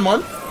bad. 1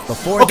 month.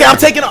 Before Okay, I'm then,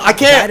 taking. I guide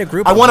a can't.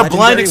 group I of want a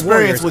blind legendary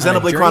experience with warriors on a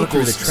Xenoblade journey through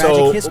Chronicles. the tragic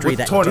So history with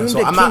that Torna, doomed so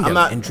a I'm not. kingdom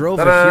and drove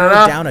a Da-da-da-da.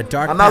 hero down a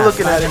dark I'm not path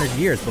looking at 500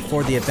 years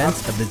before the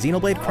events of the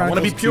Xenoblade I Chronicles want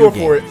to be 2 pure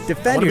game. for it. I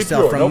Defend wanna be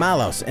yourself pure. from Nope.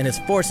 Malos and his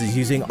forces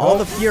using all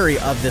the fury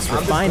of this I'm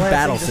just refined glancing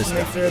battle just to system,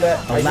 make sure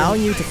that I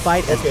allowing you to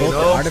fight as Okay, both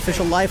the no.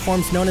 artificial life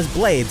forms known as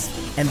blades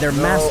and their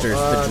masters,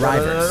 the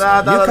drivers.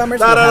 da-da-da-da-da-da-da-da-da. Newcomers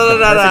will have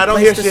the I don't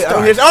perfect hear place to shit. I start.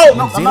 don't hear shit. Oh,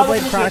 no, when I'm not Xenoblade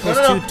listening to Chronicles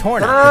shit. No, 2 Torna,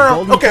 no, no, no. the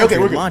Golden Okay, Country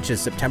we're good.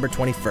 launches September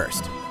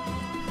 21st.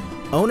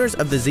 Owners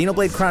of the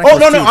Xenoblade Chronicles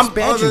 2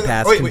 expansion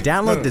pass can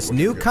download this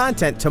new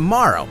content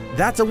tomorrow.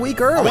 That's a week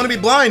early. I want to be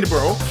blind,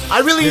 bro. I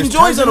really There's enjoy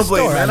tons in Xenoblade,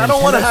 store man. on I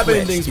don't want to Nintendo have Switch,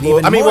 anything and spoiled.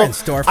 even I mean, more well, in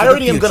store for I the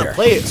already am gonna future.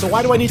 play it, so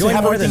why do I need to Join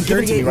have more than everything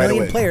given to 38 me right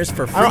million away? players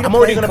for I'm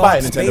already free-to-play gonna buy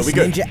it, co-op Nintendo. Space We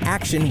good. Ninja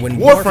action when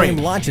Warframe.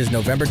 Warframe launches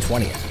November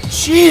 20th.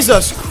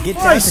 Jesus Get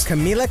down Christ! to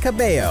Camila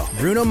Cabello,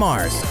 Bruno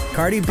Mars,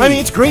 Cardi B. I mean,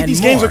 it's great and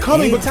these games more are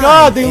coming, but anytime,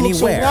 God, they look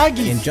so anywhere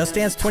laggy. in Just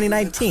Dance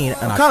 2019 on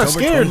kinda October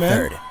scared,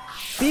 23rd. man.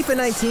 FIFA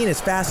 19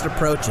 is fast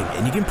approaching,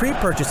 and you can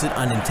pre-purchase it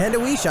on Nintendo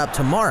eShop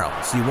tomorrow,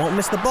 so you won't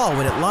miss the ball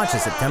when it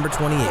launches September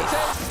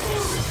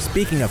 28th.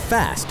 Speaking of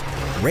fast,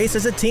 race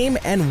as a team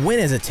and win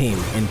as a team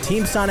in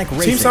Team Sonic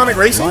Racing. Team Sonic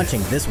Racing?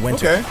 Launching this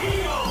winter. Okay.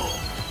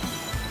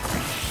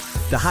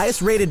 The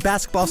highest-rated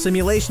basketball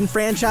simulation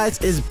franchise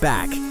is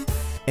back.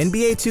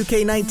 NBA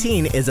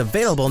 2K19 is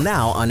available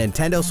now on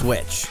Nintendo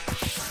Switch.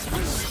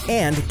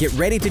 And get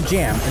ready to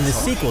jam in the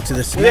sequel to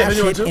the smash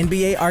hit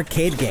NBA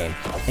arcade game,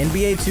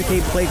 NBA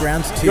 2K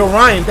Playgrounds 2. Yo,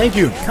 Ryan, thank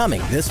you.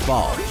 Coming this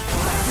fall.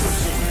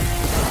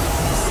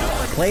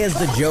 Play as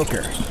the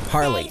Joker,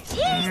 Harley,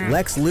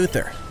 Lex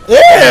Luthor,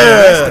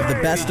 and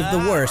the best of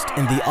the worst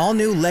in the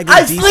all-new LEGO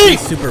I DC sleep!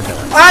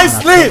 Supervillains I on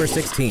sleep! October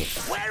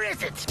 16th.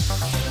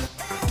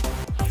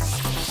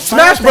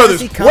 Smash Final Brothers.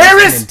 Fantasy comes Where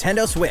to is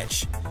Nintendo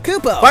Switch?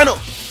 Koopo. Final?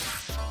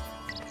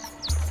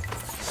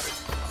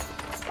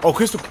 Oh,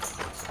 Crystal.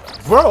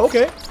 Bro,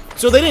 okay.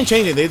 So they didn't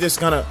change it. They just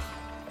kind of.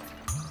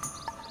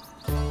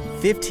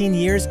 15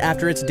 years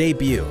after its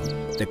debut,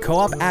 the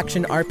co-op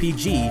action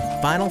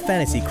RPG Final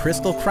Fantasy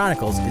Crystal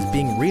Chronicles is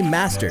being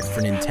remastered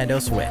for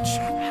Nintendo Switch.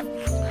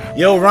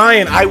 Yo,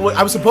 Ryan, I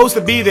was supposed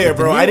to be there, With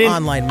the bro. new I didn't.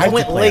 online I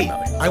went multiplayer late.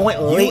 mode, I went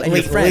you late, and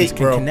your late, friends late,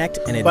 can bro. connect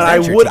an But I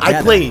adventure would. I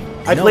together. played.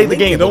 I No played the link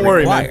game. Don't cable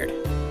worry, man.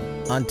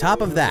 required. On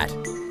top of that,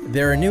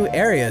 there are new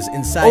areas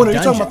inside Oh, no, you're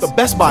dungeons. talking about the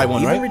Best Buy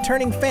one, Even right?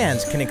 returning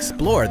fans can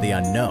explore the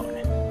unknown.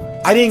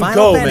 I didn't Final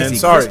go, Fantasy man.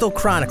 Sorry. Crystal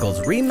Chronicles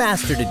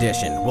Remastered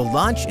Edition will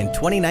launch in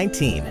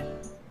 2019.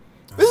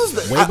 This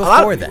is the, Way a lot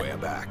before of-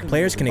 then,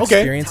 players can Okay,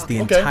 experience the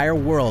okay. entire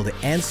world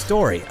and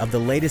story of the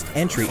latest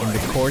entry in the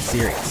core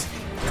series.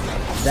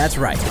 That's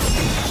right.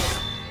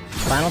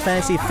 Final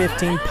Fantasy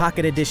XV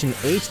Pocket Edition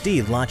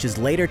HD launches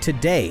later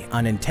today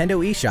on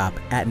Nintendo eShop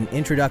at an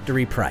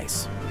introductory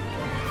price.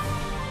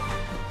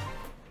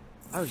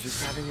 I was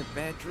just having a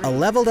bad dream. A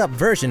leveled up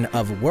version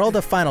of World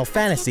of Final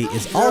Fantasy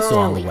is also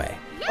on the way.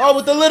 Oh,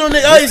 with the little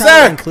nigga. This Hey, title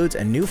Zach. includes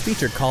a new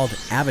feature called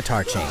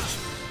Avatar Change,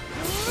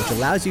 which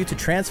allows you to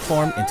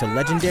transform into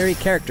legendary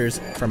characters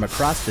from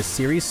across the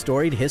series'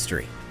 storied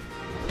history.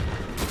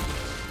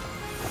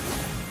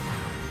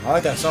 I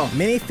like that song.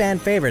 Many fan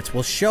favorites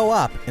will show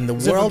up in the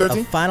Is it from world 13?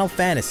 of Final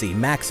Fantasy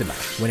Maxima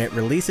when it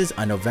releases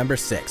on November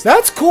 6th.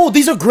 That's cool.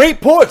 These are great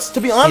ports. To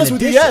be honest In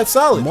with you, addition, yeah, it's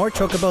solid. More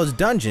Chocobo's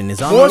Dungeon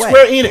is on More the way.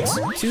 Square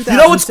Enix. You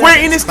know what Square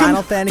 2007's Enix can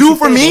Final Fantasy do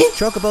for me? Fables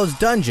Chocobo's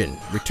Dungeon.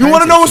 You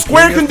want to know what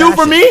Square can do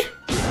for me?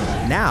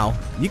 Now,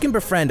 you can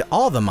befriend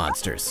all the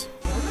monsters.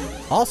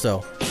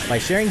 Also, by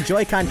sharing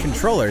Joy-Con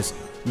controllers,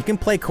 you can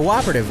play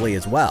cooperatively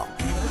as well.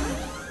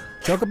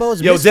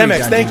 Chocobo's Yo, Mystery Demex,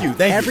 Dungeon, thank you,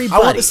 thank you. I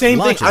everybody want the same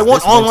thing. launches I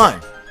want this winter.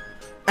 online.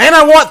 And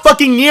I want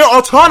fucking Nier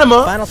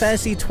Automata. Final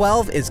Fantasy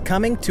XII is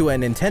coming to a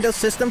Nintendo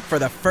system for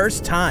the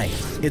first time.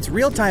 Its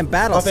real-time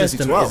battle Final Fantasy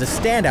system 12. is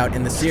a standout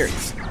in the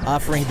series,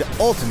 offering the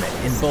ultimate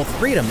in both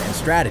freedom and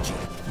strategy.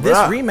 This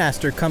Bruh.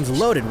 remaster comes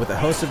loaded with a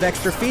host of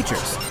extra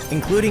features,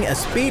 including a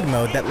speed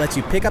mode that lets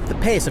you pick up the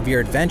pace of your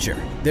adventure.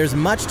 There's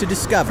much to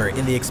discover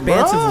in the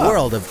expansive Bruh.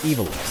 world of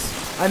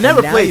Evilus. I never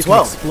And now played you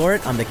 12. can explore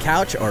it on the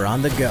couch or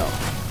on the go.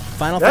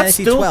 Final That's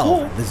Fantasy still 12,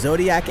 cool. The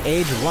Zodiac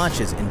Age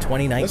launches in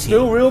 2019. That's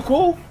still real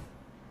cool.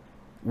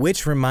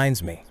 Which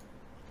reminds me,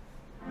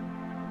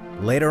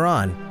 later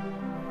on,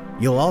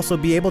 you'll also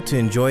be able to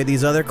enjoy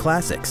these other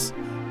classics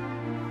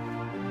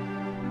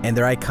and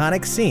their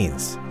iconic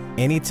scenes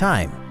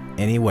anytime,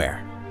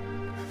 anywhere.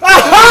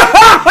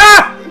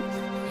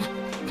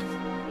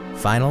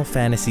 Final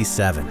Fantasy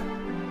VII,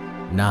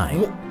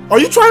 9, Are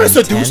you trying to and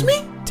seduce 10, me?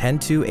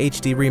 10.2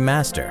 HD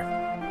Remaster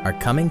are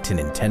coming to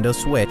Nintendo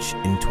Switch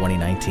in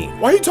 2019.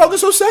 Why are you talking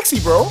so sexy,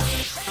 bro?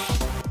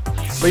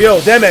 But yo,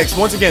 Demex,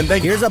 once again,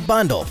 thank you. Here's a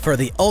bundle for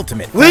the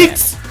ultimate fan.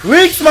 Leaks!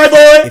 Leaks, my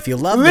boy! If you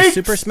love Leaks. the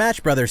Super Smash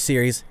Bros.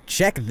 Series,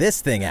 check this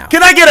thing out.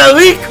 Can I get a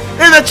leak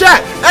in the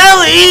chat?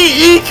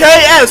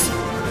 LEEKS!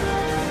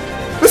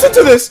 Listen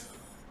to this.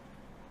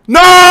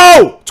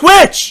 No!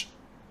 Twitch!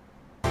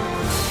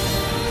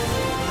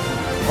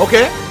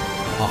 Okay.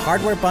 A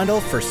hardware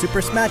bundle for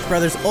Super Smash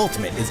Bros.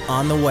 Ultimate is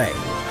on the way.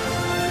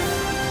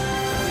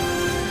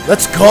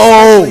 Let's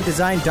go! The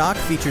designed dock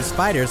features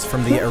fighters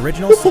from the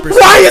original Super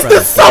Smash Why is Bros.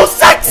 this so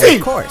sexy? And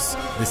of course,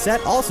 the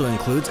set also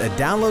includes a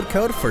download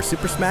code for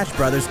Super Smash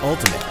Bros.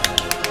 Ultimate.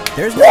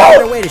 There's no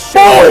better way to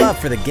show your love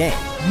for the game.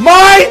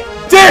 My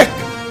dick!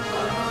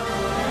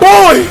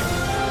 Boy!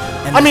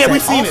 And I mean, the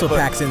we've set seen also it, but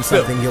packs in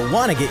still. something you'll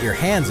want to get your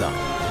hands on.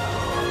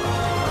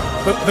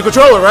 The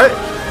controller, right?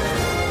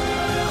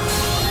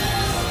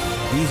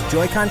 These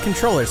Joy-Con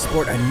controllers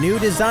sport a new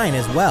design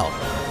as well.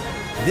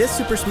 This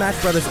Super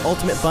Smash Bros.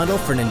 Ultimate Bundle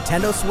for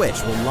Nintendo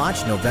Switch will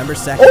launch November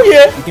 2nd. Oh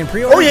yeah! You can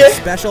pre-order Oh, yeah. the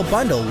special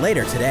bundle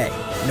later today.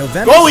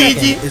 November Go, 2nd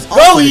ET. is Go,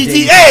 also the ET. day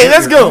you Hey, can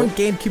let's get your go. own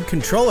GameCube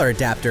controller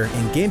adapter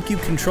in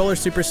GameCube Controller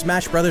Super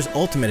Smash Bros.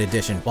 Ultimate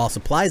Edition while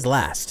supplies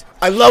last.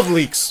 I love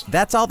leaks.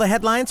 That's all the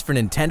headlines for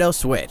Nintendo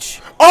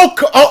Switch. Oh,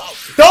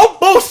 don't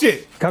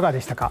bullshit!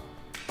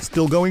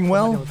 Still going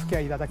well?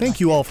 Thank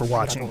you all for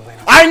watching.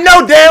 I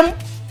know damn!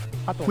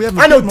 We have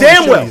a I know bit more to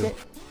damn show well.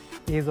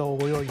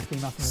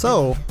 you.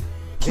 So,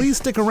 please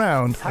stick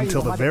around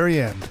until the very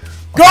end.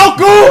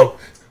 Goku!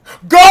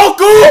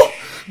 Goku!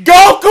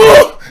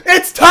 Goku!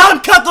 It's time,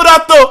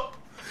 Kakurato!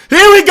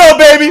 Here we go,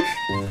 baby!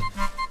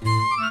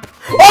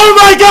 Oh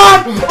my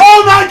god!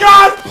 Oh my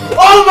god!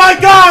 Oh my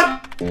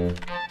god!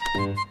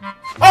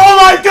 Oh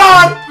my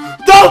god!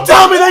 Don't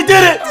tell me they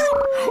did it!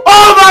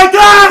 Oh my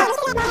god!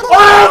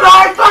 Oh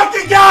my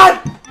fucking god!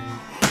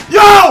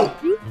 Yo!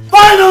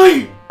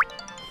 Finally!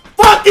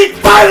 Fucking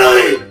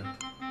finally!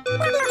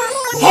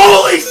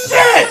 Holy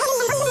shit!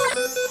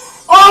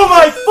 Oh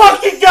my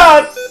fucking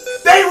god!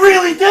 They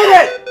really did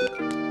it!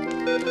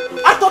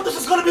 I thought this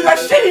was gonna be that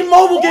shitty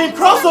mobile game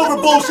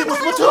crossover bullshit with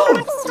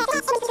Splatoon!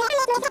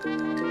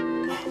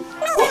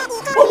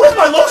 Oh, where's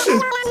my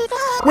lotion?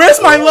 Where's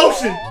my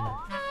lotion?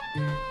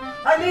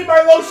 I need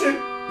my lotion!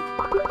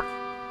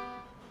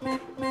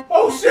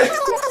 Oh shit!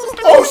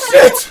 Oh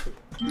shit!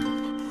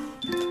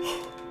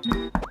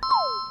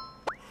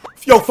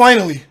 Yo,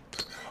 finally!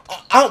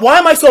 Why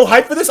am I so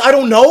hyped for this? I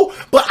don't know,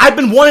 but I've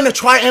been wanting to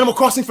try Animal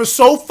Crossing for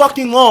so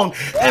fucking long,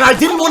 and I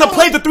didn't want to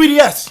play the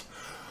 3DS.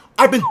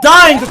 I've been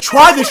dying to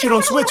try this shit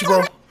on Switch,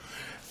 bro.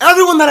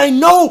 Everyone that I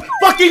know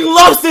fucking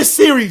loves this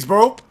series,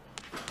 bro.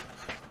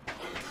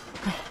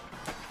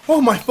 Oh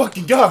my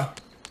fucking god.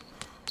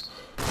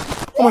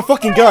 Oh my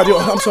fucking god, yo,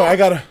 I'm sorry, I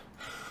gotta...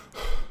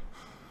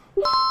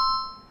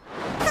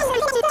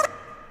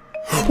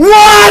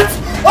 What?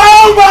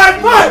 Oh my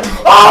god!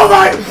 Oh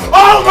my!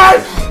 Oh my!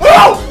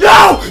 Oh!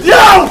 Yo!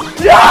 Yo!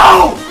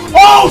 Yo!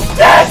 Oh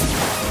shit!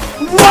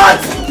 What?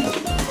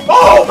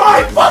 Oh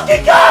my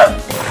fucking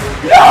god!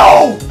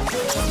 Yo!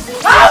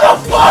 How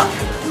the fuck?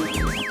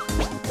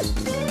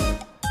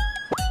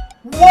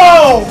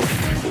 Whoa!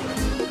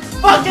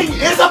 Fucking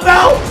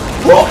Isabel?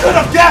 Who could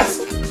have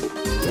guessed?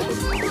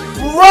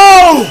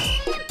 Bro!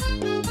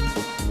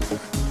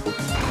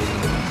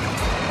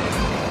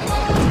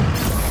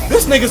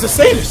 This nigga's a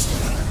sadist.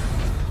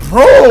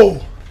 Bro!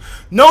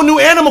 No new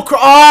Animal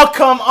Crossing. Oh,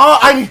 come on.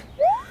 I mean,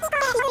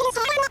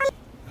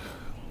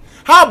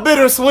 how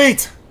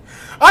bittersweet.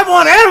 I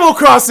want Animal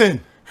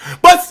Crossing.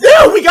 But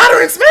still, we got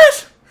her in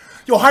Smash.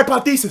 Yo,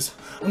 hypothesis.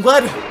 I'm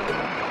glad.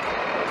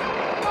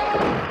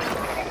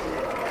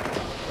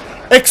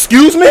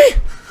 Excuse me?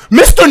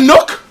 Mr.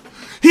 Nook?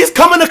 He's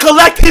coming to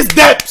collect his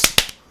debts.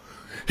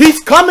 He's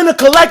coming to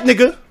collect,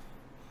 nigga.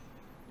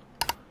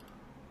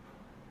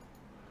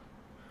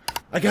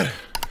 I got it.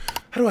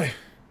 How do I?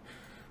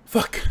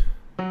 Fuck.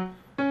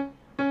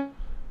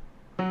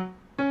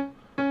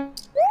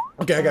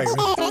 Okay, I got it.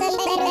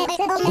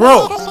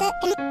 Bro.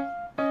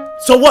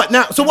 So what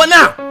now? So what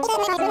now?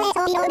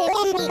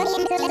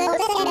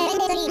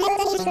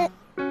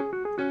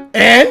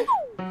 And?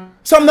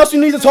 Something else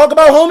you need to talk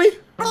about, homie?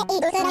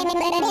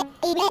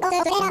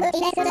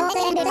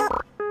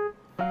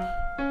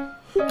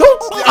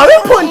 Are they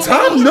putting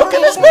Tom Nook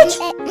in this bitch?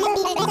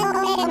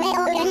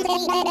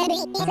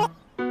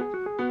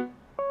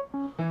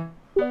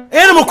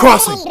 Animal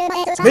Crossing!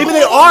 Maybe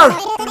they are!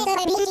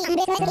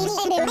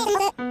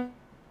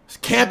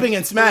 Camping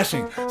and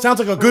smashing. Sounds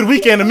like a good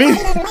weekend to me.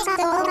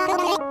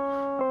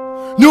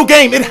 New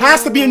game. It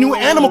has to be a new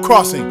Animal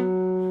Crossing.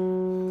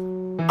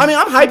 I mean,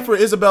 I'm hyped for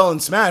Isabel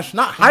and Smash.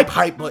 Not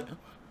hype, but...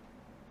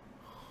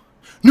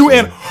 New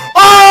Animal...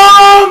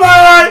 Oh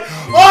my!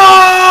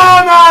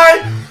 Oh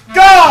my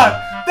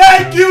god!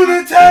 Thank you,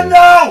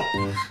 Nintendo!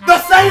 The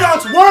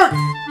Seance worked!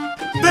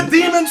 The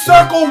Demon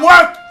Circle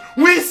worked!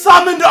 We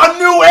summoned a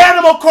new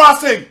Animal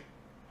Crossing!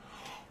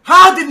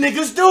 How did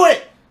niggas do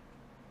it?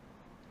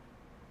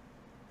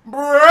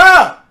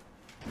 Bruh!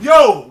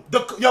 Yo,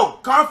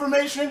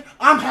 confirmation,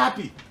 I'm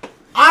happy.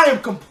 I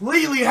am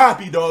completely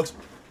happy, dogs.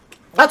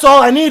 That's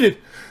all I needed.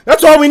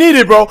 That's all we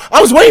needed, bro.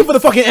 I was waiting for the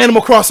fucking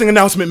Animal Crossing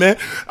announcement, man.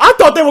 I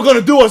thought they were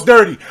gonna do us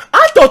dirty.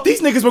 I thought these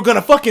niggas were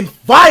gonna fucking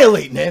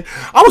violate, man.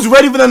 I was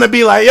ready for them to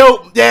be like,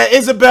 yo, yeah,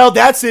 Isabel,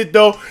 that's it,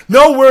 though.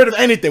 No word of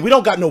anything. We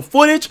don't got no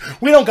footage.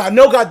 We don't got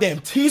no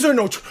goddamn teaser.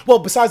 Well,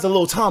 besides the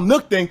little Tom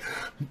Nook thing.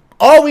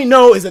 All we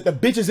know is that the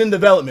bitch is in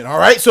development, all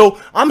right? So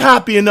I'm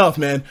happy enough,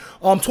 man.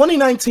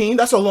 2019,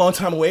 that's a long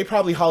time away.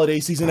 Probably holiday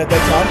season at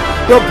that time.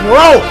 But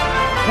bro,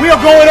 We are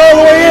going all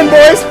the way in,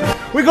 boys.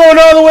 We're going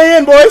all the way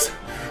in, boys.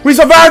 We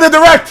survived the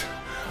direct.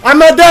 I'm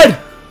not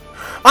dead.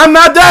 I'm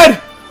not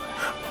dead.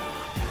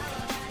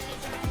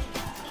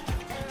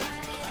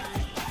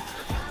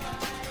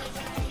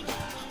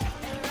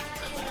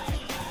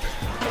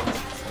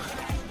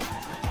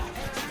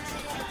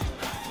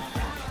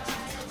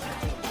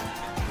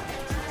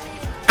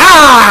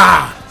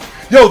 Ah!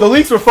 Yo, the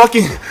leaks were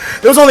fucking...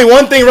 There was only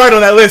one thing right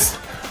on that list.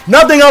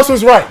 Nothing else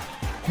was right.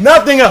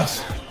 Nothing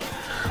else.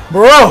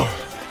 Bro.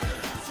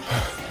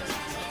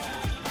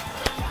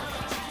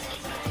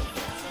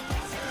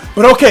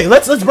 But okay,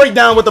 let's break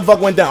down what the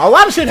fuck went down. A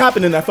lot of shit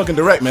happened in that fucking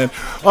direct, man.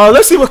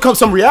 Let's see what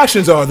some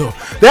reactions are, though.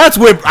 That's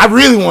where I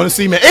really want to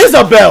see, man.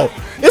 Isabelle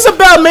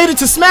made it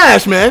to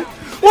Smash, man.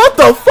 What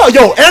the fuck?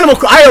 Yo,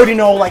 I already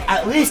know, like,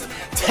 at least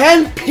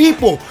 10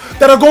 people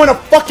that are going to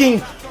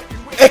fucking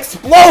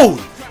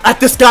explode at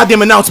this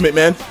goddamn announcement,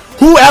 man.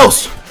 Who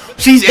else?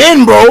 She's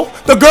in, bro.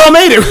 The girl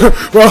made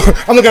it. Bro,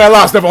 I'm looking at a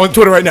lot of stuff on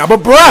Twitter right now. But,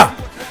 bruh,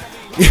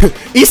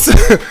 it's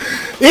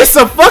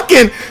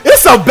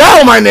a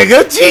bell, my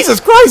nigga. Jesus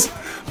Christ.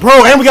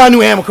 Bro, and we got a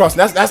new Animal Crossing.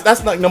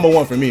 That's like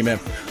 #1 for me, man.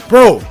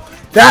 Bro,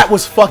 that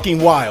was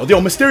fucking wild.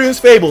 Yo, Mysterious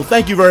Fable,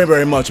 thank you very,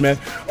 very much, man.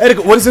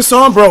 Etika, what is this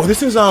song, bro?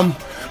 This is,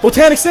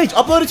 Botanic Sage.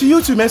 Upload it to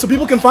YouTube, man, so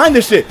people can find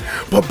this shit.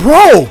 But,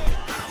 bro,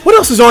 what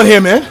else is on here,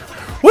 man?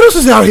 What else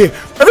is out here?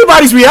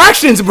 Everybody's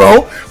reactions,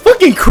 bro.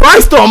 Fucking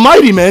Christ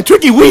almighty, man.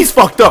 Tricky Wee's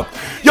fucked up.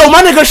 Yo,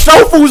 my nigga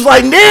Shofu's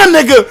like, damn,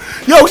 nigga.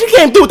 Yo, she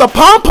came through with the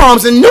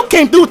pom-poms, and Nook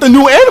came through with the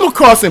new Animal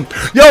Crossing.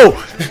 Yo,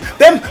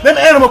 them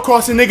Animal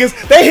Crossing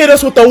niggas, they hit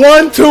us with the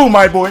 1-2,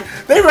 my boy.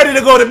 They ready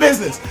to go to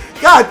business.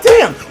 God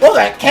damn. All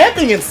that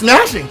camping and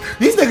smashing.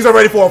 These niggas are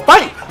ready for a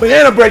fight.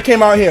 Banana Bread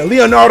came out here.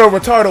 Leonardo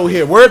Retardo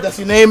here. Word, that's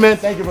your name, man.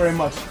 Thank you very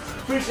much.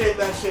 Appreciate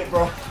that shit,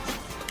 bro.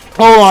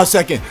 Hold on a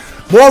second.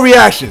 More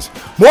reactions.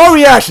 More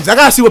reactions. I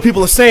gotta see what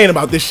people are saying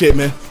about this shit,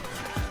 man.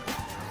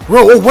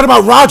 Bro, what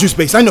about Roger's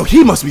base? I know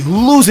he must be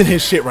losing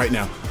his shit right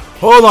now.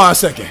 Hold on a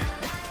second.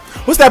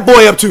 What's that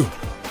boy up to?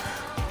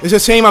 It's a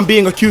shame I'm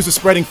being accused of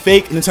spreading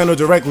fake Nintendo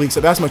Direct leaks.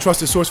 I've asked my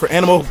trusted source for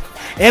Animal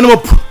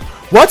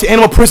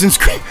Prison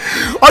Screen.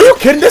 Are you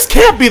kidding? This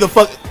can't be the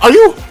fuck. Are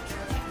you?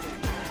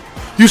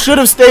 You should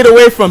have stayed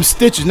away from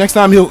Stitches. Next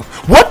time he'll.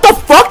 What the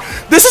fuck?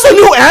 This is a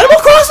new Animal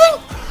Crossing?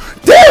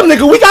 Damn,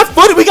 nigga, we got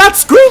footage. We got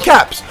screen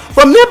caps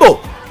from Nibble.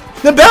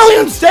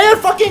 Nibelian Stair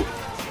fucking.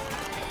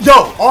 Yo,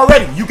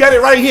 already, you get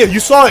it right here. You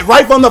saw it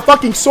right from the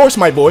fucking source,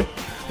 my boy.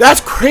 That's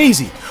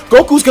crazy.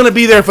 Goku's gonna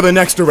be there for the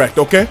next direct,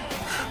 okay?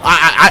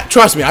 I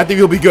trust me, I think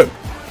he'll be good.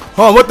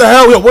 Oh, what the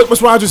hell? Yo,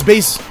 what's Roger's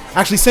base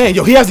actually saying?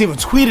 Yo, he hasn't even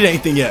tweeted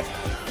anything yet.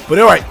 But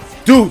alright,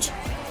 dudes,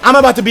 I'm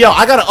about to be out.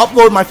 I gotta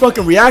upload my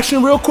fucking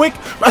reaction real quick.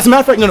 As a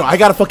matter of fact, no, I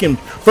gotta fucking,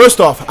 first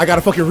off, I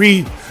gotta fucking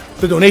read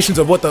the donations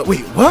of what the,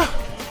 wait, what?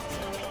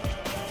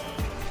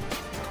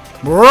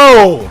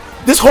 Bro,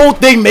 this whole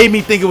thing made me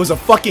think it was a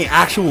fucking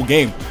actual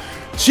game.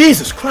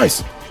 Jesus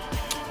Christ.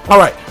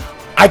 Alright,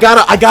 I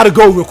gotta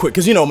go real quick,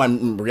 because you know my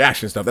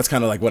reaction stuff, that's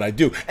kind of like what I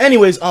do.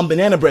 Anyways,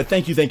 Banana Bread,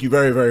 thank you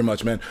very, very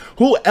much, man.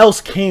 Who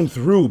else came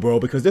through, bro?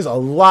 Because there's a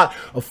lot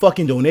of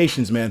fucking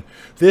donations, man.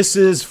 This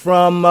is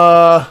from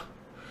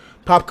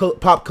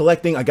Pop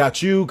Collecting. I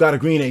got you, got a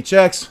green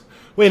HX.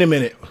 Wait a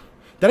minute.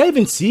 Did I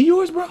even see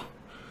yours, bro?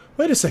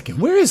 Wait a second.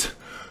 Where is...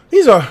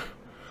 These are...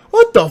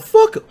 What the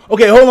fuck?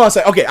 Okay, hold on a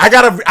second. Okay, I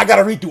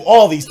gotta read through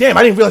all these. Damn,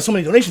 I didn't realize so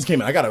many donations came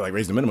in. I gotta like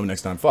raise the minimum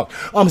next time. Fuck.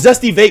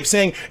 Zesty Vape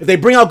saying, if they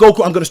bring out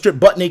Goku, I'm gonna strip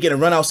butt naked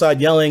and run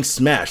outside yelling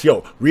smash.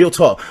 Yo, real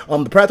talk.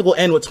 The Practical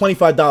End with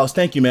 $25.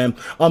 Thank you, man.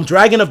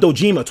 Dragon of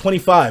Dojima,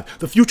 25.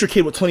 The Future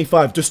Kid with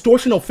 25.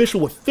 Distortion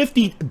Official with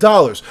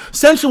 $50.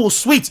 Sensual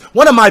Sweets,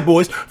 one of my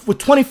boys, with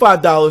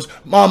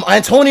 $25.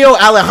 Antonio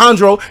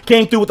Alejandro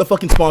came through with the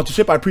fucking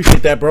sponsorship. I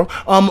appreciate that, bro.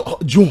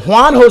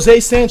 Juan Jose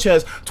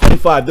Sanchez,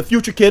 25. The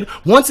Future Kid,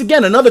 once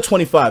again, another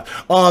 25.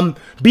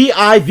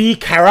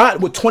 BIV Karat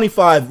with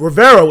 25.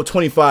 Rivera with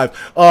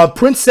 25.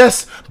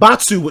 Princess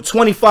Batsu with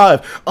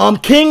 25.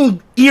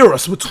 King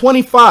Eros with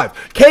 25.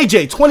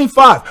 KJ,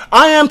 25.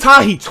 I Am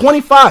Tahi,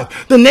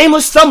 25. The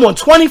Nameless Someone,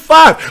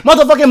 25.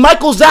 Motherfucking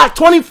Michael Zach,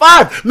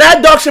 25.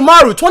 Mad Dog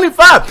Shimaru,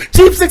 25.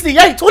 Chief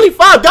 68,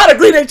 25. Got a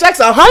green HX,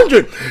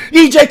 100.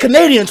 EJ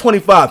Canadian,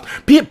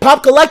 25.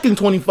 Pop Collecting,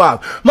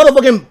 25.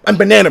 Motherfucking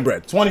Banana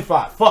Bread,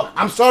 25. Fuck,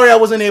 I'm sorry I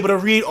wasn't able to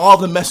read all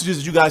the messages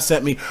that you guys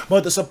sent me,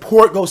 but the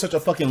support goes such a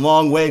fucking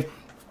long way.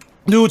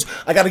 Dudes,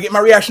 I gotta get my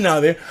reaction out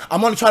of there.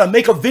 I'm gonna try to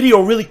make a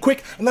video really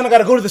quick, and then I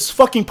gotta go to this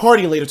fucking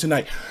party later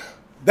tonight.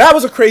 That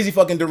was a crazy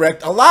fucking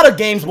direct. A lot of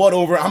games bought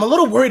over. I'm a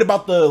little worried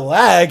about the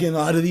lag in a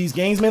lot of these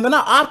games, man. They're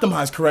not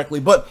optimized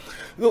correctly, but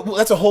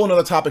that's a whole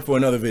nother topic for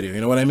another video, you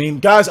know what I mean?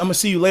 Guys, I'm gonna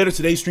see you later.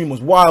 Today's stream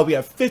was wild. We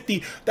have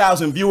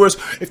 50,000 viewers.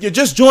 If you're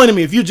just joining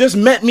me, if you just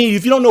met me,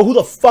 if you don't know who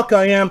the fuck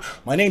I am,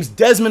 my name's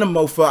Desmond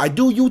Amofa. I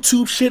do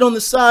YouTube shit on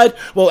the side.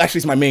 Well, actually,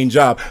 it's my main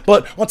job.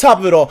 But on top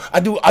of it all, I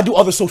do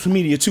other social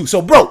media too.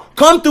 So, bro,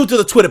 come through to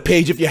the Twitter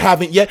page if you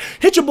haven't yet.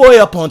 Hit your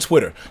boy up on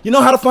Twitter. You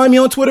know how to find me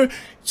on Twitter?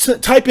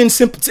 Type in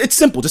it's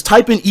simple. Just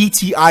type in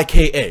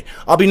ETIKA.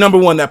 I'll be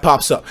 #1 that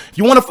pops up. If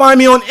you want to find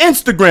me on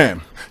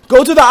Instagram,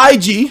 go to the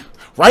IG,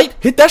 right?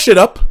 Hit that shit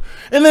up,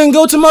 and then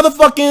go to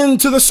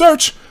to the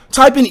search.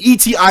 Type in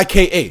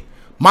ETIKA.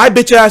 My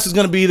bitch ass is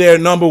gonna be there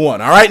 #1.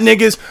 All right,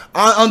 niggas.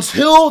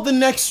 Until the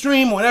next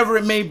stream, whenever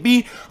it may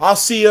be, I'll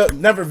see you.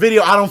 Never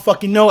video. I don't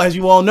fucking know. As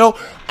you all know,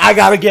 I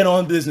gotta get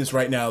on business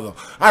right now, though.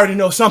 I already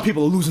know some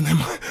people are losing their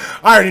mind.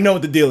 I already know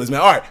what the deal is,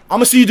 man. All right, I'm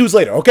gonna see you dudes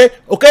later. Okay?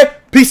 Okay.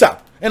 Peace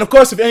out. And of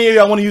course, if any of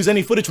y'all want to use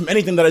any footage from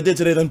anything that I did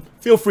today, then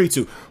feel free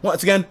to.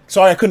 Once again,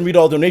 sorry I couldn't read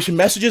all donation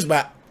messages,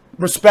 but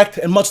respect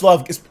and much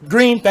love. It's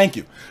green. Thank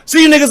you.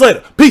 See you niggas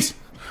later. Peace.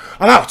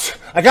 I'm out.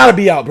 I gotta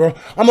be out, bro.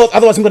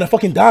 Otherwise I'm gonna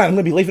fucking die. I'm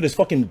gonna be late for this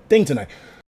fucking thing tonight.